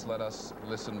he does, let us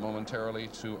listen momentarily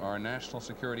to our national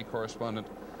security correspondent,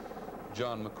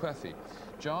 John McCarthy.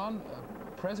 John,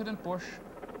 President Bush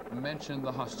mentioned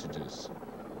the hostages.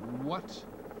 What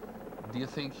do you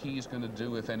think he's going to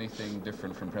do, if anything,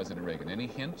 different from President Reagan? Any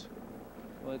hint?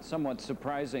 Well, it's somewhat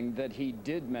surprising that he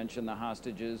did mention the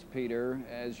hostages, Peter.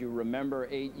 As you remember,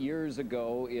 8 years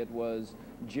ago, it was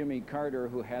Jimmy Carter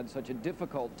who had such a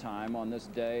difficult time on this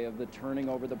day of the turning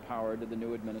over the power to the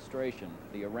new administration,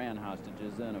 the Iran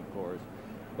hostages then, of course.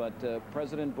 But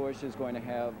President Bush is going to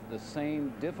have the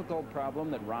same difficult problem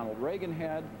that Ronald Reagan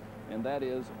had, and that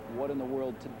is what in the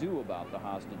world to do about the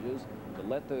hostages, to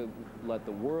let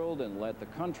the world and let the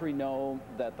country know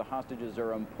that the hostages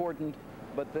are important,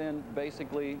 but then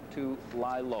basically to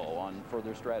lie low on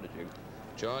further strategy.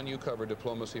 John, you cover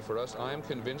diplomacy for us. I'm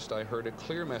convinced I heard a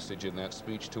clear message in that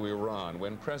speech to Iran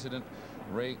when President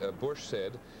Bush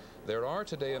said, there are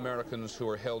today Americans who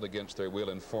are held against their will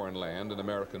in foreign land and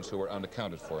Americans who are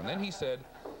unaccounted for. And then he said,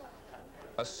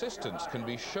 assistance can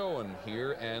be shown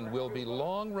here and will be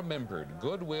long remembered.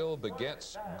 Goodwill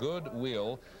begets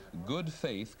goodwill. Good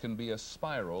faith can be a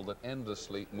spiral that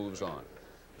endlessly moves on.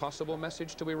 Possible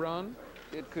message to Iran?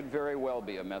 It could very well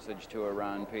be a message to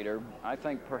Iran, Peter. I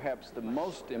think perhaps the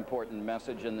most important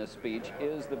message in this speech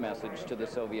is the message to the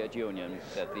Soviet Union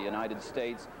that the United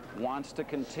States wants to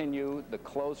continue the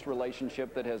close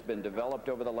relationship that has been developed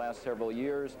over the last several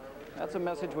years. That's a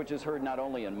message which is heard not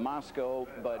only in Moscow,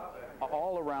 but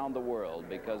all around the world,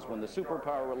 because when the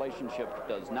superpower relationship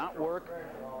does not work,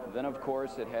 then of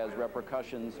course it has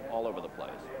repercussions all over the place.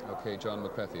 Okay, John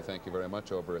McCarthy, thank you very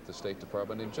much over at the State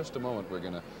Department. In just a moment, we're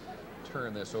going to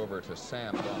turn this over to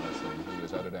Sam Donaldson, who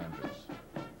is out at Andrews.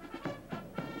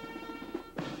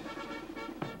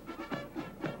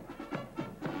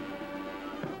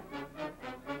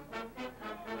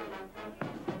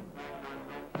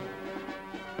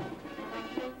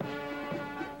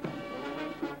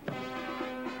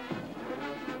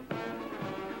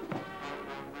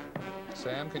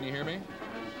 Sam, can you hear me?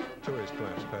 Tourist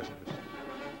class passengers.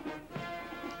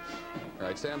 All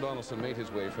right, Sam Donaldson made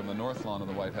his way from the north lawn of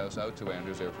the White House out to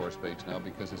Andrews Air Force Base now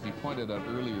because, as he pointed out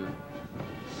earlier,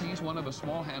 he's one of a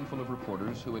small handful of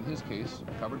reporters who, in his case,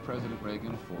 covered President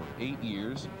Reagan for 8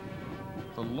 years.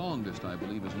 The longest, I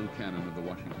believe, is Lou Cannon of the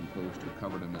Washington Post, who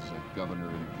covered him as a governor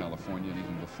in California and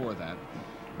even before that.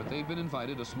 But they've been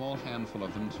invited, a small handful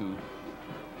of them, to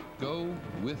go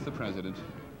with the President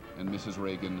and Mrs.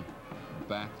 Reagan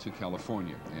back to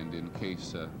California. And in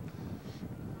case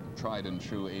tried and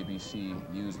true ABC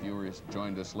News viewers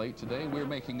joined us late today, we're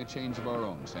making a change of our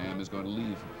own. Sam is going to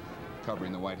leave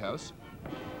covering the White House,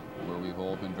 where we've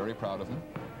all been very proud of him,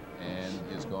 and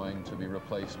is going to be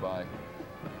replaced by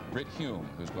Britt Hume,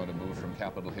 who's going to move from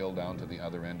Capitol Hill down to the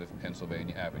other end of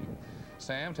Pennsylvania Avenue.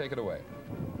 Sam, take it away.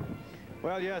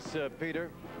 Well, yes, Peter.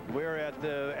 We're at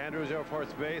Andrews Air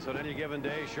Force Base on any given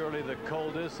day, surely the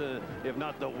coldest, if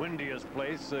not the windiest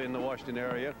place in the Washington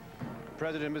area.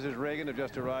 President and Mrs. Reagan have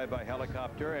just arrived by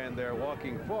helicopter, and they're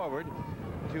walking forward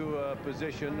to a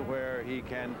position where he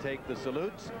can take the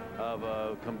salutes of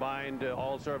a combined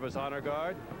all-service honor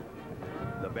guard.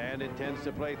 The band intends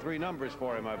to play 3 numbers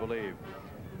for him, I believe.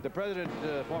 The president,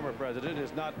 former president,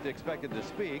 is not expected to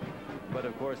speak, but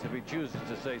of course, if he chooses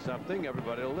to say something,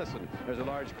 everybody will listen. There's a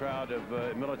large crowd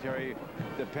of military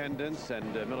dependents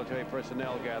and military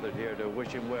personnel gathered here to wish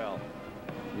him well.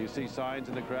 You see signs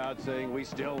in the crowd saying, "We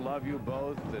still love you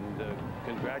both," and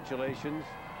congratulations.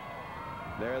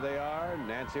 There they are,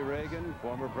 Nancy Reagan,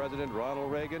 former President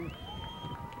Ronald Reagan,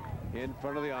 in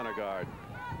front of the honor guard.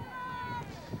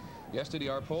 Yesterday,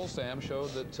 our poll, Sam,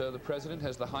 showed that the president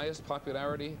has the highest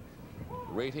popularity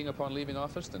rating upon leaving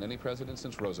office than any president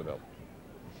since Roosevelt.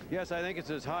 Yes, I think it's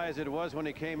as high as it was when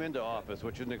he came into office,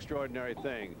 which is an extraordinary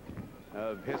thing.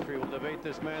 History will debate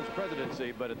this man's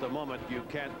presidency, but at the moment you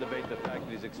can't debate the fact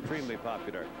that he's extremely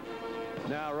popular.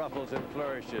 Now ruffles and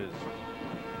flourishes.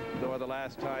 For the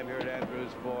last time here at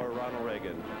Andrews for Ronald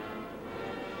Reagan.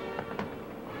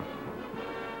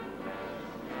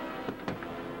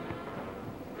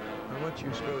 How much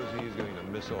you suppose he's going to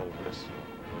miss all this?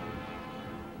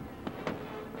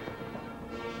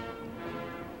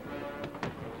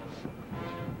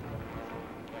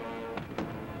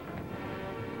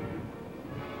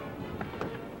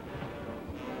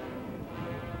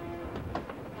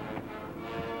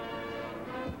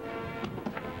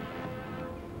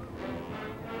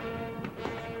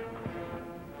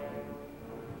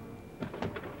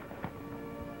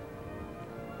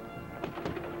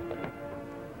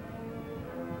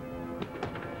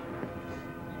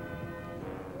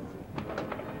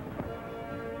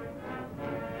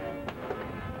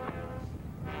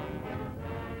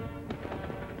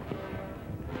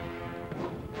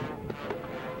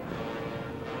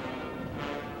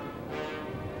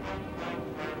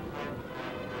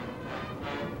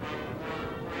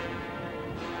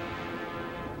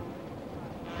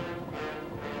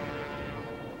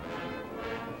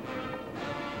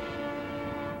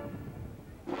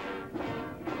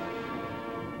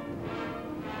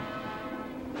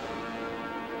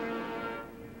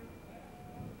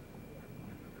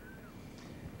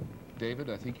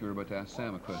 David, I think you were about to ask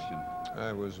Sam a question.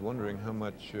 I was wondering how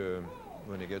much,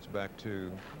 when he gets back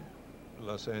to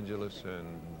Los Angeles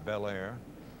and Bel Air,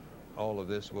 all of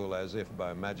this will, as if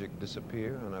by magic,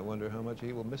 disappear, and I wonder how much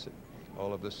he will miss it.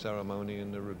 All of the ceremony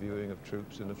and the reviewing of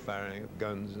troops and the firing of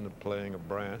guns and the playing of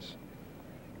brass.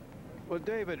 Well,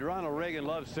 David, Ronald Reagan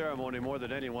loves ceremony more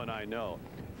than anyone I know.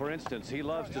 For instance, he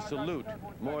loves to salute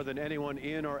more than anyone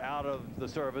in or out of the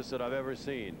service that I've ever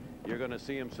seen. You're going to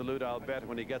see him salute, I'll bet,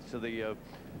 when he gets to the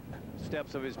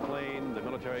steps of his plane, the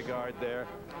military guard there.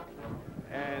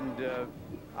 And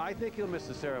I think he'll miss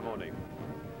the ceremony.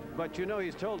 But you know,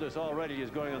 he's told us already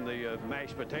he's going on the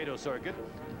mashed potato circuit.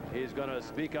 He's going to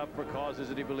speak up for causes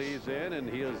that he believes in, and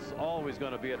he is always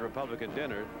going to be at Republican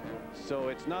dinner. So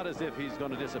it's not as if he's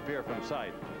going to disappear from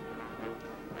sight.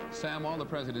 Sam, while the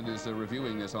President is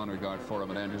reviewing this Honor Guard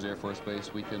Forum at Andrews Air Force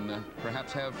Base, we can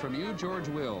perhaps have from you, George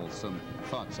Wills, some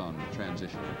thoughts on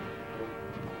transition.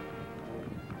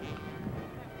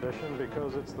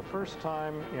 Because it's the first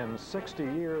time in 60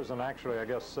 years, and actually I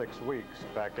guess 6 weeks,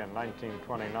 back in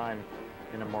 1929,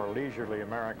 in a more leisurely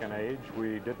American age.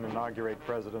 We didn't inaugurate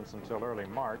presidents until early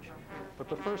March, but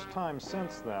the first time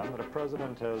since then that a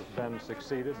president has been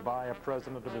succeeded by a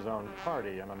president of his own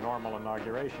party in a normal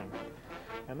inauguration.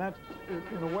 And that,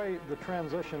 in a way, the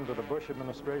transition to the Bush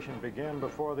administration began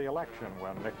before the election,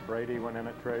 when Nick Brady went in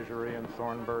at Treasury and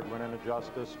Thornburg went in at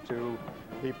Justice, two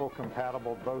people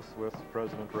compatible both with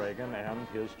President Reagan and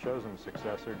his chosen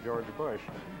successor, George Bush.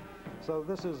 So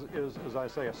this is, as I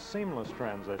say, a seamless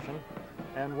transition,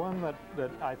 and one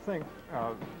that I think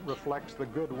reflects the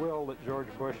goodwill that George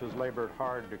Bush has labored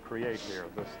hard to create here.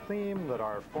 This theme that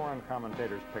our foreign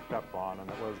commentators picked up on, and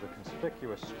that was the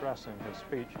conspicuous stress in his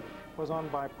speech, was on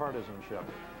bipartisanship.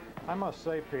 I must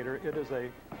say, Peter, it is a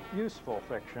useful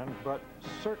fiction, but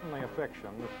certainly a fiction,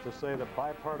 to say that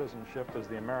bipartisanship is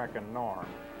the American norm.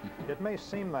 It may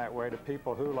seem that way to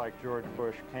people who, like George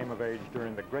Bush, came of age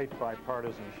during the great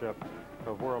bipartisanship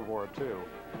of World War II.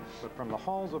 But from the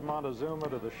halls of Montezuma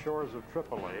to the shores of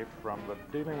Tripoli, from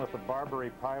dealing with the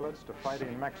Barbary pilots to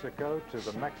fighting Mexico to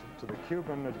the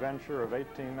Cuban adventure of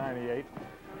 1898,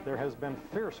 there has been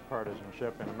fierce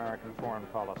partisanship in American foreign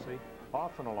policy,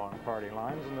 often along party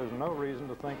lines, and there's no reason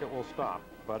to think it will stop.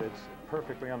 But it's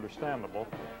perfectly understandable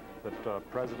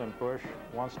that President Bush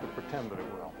wants to pretend that it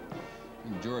will.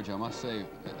 George, I must say,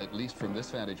 at least from this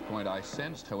vantage point, I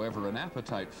sensed, however, an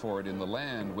appetite for it in the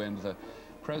land when the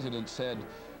President said,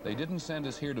 "They didn't send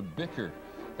us here to bicker.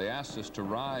 They asked us to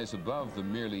rise above the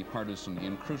merely partisan,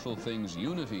 in crucial things,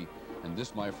 unity. And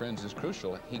this, my friends, is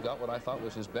crucial." He got what I thought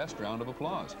was his best round of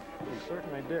applause. He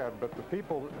certainly did, but the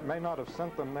people may not have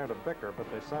sent them there to bicker,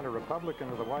 but they sent a Republican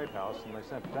to the White House, and they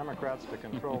sent Democrats to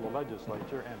control the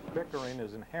legislature, and bickering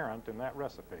is inherent in that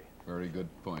recipe. Very good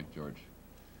point, George.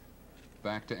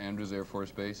 Back to Andrews Air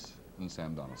Force Base and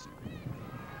Sam Donaldson.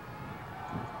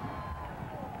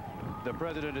 The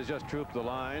President has just trooped the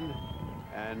line,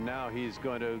 and now he's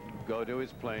going to go to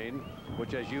his plane,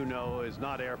 which, as you know, is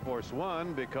not Air Force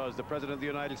One, because the President of the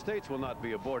United States will not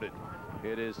be aboarded.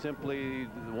 It is simply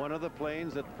one of the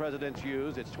planes that presidents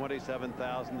use. It's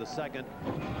 27,000, the second,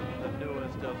 the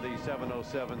newest of the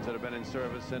 707s that have been in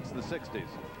service since the 60s.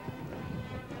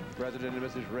 President and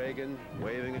Mrs. Reagan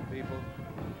waving at people.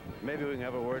 Maybe we can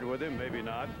have a word with him, maybe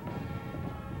not.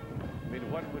 I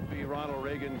mean, what would be Ronald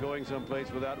Reagan going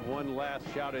someplace without one last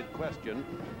shouted question?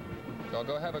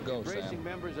 Go have a go, Sam. Embracing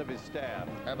members of his staff.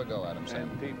 Have a go, Adam,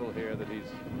 Sam. And people here that he's,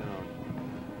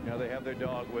 you know, they have their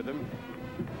dog with him.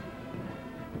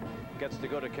 Gets to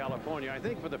go to California, I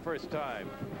think, for the first time.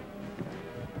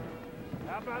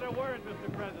 How about a word,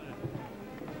 Mr. President?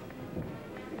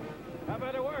 How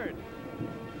about a word?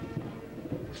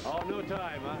 Oh, no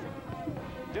time, huh?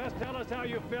 Just tell us how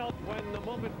you felt when the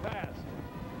moment passed.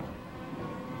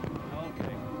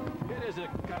 Okay. It is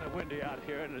kind of windy out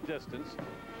here in the distance.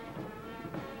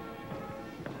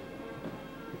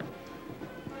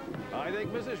 I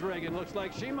think Mrs. Reagan looks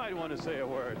like she might want to say a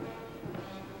word.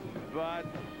 But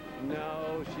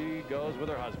no, she goes with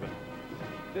her husband.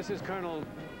 This is Colonel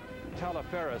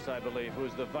Talaferis, I believe,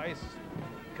 who's the vice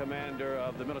commander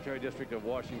of the military district of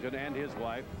Washington, and his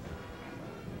wife,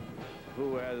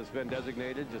 who has been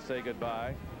designated to say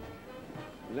goodbye.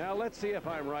 Now let's see if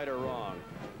I'm right or wrong.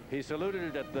 He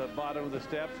saluted at the bottom of the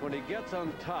steps. When he gets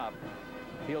on top,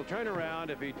 he'll turn around.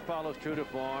 If he follows true to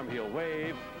form, he'll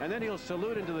wave, and then he'll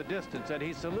salute into the distance, and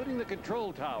he's saluting the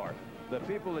control tower. The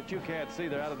people that you can't see,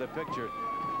 they're out of the picture,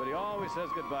 but he always says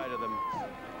goodbye to them.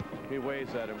 He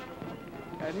waves at him.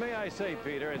 And may I say,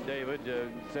 Peter and David,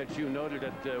 since you noted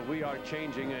that we are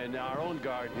changing in our own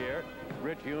guard here,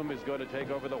 Britt Hume is going to take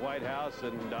over the White House,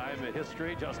 and I'm a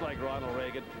history, just like Ronald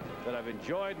Reagan, that I've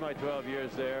enjoyed my 12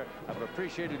 years there. I've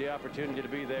appreciated the opportunity to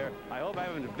be there. I hope I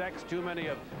haven't vexed too many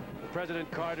of President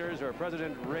Carter's or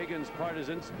President Reagan's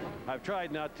partisans. I've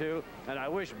tried not to, and I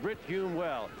wish Britt Hume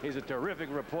well. He's a terrific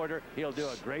reporter. He'll do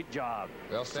a great job.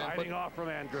 Well, Sam, signing off from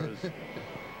Andrews.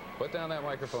 Put down that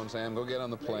microphone, Sam. Go get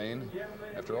on the plane.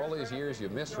 After all these years, you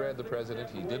misread the president.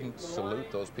 He didn't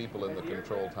salute those people in the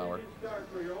control tower.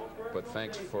 But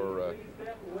thanks for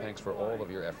all of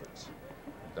your efforts.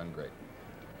 You've done great.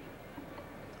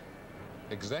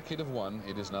 Executive One,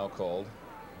 it is now called,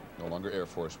 no longer Air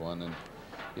Force One, and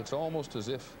it's almost as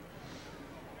if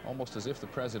the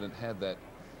president had that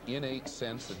innate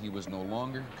sense that he was no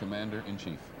longer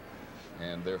commander-in-chief,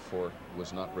 and therefore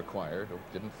was not required or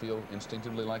didn't feel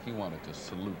instinctively like he wanted to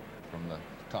salute from the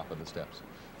top of the steps.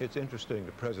 It's interesting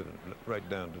the president, right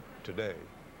down to today,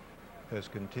 has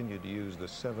continued to use the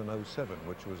 707,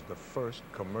 which was the first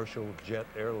commercial jet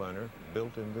airliner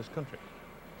built in this country.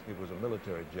 It was a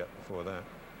military jet before that.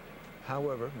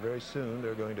 However, very soon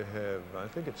they're going to have, I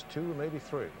think it's 2 or maybe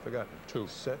 3, forgotten. 2.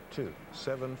 Set 2,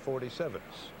 747s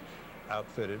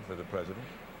outfitted for the president.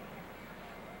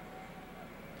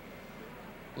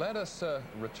 Let us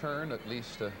return at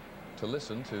least to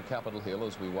listen to Capitol Hill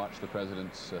as we watch the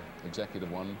president's Executive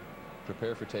One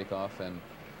prepare for takeoff, and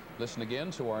listen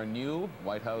again to our new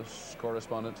White House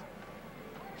correspondent,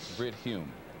 Britt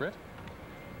Hume. Britt?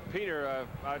 Peter,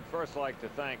 I'd first like to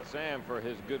thank Sam for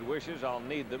his good wishes. I'll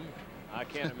need them. I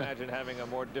can't imagine having a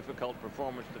more difficult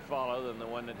performance to follow than the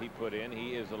one that he put in.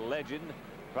 He is a legend,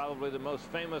 probably the most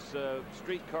famous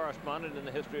street correspondent in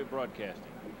the history of broadcasting.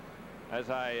 As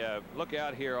I look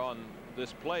out here on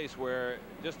this place where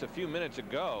just a few minutes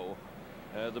ago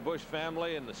the Bush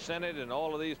family and the Senate and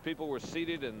all of these people were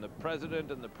seated, and the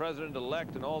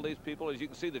president-elect and all these people, as you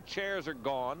can see, the chairs are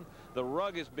gone. The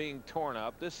rug is being torn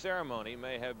up. This ceremony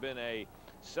may have been a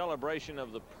celebration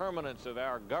of the permanence of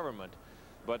our government,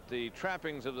 but the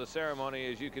trappings of the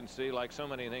ceremony, as you can see, like so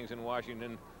many things in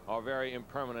Washington, are very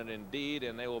impermanent indeed,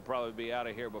 and they will probably be out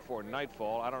of here before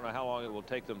nightfall. I don't know how long it will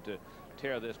take them to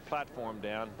tear this platform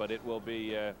down, but it will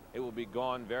be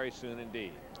gone very soon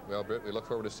indeed. Well, Britt, we look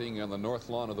forward to seeing you on the north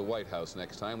lawn of the White House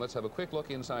next time. Let's have a quick look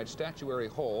inside Statuary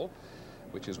Hall,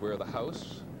 which is where the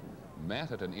House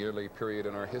met at an early period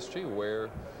in our history, where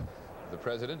the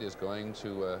president is going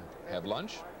to have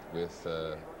lunch with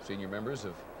senior members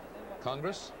of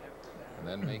Congress, and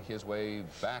then make his way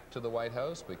back to the White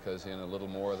House, because in a little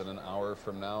more than an hour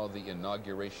from now, the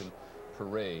inauguration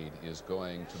parade is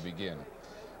going to begin.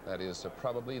 That is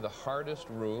probably the hardest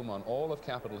room on all of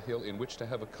Capitol Hill in which to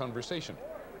have a conversation.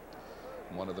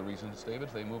 One of the reasons, David,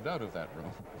 they moved out of that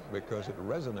room. Because it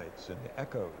resonates in the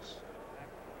echoes.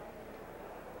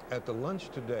 At the lunch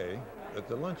today,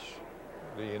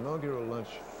 the inaugural lunch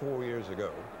 4 years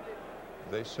ago,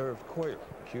 they served quail,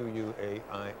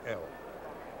 Q-U-A-I-L.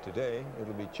 Today,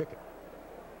 it'll be chicken.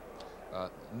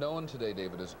 Known today,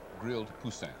 David, as grilled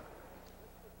poussin.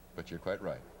 But you're quite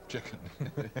right. Chicken.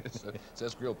 It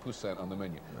says grilled poussin on the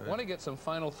menu. I want to get some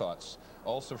final thoughts,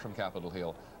 also from Capitol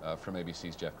Hill, from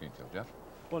ABC's Jeff Greenfield. Jeff?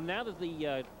 Well, now that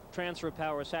the transfer of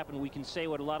power has happened, we can say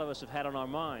what a lot of us have had on our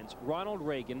minds. Ronald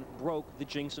Reagan broke the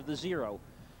jinx of the zero.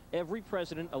 Every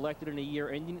president elected in a year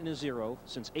ending in a zero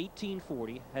since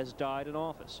 1840 has died in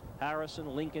office.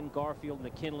 Harrison, Lincoln, Garfield,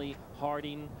 McKinley,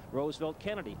 Harding, Roosevelt,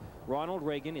 Kennedy. Ronald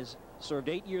Reagan has served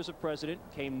 8 years as president,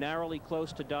 came narrowly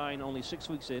close to dying only 6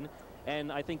 weeks in, and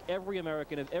I think every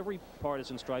American of every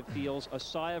partisan stripe feels a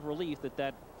sigh of relief that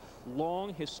that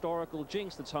long historical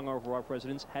jinx that's hung over our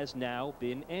presidents has now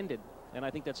been ended. And I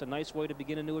think that's a nice way to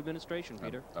begin a new administration,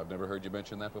 Peter. I've never heard you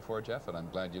mention that before, Jeff, and I'm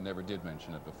glad you never did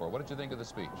mention it before. What did you think of the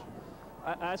speech?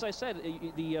 As I said,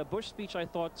 the Bush speech, I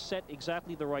thought, set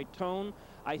exactly the right tone.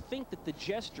 I think that the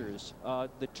gestures,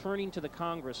 the turning to the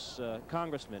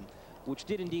congressman, which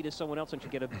did indeed, as someone else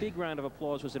mentioned, get a big round of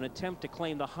applause, was an attempt to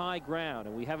claim the high ground.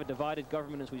 And we have a divided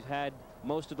government as we've had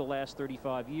most of the last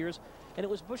 35 years. And it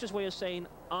was Bush's way of saying,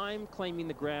 I'm claiming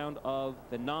the ground of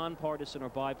the nonpartisan or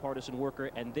bipartisan worker,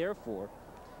 and therefore,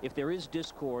 if there is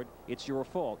discord, it's your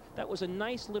fault. That was a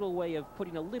nice little way of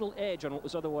putting a little edge on what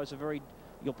was otherwise a very,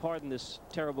 you'll pardon this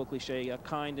terrible cliche, a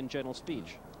kind and gentle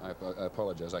speech. I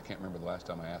apologize. I can't remember the last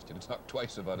time I asked you to talk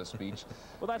twice about a speech.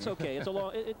 Well, that's okay.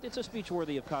 It's a speech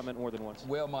worthy of comment more than once.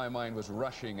 Well, my mind was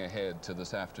rushing ahead to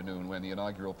this afternoon when the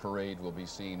inaugural parade will be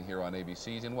seen here on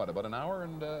ABC's in what, about an hour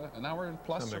and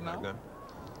plus Something from now? like that.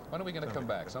 When are we going to come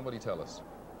back? Somebody tell us.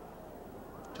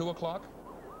 2 o'clock?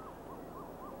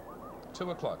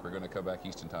 2 o'clock, we're going to come back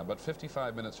Eastern Time, about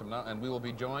 55 minutes from now, and we will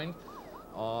be joined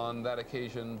on that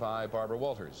occasion by Barbara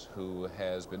Walters, who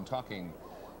has been talking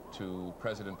to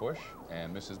President Bush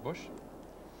and Mrs. Bush,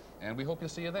 and we hope you'll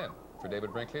see you then. For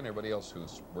David Brinkley and everybody else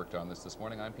who's worked on this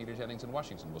morning, I'm Peter Jennings in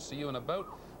Washington. We'll see you in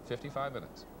about 55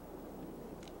 minutes.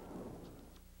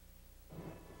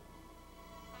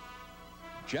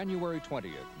 January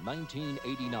 20th,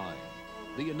 1989,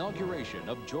 the inauguration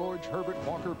of George Herbert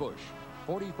Walker Bush,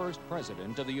 41st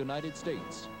President of the United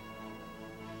States,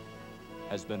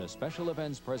 has been a special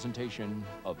events presentation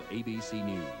of ABC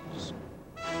News.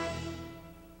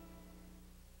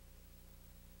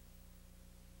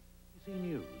 ABC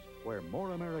News, where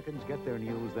more Americans get their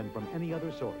news than from any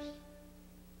other source.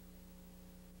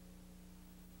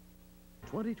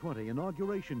 2020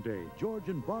 Inauguration Day, George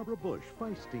and Barbara Bush,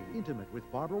 feisty, intimate with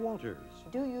Barbara Walters.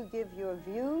 Do you give your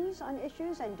views on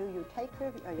issues, and do you take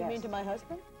her views? You mean to my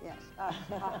husband? Yes.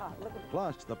 Look at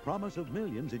Plus, the promise of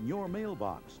millions in your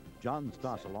mailbox. John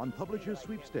Stossel on Publishers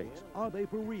Sweepstakes. Are they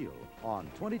for real? On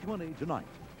 2020 tonight.